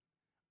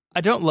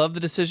 I don't love the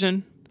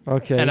decision.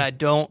 Okay. And I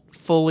don't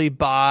fully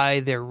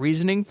buy their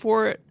reasoning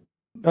for it.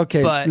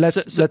 Okay, but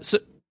let's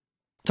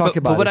talk about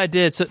it. But what I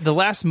did, so the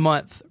last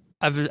month,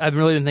 I've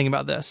really been thinking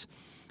about this.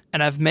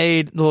 And I've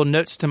made little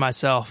notes to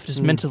myself,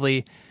 just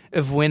mentally,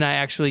 of when I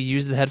actually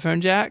use the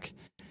headphone jack.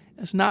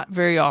 It's not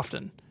very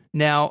often.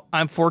 Now,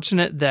 I'm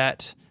fortunate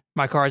that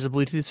my car has a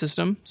Bluetooth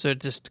system, so it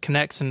just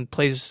connects and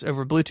plays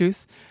over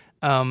Bluetooth.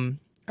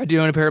 I do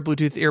own a pair of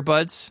Bluetooth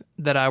earbuds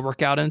that I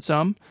work out in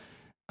some.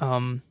 So,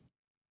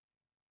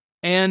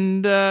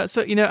 I'm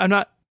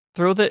not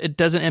thrilled that it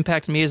doesn't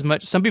impact me as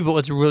much. Some people,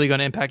 it's really going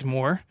to impact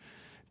more.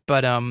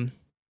 But I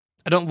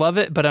don't love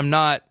it, but I'm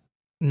not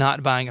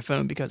buying a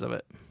phone because of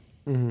it.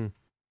 Mm-hmm.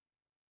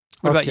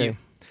 What about you?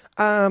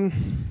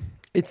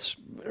 It's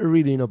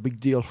really no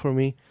big deal for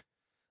me.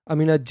 I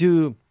mean,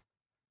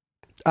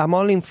 I'm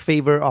all in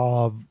favor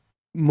of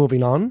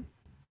moving on.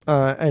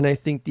 And I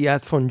think the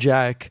headphone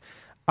jack,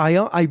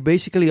 I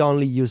basically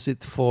only use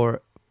it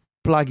for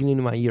plugging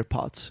in my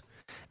earpods.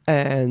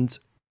 And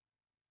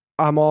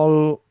I'm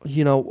all,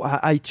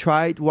 I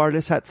tried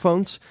wireless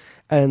headphones,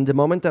 and the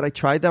moment that I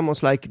tried them, I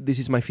was like, this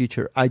is my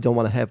future. I don't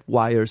want to have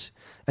wires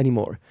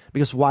anymore,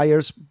 because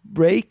wires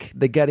break,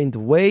 they get in the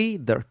way,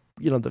 they're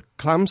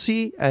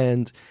clumsy,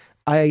 and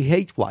I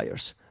hate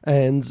wires,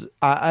 and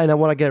I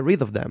want to get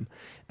rid of them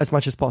as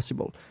much as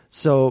possible.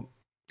 So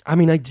I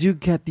mean, I do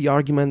get the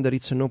argument that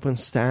it's an open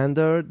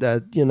standard,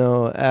 that, you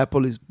know,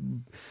 Apple is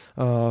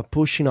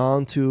pushing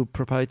on to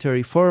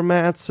proprietary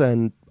formats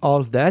and all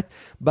of that.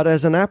 But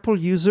as an Apple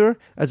user,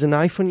 as an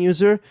iPhone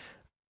user,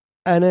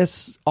 and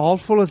as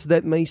awful as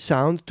that may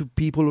sound to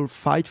people who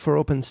fight for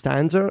open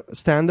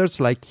standards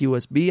like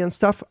USB and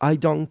stuff, I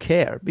don't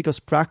care,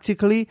 because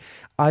practically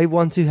I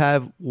want to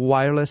have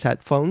wireless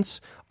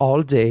headphones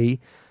all day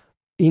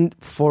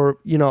for,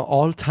 you know,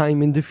 all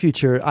time in the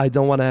future. I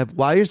don't want to have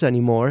wires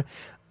anymore.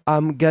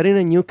 I'm getting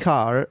a new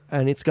car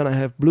and it's going to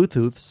have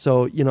Bluetooth.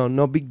 So, you know,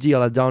 no big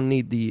deal. I don't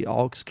need the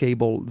aux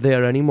cable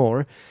there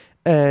anymore.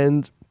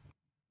 And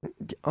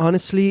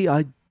honestly,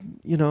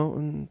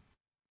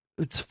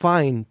 it's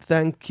fine.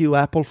 Thank you,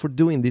 Apple, for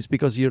doing this,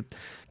 because you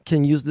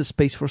can use the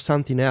space for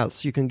something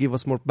else. You can give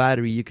us more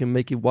battery. You can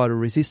make it water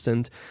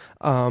resistant.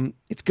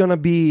 It's going to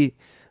be,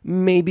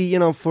 maybe, you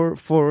know,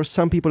 for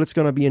some people it's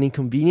going to be an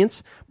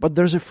inconvenience, but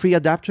there's a free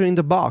adapter in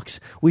the box,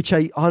 which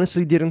I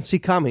honestly didn't see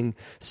coming.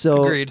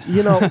 So, agreed.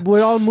 You know,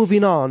 we're all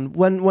moving on.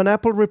 When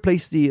Apple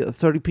replaced the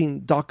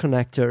 30-pin dock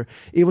connector,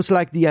 it was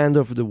like the end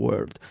of the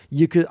world.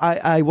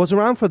 I was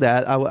around for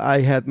that.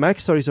 I had Mac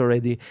stories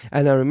already,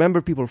 and I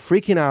remember people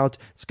freaking out.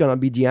 It's going to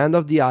be the end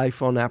of the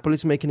iPhone. Apple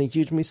is making a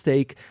huge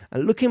mistake.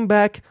 And looking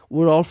back,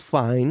 we're all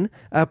fine.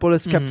 Apple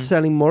has kept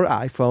selling more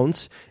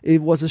iPhones.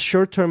 It was a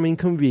short-term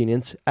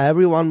inconvenience.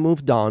 Everyone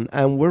moved on,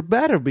 and we're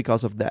better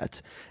because of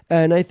that.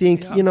 And I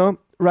think, you know,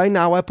 right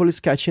now Apple is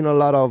catching a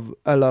lot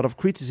of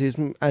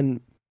criticism, and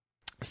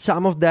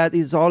some of that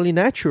is only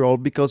natural,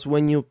 because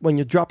when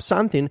you drop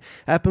something,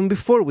 happened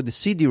before with the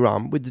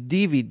CD-ROM, with the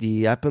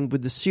DVD, happened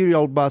with the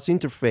serial bus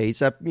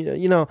interface,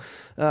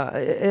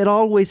 it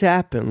always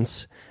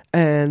happens.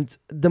 And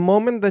the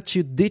moment that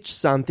you ditch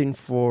something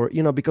for,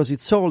 you know, because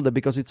it's old,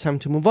 because it's time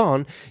to move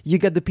on, you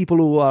get the people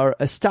who are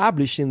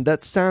established in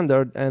that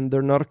standard and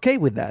they're not okay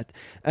with that.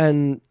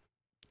 And,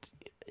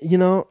 you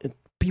know,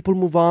 people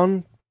move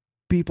on.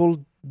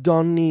 People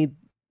don't need,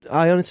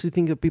 I honestly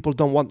think that people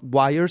don't want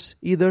wires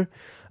either.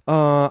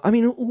 I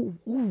mean, who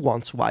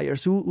wants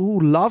wires? Who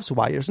loves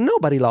wires?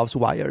 Nobody loves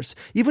wires.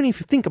 Even if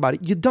you think about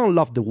it, you don't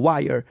love the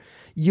wire.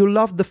 You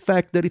love the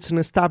fact that it's an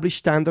established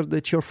standard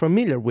that you're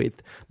familiar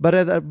with. But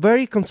at a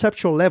very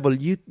conceptual level,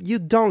 you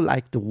don't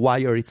like the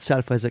wire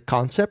itself as a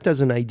concept,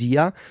 as an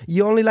idea.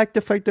 You only like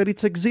the fact that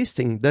it's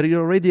existing, that it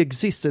already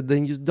existed,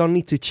 and you don't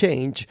need to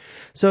change.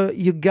 So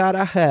you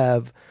gotta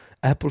have,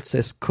 Apple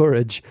says,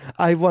 courage.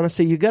 I want to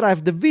say you gotta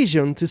have the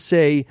vision to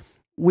say,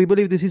 we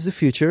believe this is the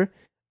future.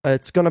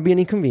 It's going to be an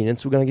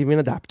inconvenience. We're going to give you an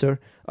adapter.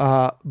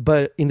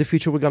 But in the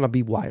future, we're going to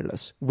be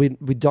wireless. We're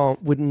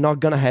not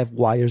going to have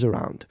wires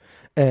around.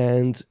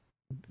 And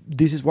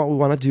this is what we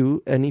want to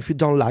do. And if you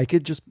don't like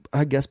it, just,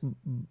 I guess,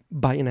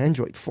 buy an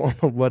Android phone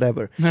or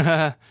whatever.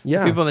 Yeah.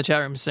 People in the chat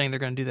room saying they're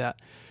going to do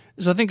that.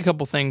 So I think a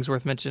couple things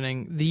worth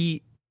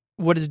mentioning.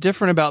 What is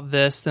different about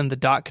this than the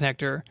dock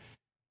connector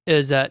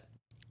is that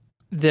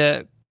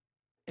the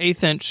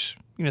 1/8 inch,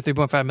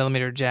 3.5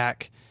 millimeter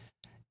jack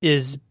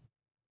is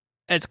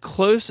as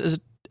close as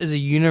a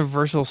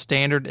universal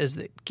standard as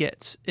it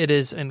gets. It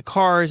is in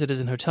cars, it is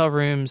in hotel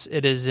rooms,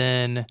 it is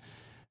in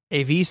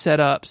AV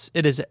setups,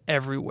 it is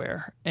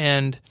everywhere.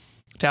 And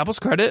to Apple's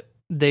credit,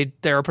 they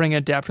are putting an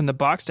adapter in the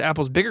box. To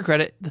Apple's bigger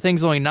credit, the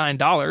thing's only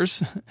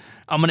 $9.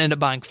 I'm going to end up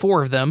buying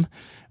 4 of them,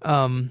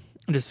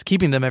 just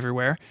keeping them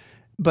everywhere.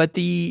 But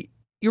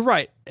you're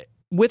right.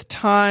 With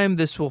time,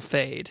 this will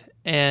fade.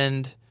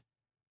 And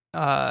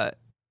but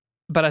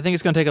I think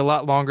it's going to take a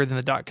lot longer than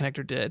the dock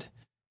connector did,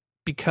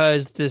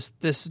 because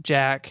this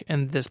jack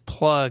and this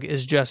plug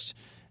is just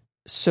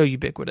so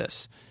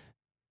ubiquitous.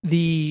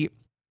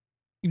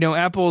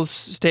 Apple's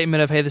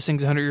statement of, hey, this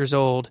thing's 100 years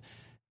old,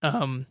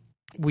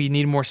 we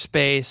need more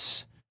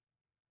space.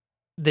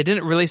 They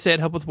didn't really say it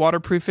helped with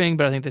waterproofing,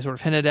 but I think they sort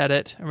of hinted at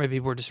it, or maybe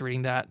we're just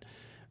reading that.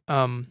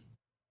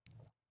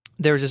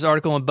 There was this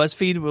article on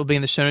BuzzFeed, will be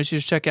in the show notes, you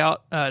just check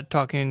out,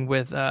 talking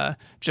with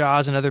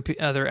Jaws and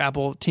other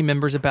Apple team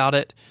members about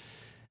it.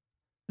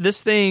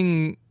 This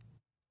thing,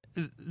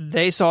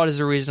 they saw it as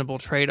a reasonable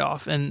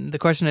trade-off. And the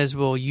question is,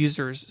 will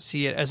users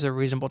see it as a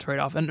reasonable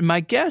trade-off? And my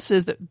guess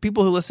is that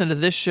people who listen to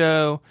this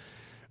show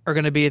are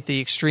going to be at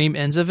the extreme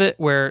ends of it,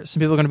 where some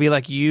people are going to be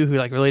like you,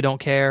 who really don't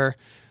care.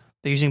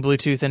 They're using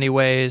Bluetooth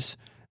anyways.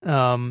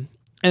 And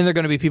they're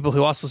going to be people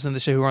who also listen to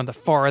the show who are on the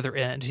far other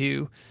end,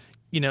 who,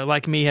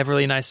 like me, have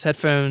really nice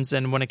headphones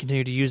and want to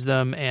continue to use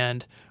them,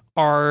 and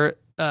are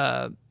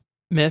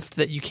miffed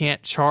that you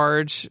can't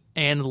charge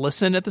and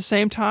listen at the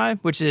same time,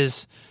 which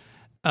is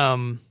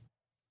a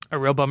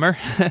real bummer.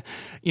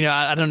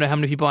 I don't know how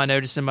many people I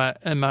know just in my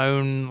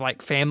own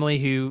family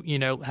who,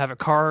 have a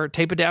car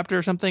tape adapter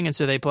or something. And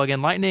so they plug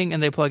in Lightning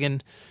and they plug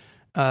in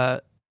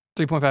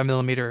 3.5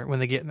 millimeter when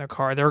they get in their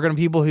car. There are going to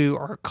be people who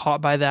are caught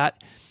by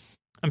that.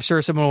 I'm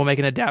sure someone will make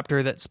an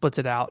adapter that splits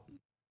it out,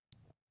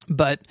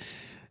 but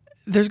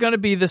there's going to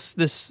be this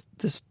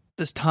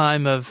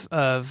time of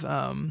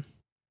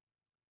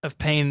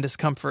pain and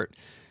discomfort.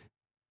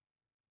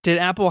 Did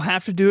Apple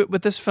have to do it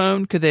with this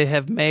phone? Could they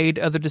have made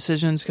other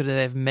decisions? Could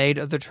they have made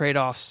other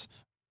trade-offs?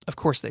 Of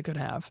course they could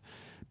have.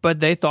 but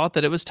they thought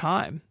that it was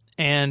time.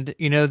 And,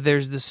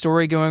 there's the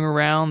story going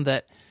around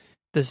that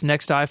this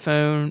next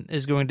iPhone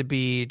is going to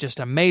be just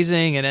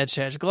amazing and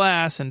edge-to-edge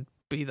glass and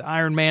be the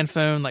Iron Man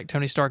phone, like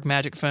Tony Stark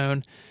magic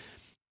phone.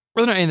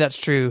 Whether or not any of that's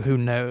true, who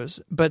knows?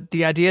 But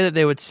the idea that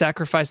they would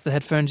sacrifice the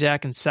headphone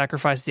jack and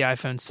sacrifice the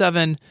iPhone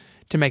 7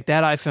 to make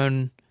that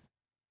iPhone,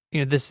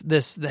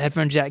 the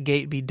headphone jack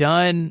gate be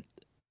done,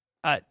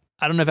 I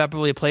don't know if Apple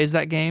really plays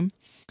that game.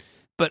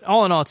 But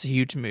all in all, it's a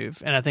huge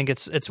move. And I think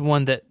it's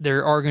one that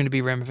there are going to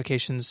be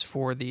ramifications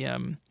for the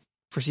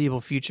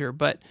foreseeable future.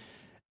 But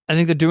I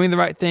think they're doing the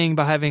right thing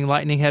by having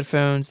Lightning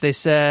headphones. They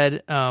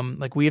said,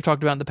 like we have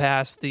talked about in the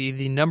past,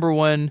 the number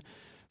one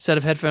set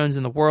of headphones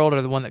in the world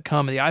are the one that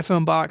come in the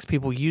iPhone box.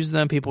 People use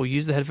them. People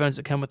use the headphones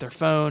that come with their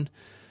phone.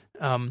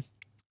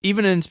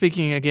 Even in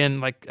speaking, again,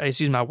 like I just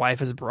use my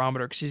wife as a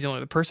barometer because she's the only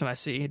other person I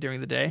see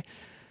during the day.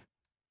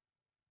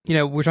 We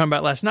were talking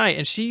about last night,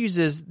 and she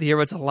uses the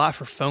earbuds a lot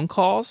for phone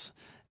calls.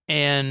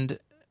 And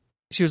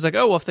she was like,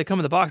 oh, well, if they come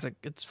in the box, like,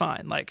 it's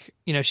fine. Like,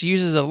 she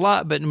uses it a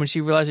lot, but when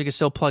she realized you could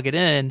still plug it in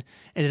and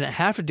didn't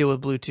have to deal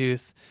with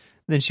Bluetooth,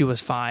 then she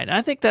was fine. And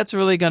I think that's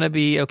really going to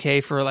be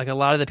okay for like a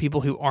lot of the people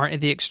who aren't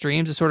at the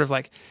extremes. It's sort of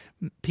like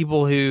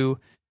people who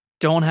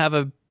don't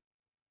have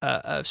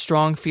a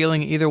strong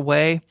feeling either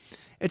way.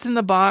 It's in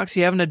the box.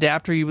 You have an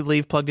adapter you would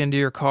leave plugged into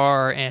your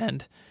car,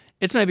 and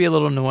it's maybe a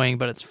little annoying,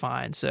 but it's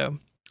fine. So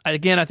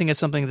again, I think it's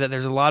something that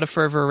there's a lot of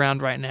fervor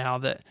around right now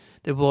that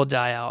will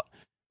die out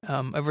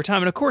over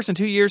time. And of course, in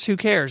 2 years, who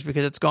cares?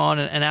 Because it's gone,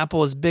 and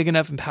Apple is big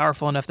enough and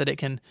powerful enough that it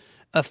can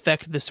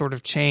affect this sort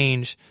of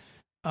change.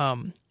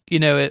 The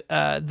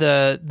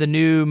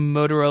new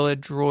Motorola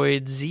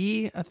Droid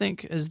Z, I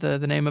think is the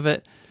name of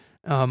it.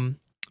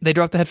 They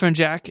dropped the headphone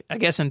jack, I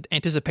guess, in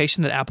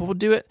anticipation that Apple would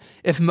do it.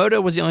 If Moto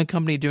was the only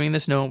company doing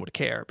this, no one would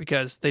care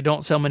because they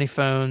don't sell many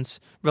phones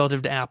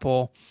relative to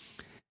Apple,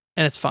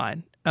 and it's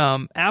fine.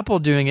 Apple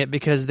doing it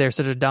because they're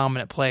such a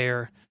dominant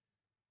player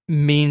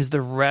means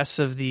the rest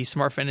of the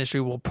smartphone industry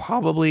will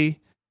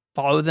probably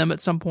follow them at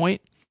some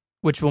point,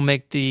 which will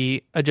make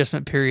the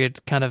adjustment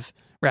period kind of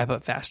wrap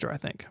up faster, I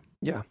think.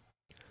 Yeah.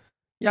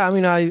 I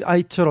mean,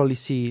 I totally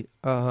see,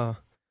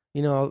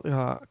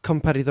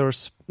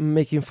 competitors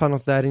making fun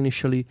of that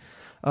initially.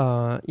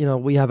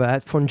 We have a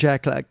headphone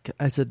jack like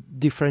as a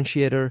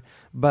differentiator,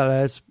 but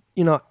as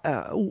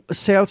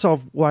sales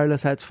of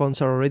wireless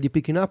headphones are already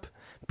picking up.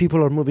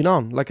 People are moving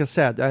on, like I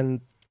said,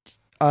 and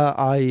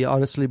I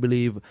honestly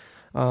believe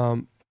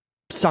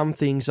some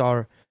things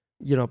are,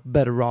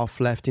 better off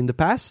left in the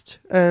past,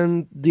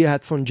 and the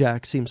headphone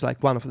jack seems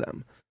like one of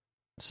them.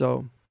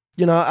 So,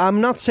 I'm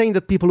not saying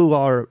that people who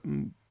are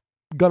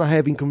gonna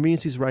have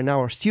inconveniences right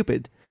now are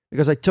stupid,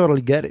 because I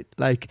totally get it.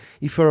 Like,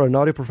 if you're an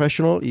audio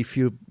professional, if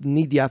you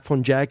need the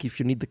headphone jack, if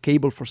you need the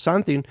cable for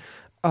something,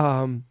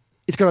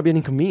 it's gonna be an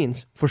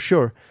inconvenience for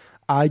sure.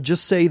 I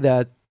just say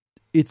that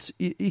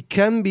it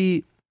can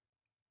be,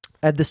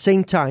 at the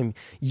same time,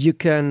 you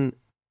can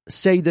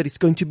say that it's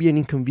going to be an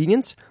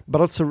inconvenience, but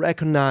also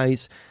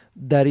recognize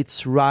that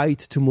it's right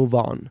to move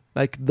on.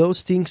 Like,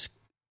 those things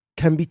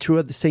can be true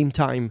at the same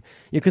time.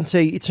 You can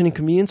say it's an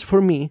inconvenience for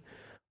me,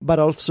 but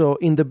also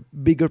in the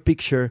bigger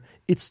picture,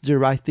 it's the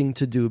right thing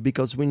to do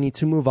because we need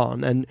to move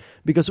on. And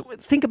because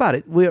think about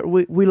it,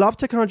 we love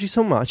technology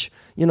so much,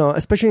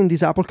 especially in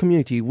this Apple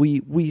community.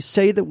 We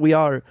say that we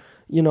are,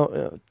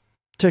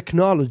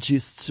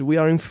 technologists. We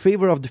are in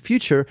favor of the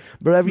future,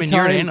 but every time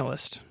you're an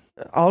analyst.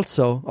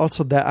 Also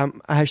that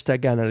I'm a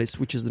hashtag analyst,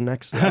 which is the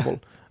next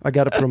level. I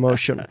got a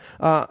promotion.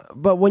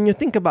 But when you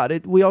think about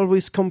it, we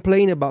always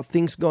complain about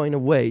things going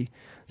away.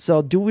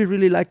 So do we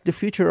really like the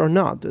future or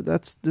not?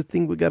 That's the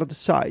thing we got to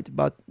decide.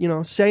 But,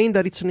 saying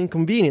that it's an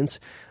inconvenience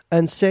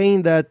and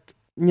saying that,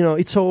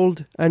 it's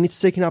old and it's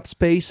taking up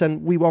space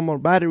and we want more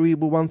battery,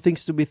 we want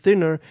things to be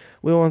thinner,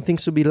 we want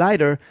things to be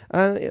lighter,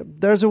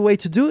 there's a way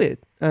to do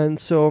it. And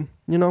so,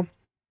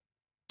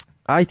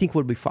 I think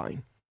we'll be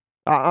fine.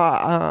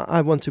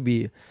 I want to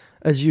be,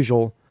 as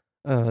usual,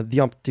 the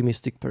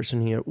optimistic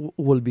person here.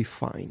 We'll be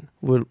fine.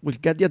 We'll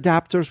get the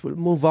adapters. We'll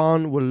move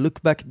on. We'll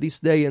look back this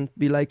day and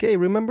be like, hey,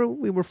 remember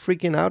we were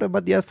freaking out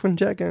about the headphone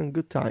jack, and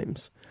good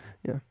times.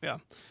 Yeah.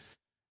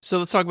 So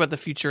let's talk about the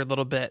future a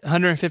little bit.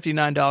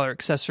 $159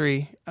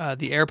 accessory.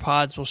 The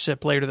AirPods will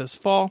ship later this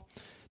fall.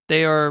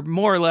 They are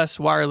more or less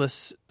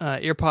wireless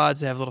earpods.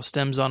 They have little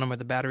stems on them where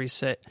the batteries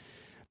sit.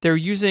 They're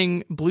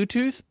using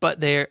Bluetooth, but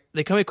they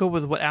come equipped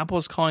with what Apple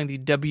is calling the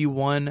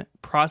W1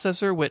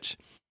 processor, which,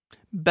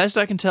 best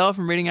I can tell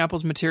from reading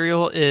Apple's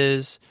material,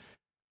 is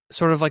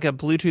sort of like a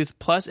Bluetooth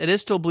Plus. It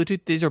is still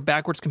Bluetooth. These are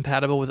backwards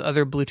compatible with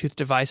other Bluetooth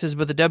devices,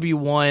 but the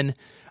W1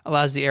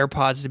 allows the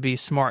AirPods to be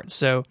smart.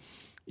 So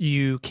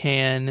you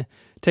can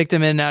take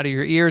them in and out of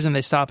your ears, and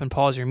they stop and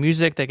pause your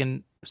music. They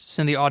can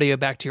send the audio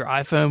back to your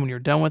iPhone when you're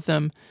done with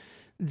them.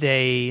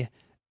 They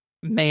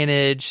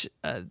manage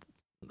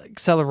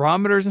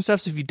accelerometers and stuff.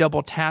 So if you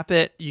double tap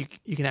it, you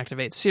can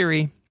activate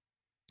Siri.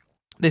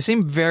 They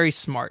seem very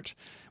smart,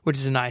 which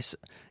is nice.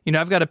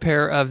 I've got a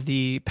pair of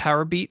the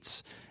Power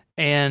Beats,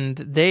 and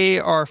they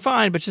are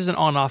fine, but it's just an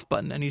on-off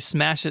button, and you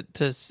smash it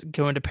to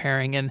go into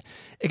pairing, and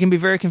it can be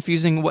very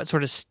confusing what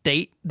sort of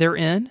state they're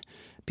in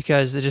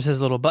because it just has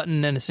a little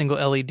button and a single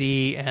LED,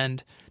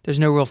 and there's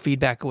no real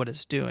feedback of what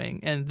it's doing.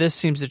 And this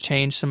seems to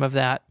change some of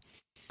that.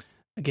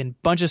 Again,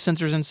 bunch of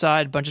sensors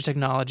inside, bunch of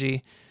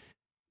technology.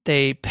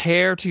 They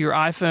pair to your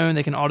iPhone.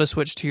 They can auto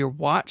switch to your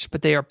watch,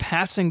 but they are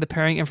passing the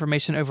pairing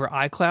information over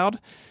iCloud.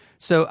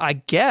 So I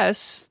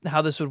guess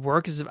how this would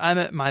work is if I'm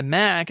at my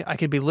Mac, I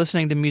could be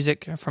listening to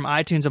music from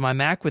iTunes on my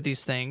Mac with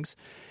these things,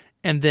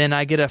 and then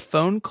I get a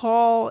phone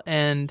call,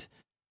 and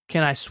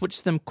can I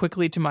switch them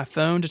quickly to my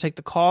phone to take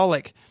the call?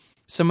 Like,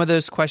 some of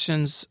those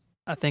questions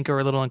I think are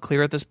a little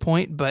unclear at this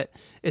point, but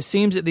it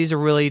seems that these are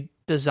really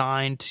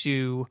designed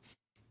to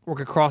work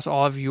across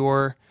all of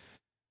your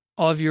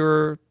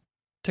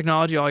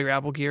technology, all your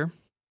Apple gear.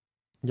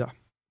 Yeah.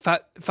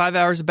 5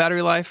 hours of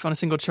battery life on a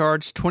single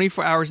charge,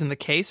 24 hours in the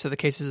case. So the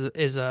case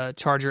is a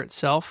charger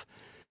itself.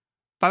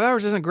 5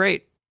 hours isn't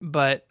great,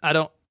 but I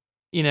don't,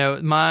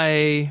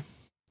 my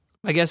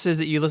guess is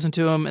that you listen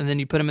to them and then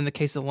you put them in the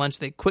case at lunch.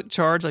 They quick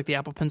charge like the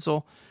Apple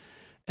Pencil,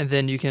 and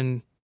then you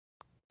can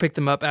pick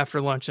them up after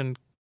lunch and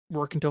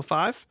work until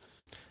 5.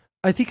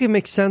 I think it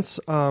makes sense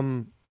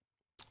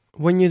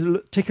when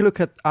you take a look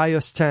at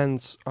iOS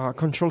 10's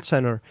control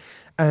center,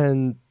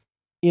 and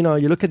you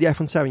look at the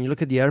iPhone 7, you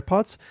look at the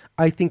AirPods.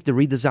 I think the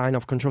redesign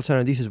of control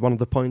center, this is one of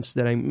the points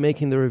that I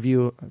make in the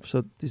review,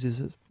 so this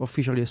is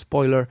officially a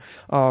spoiler.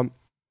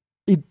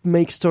 It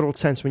makes total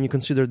sense when you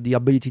consider the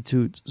ability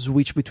to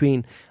switch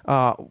between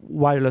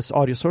wireless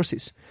audio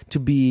sources, to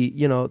be,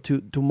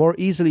 to more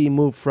easily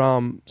move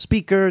from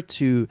speaker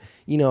to,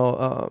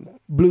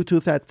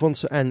 Bluetooth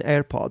headphones and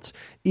AirPods.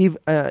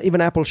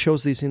 Even Apple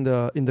shows this in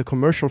the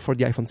commercial for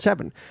the iPhone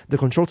 7, the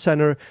control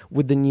center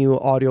with the new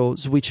audio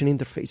switching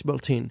interface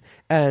built in.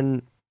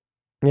 And,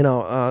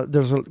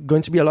 there's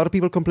going to be a lot of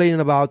people complaining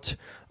about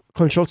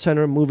control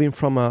center moving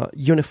from a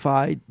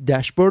unified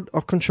dashboard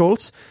of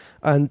controls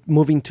and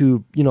moving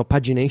to,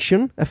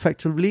 pagination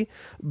effectively.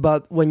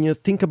 But when you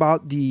think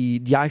about the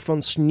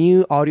iPhone's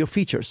new audio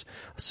features,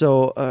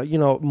 so,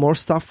 more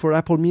stuff for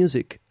Apple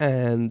Music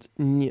and,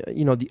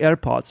 the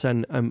AirPods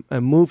and a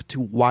move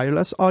to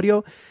wireless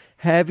audio,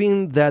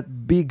 having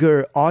that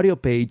bigger audio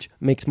page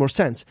makes more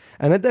sense.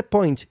 And at that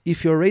point,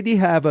 if you already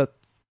have a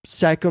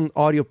second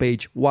audio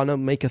page, why not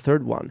make a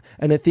third one?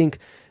 And I think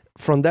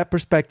from that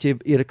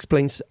perspective, it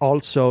explains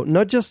also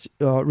not just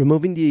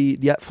removing the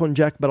headphone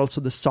jack, but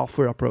also the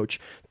software approach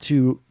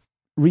to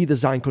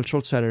redesign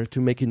control center to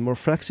make it more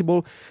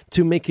flexible,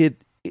 to make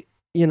it,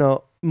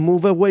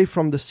 move away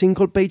from the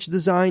single page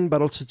design,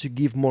 but also to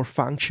give more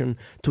function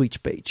to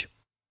each page.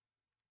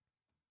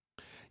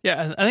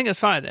 Yeah, I think that's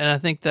fine. And I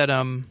think that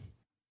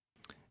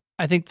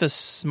I think the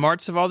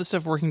smarts of all this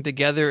stuff working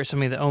together is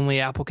something that only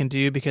Apple can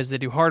do, because they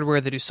do hardware,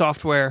 they do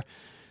software,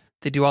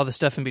 they do all the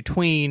stuff in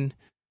between.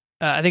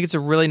 I think it's a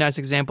really nice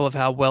example of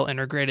how well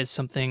integrated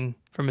something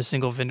from a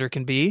single vendor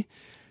can be.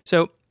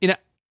 So,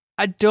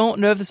 I don't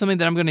know if it's something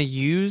that I'm going to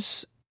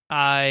use.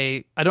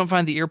 I don't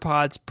find the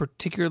earpods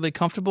particularly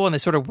comfortable, and they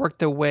sort of work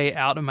their way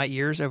out of my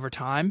ears over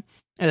time.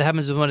 And it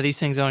happens with one of these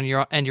things and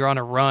you're on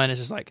a run, it's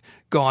just like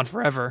gone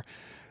forever.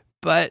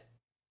 But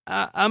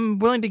I'm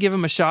willing to give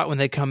them a shot when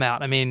they come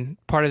out. I mean,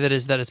 part of it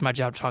is that it's my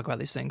job to talk about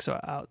these things,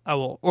 so I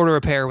will order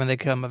a pair when they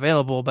come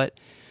available. But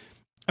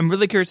I'm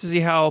really curious to see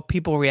how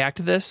people react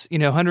to this.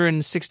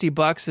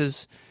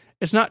 $160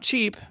 it's not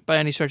cheap by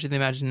any stretch of the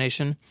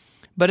imagination,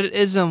 but it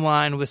is in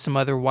line with some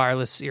other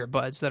wireless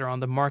earbuds that are on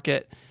the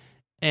market.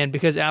 And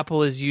because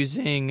Apple is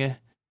using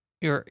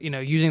this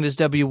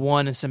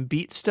W1 and some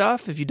Beats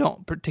stuff, if you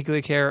don't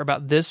particularly care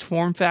about this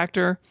form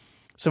factor,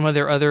 some of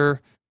their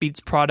other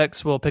Beats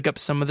products will pick up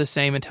some of the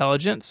same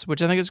intelligence,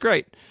 which I think is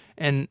great.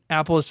 And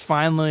Apple is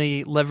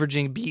finally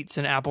leveraging Beats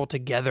and Apple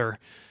together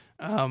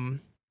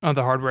on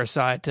the hardware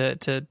side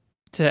to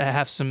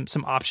have some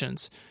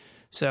options.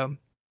 So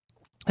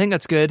I think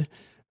that's good.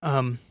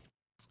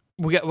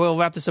 We'll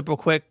wrap this up real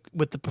quick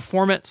with the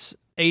performance.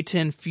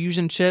 A10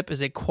 Fusion chip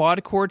is a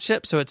quad-core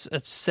chip, so it's a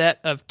set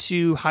of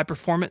 2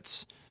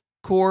 high-performance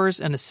cores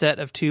and a set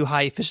of 2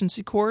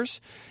 high-efficiency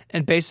cores.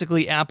 And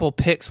basically, Apple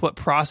picks what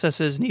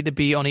processes need to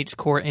be on each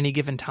core at any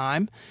given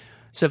time.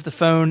 So if the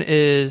phone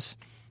is,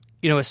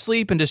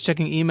 asleep and just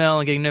checking email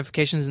and getting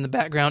notifications in the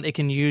background, it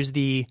can use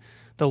the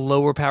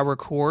lower power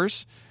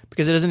cores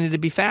because it doesn't need to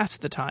be fast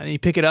at the time. And you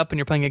pick it up and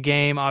you're playing a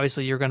game,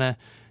 obviously you're gonna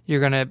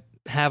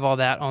have all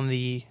that on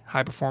the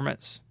high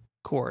performance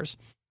cores.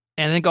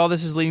 And I think all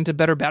this is leading to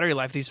better battery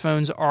life. These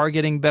phones are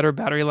getting better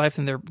battery life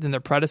than their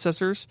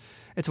predecessors.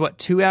 It's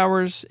 2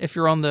 hours if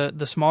you're on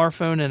the smaller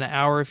phone and an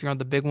hour if you're on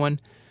the big one.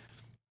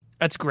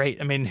 That's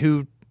great. I mean,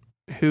 who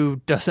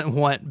doesn't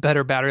want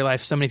better battery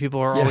life? So many people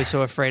are always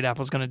so afraid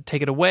Apple's going to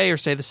take it away or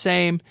stay the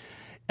same.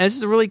 And this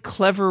is a really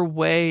clever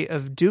way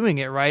of doing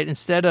it, right?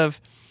 Instead of,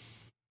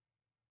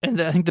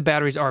 and I think the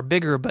batteries are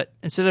bigger, but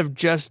instead of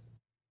just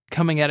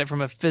coming at it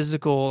from a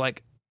physical,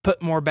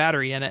 put more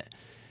battery in it,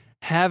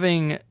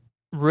 having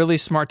really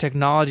smart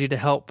technology to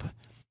help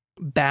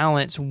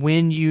balance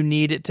when you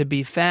need it to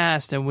be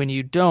fast and when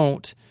you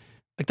don't,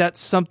 like that's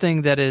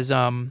something that is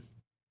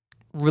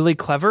really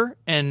clever.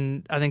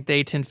 And I think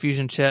the A10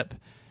 Fusion chip,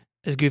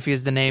 as goofy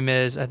as the name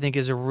is, I think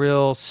is a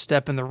real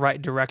step in the right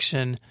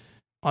direction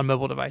on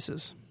mobile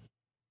devices.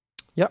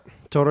 Yep,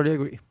 totally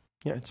agree.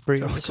 Yeah, it's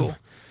pretty awesome. Cool.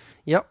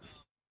 Yep.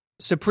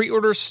 So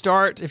pre-orders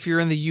start if you're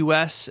in the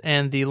U.S.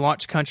 and the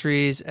launch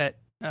countries at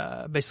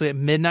basically at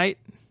midnight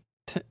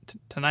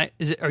tonight.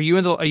 Are you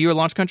a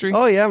launch country?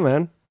 Oh yeah,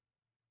 man.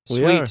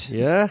 Sweet.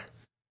 Yeah.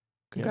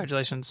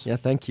 Congratulations. Yeah,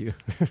 thank you.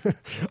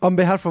 On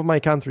behalf of my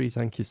country,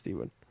 thank you,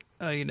 Stephen.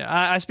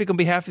 I speak on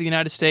behalf of the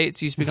United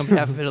States. You speak on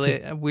behalf of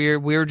Italy.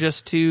 We're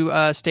just two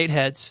state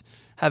heads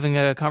having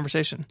a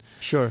conversation.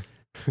 Sure.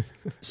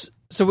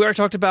 So we already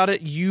talked about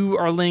it. You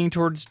are leaning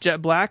towards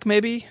Jet Black,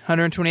 maybe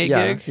 128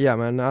 gig. Yeah,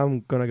 man.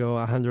 I'm gonna go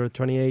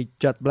 128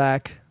 Jet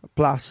Black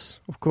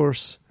plus, of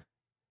course.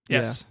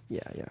 Yes.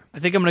 Yeah. I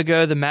think I'm gonna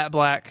go the matte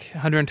black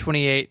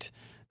 128.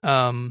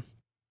 The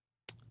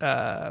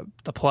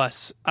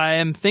plus. I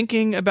am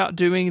thinking about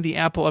doing the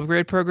Apple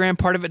upgrade program.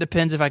 Part of it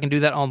depends if I can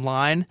do that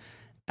online.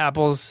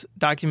 Apple's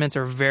documents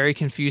are very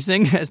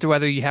confusing as to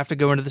whether you have to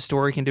go into the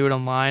store or you can do it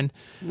online.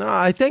 No,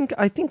 I think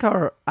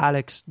our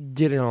Alex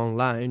did it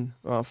online.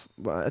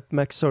 At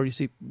Mac Stories,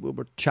 we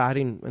were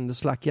chatting in the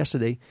Slack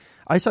yesterday.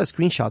 I saw a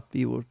screenshot.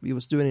 He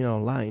was doing it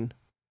online.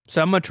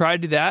 So I'm going to try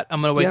to do that.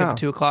 I'm going to wake up at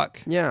 2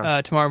 o'clock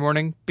tomorrow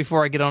morning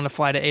before I get on a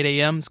flight at 8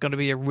 a.m. It's going to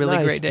be a really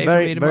great day for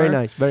me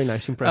tomorrow. Very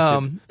nice,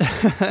 impressive.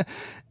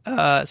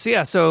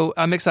 So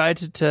I'm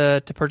excited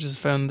to purchase a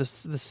phone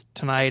this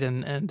tonight,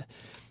 and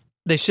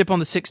they ship on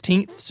the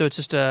 16th, so it's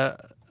just a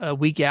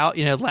week out.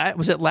 You know,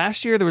 was it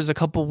last year? There was a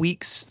couple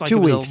weeks, like 2 it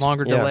was weeks. A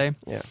longer delay.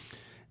 Yeah.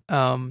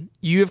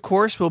 You, of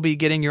course, will be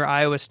getting your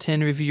iOS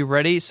 10 review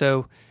ready,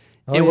 so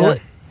will.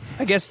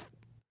 I guess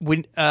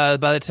by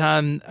the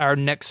time our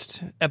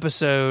next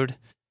episode,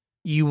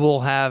 you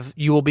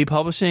will be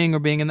publishing or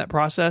being in that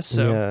process.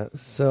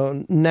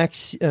 So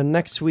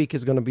next week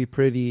is going to be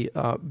pretty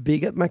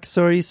big at Mac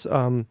Stories.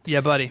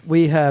 Yeah, buddy.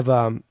 We have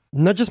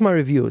not just my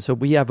review, so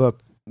we have a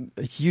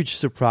huge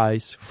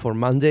surprise for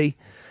Monday.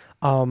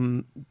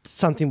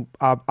 Something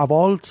I've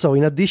also,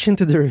 in addition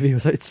to the review,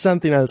 so it's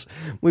something else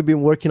we've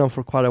been working on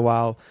for quite a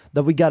while,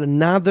 that we got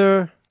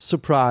another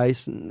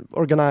surprise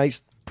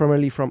organized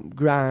primarily from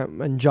Graham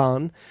and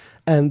John.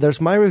 And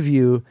there's my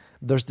review,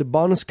 there's the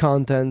bonus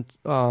content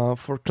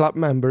for club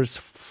members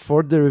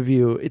for the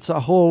review. It's a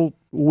whole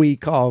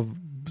week of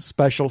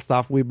special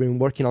stuff we've been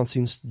working on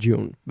since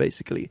June,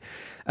 basically.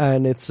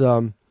 And it's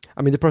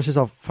I'm in the process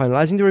of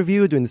finalizing the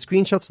review, doing the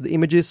screenshots, the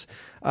images.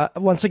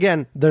 Once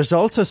again, there's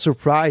also a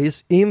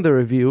surprise in the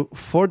review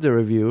for the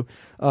review,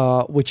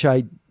 which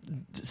I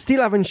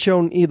still haven't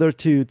shown either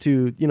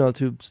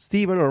to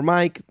Steven or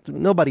Mike,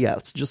 nobody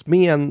else, just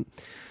me and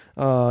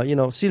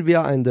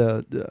Silvia and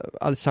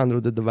Alessandro,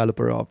 the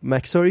developer of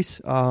Mac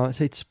Stories. So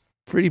it's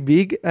pretty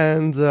big,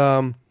 and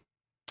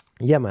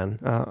yeah, man,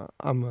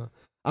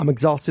 I'm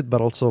exhausted,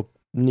 but also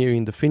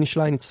nearing the finish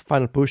line. It's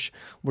final push.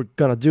 We're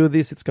gonna do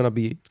this. It's gonna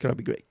be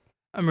great.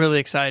 I'm really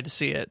excited to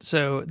see it.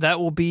 So that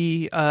will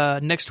be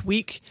next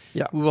week.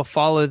 Yeah. We will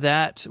follow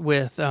that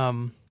with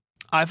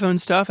iPhone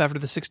stuff after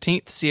the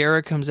 16th.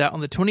 Sierra comes out on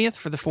the 20th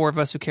for the four of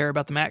us who care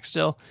about the Mac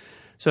still.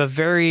 So a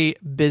very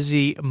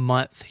busy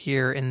month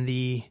here in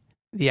the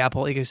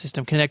Apple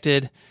ecosystem.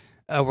 Connected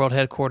World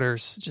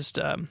Headquarters, just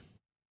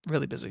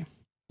really busy.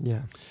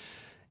 Yeah.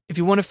 If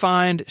you want to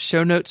find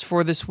show notes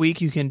for this week,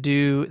 you can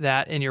do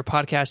that in your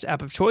podcast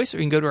app of choice, or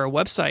you can go to our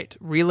website,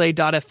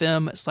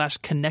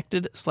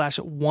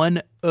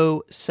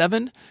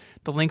 relay.fm/connected/107.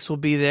 The links will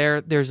be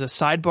there. There's a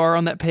sidebar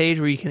on that page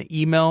where you can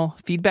email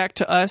feedback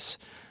to us.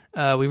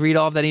 We read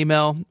all of that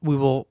email. We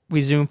will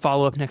resume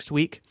follow-up next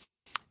week.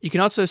 You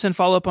can also send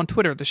follow-up on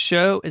Twitter. The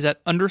show is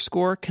at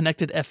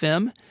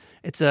 _ConnectedFM.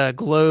 It's a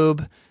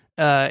globe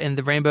in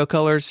the rainbow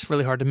colors.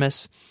 Really hard to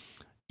miss.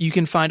 You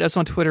can find us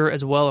on Twitter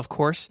as well, of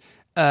course.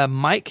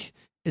 Mike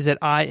is at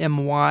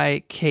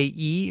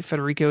IMYKE.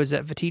 Federico is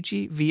at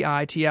Viticci,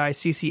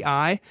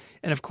 VITICCI.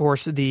 And of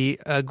course, the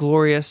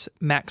glorious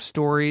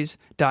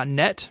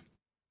MacStories.net,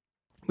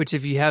 which,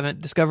 if you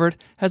haven't discovered,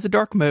 has a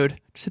dark mode.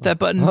 Just hit that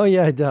button. Oh,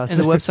 yeah, it does. And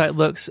the website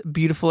looks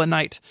beautiful at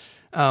night.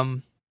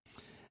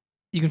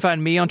 You can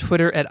find me on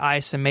Twitter at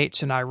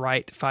ISMH, and I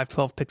write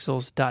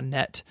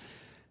 512pixels.net.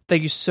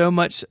 Thank you so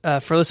much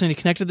for listening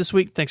to Connected this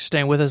week. Thanks for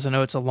staying with us. I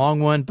know it's a long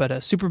one, but a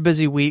super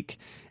busy week.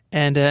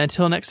 And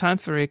until next time,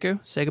 Federico,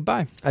 say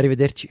goodbye.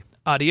 Arrivederci.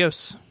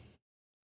 Adios.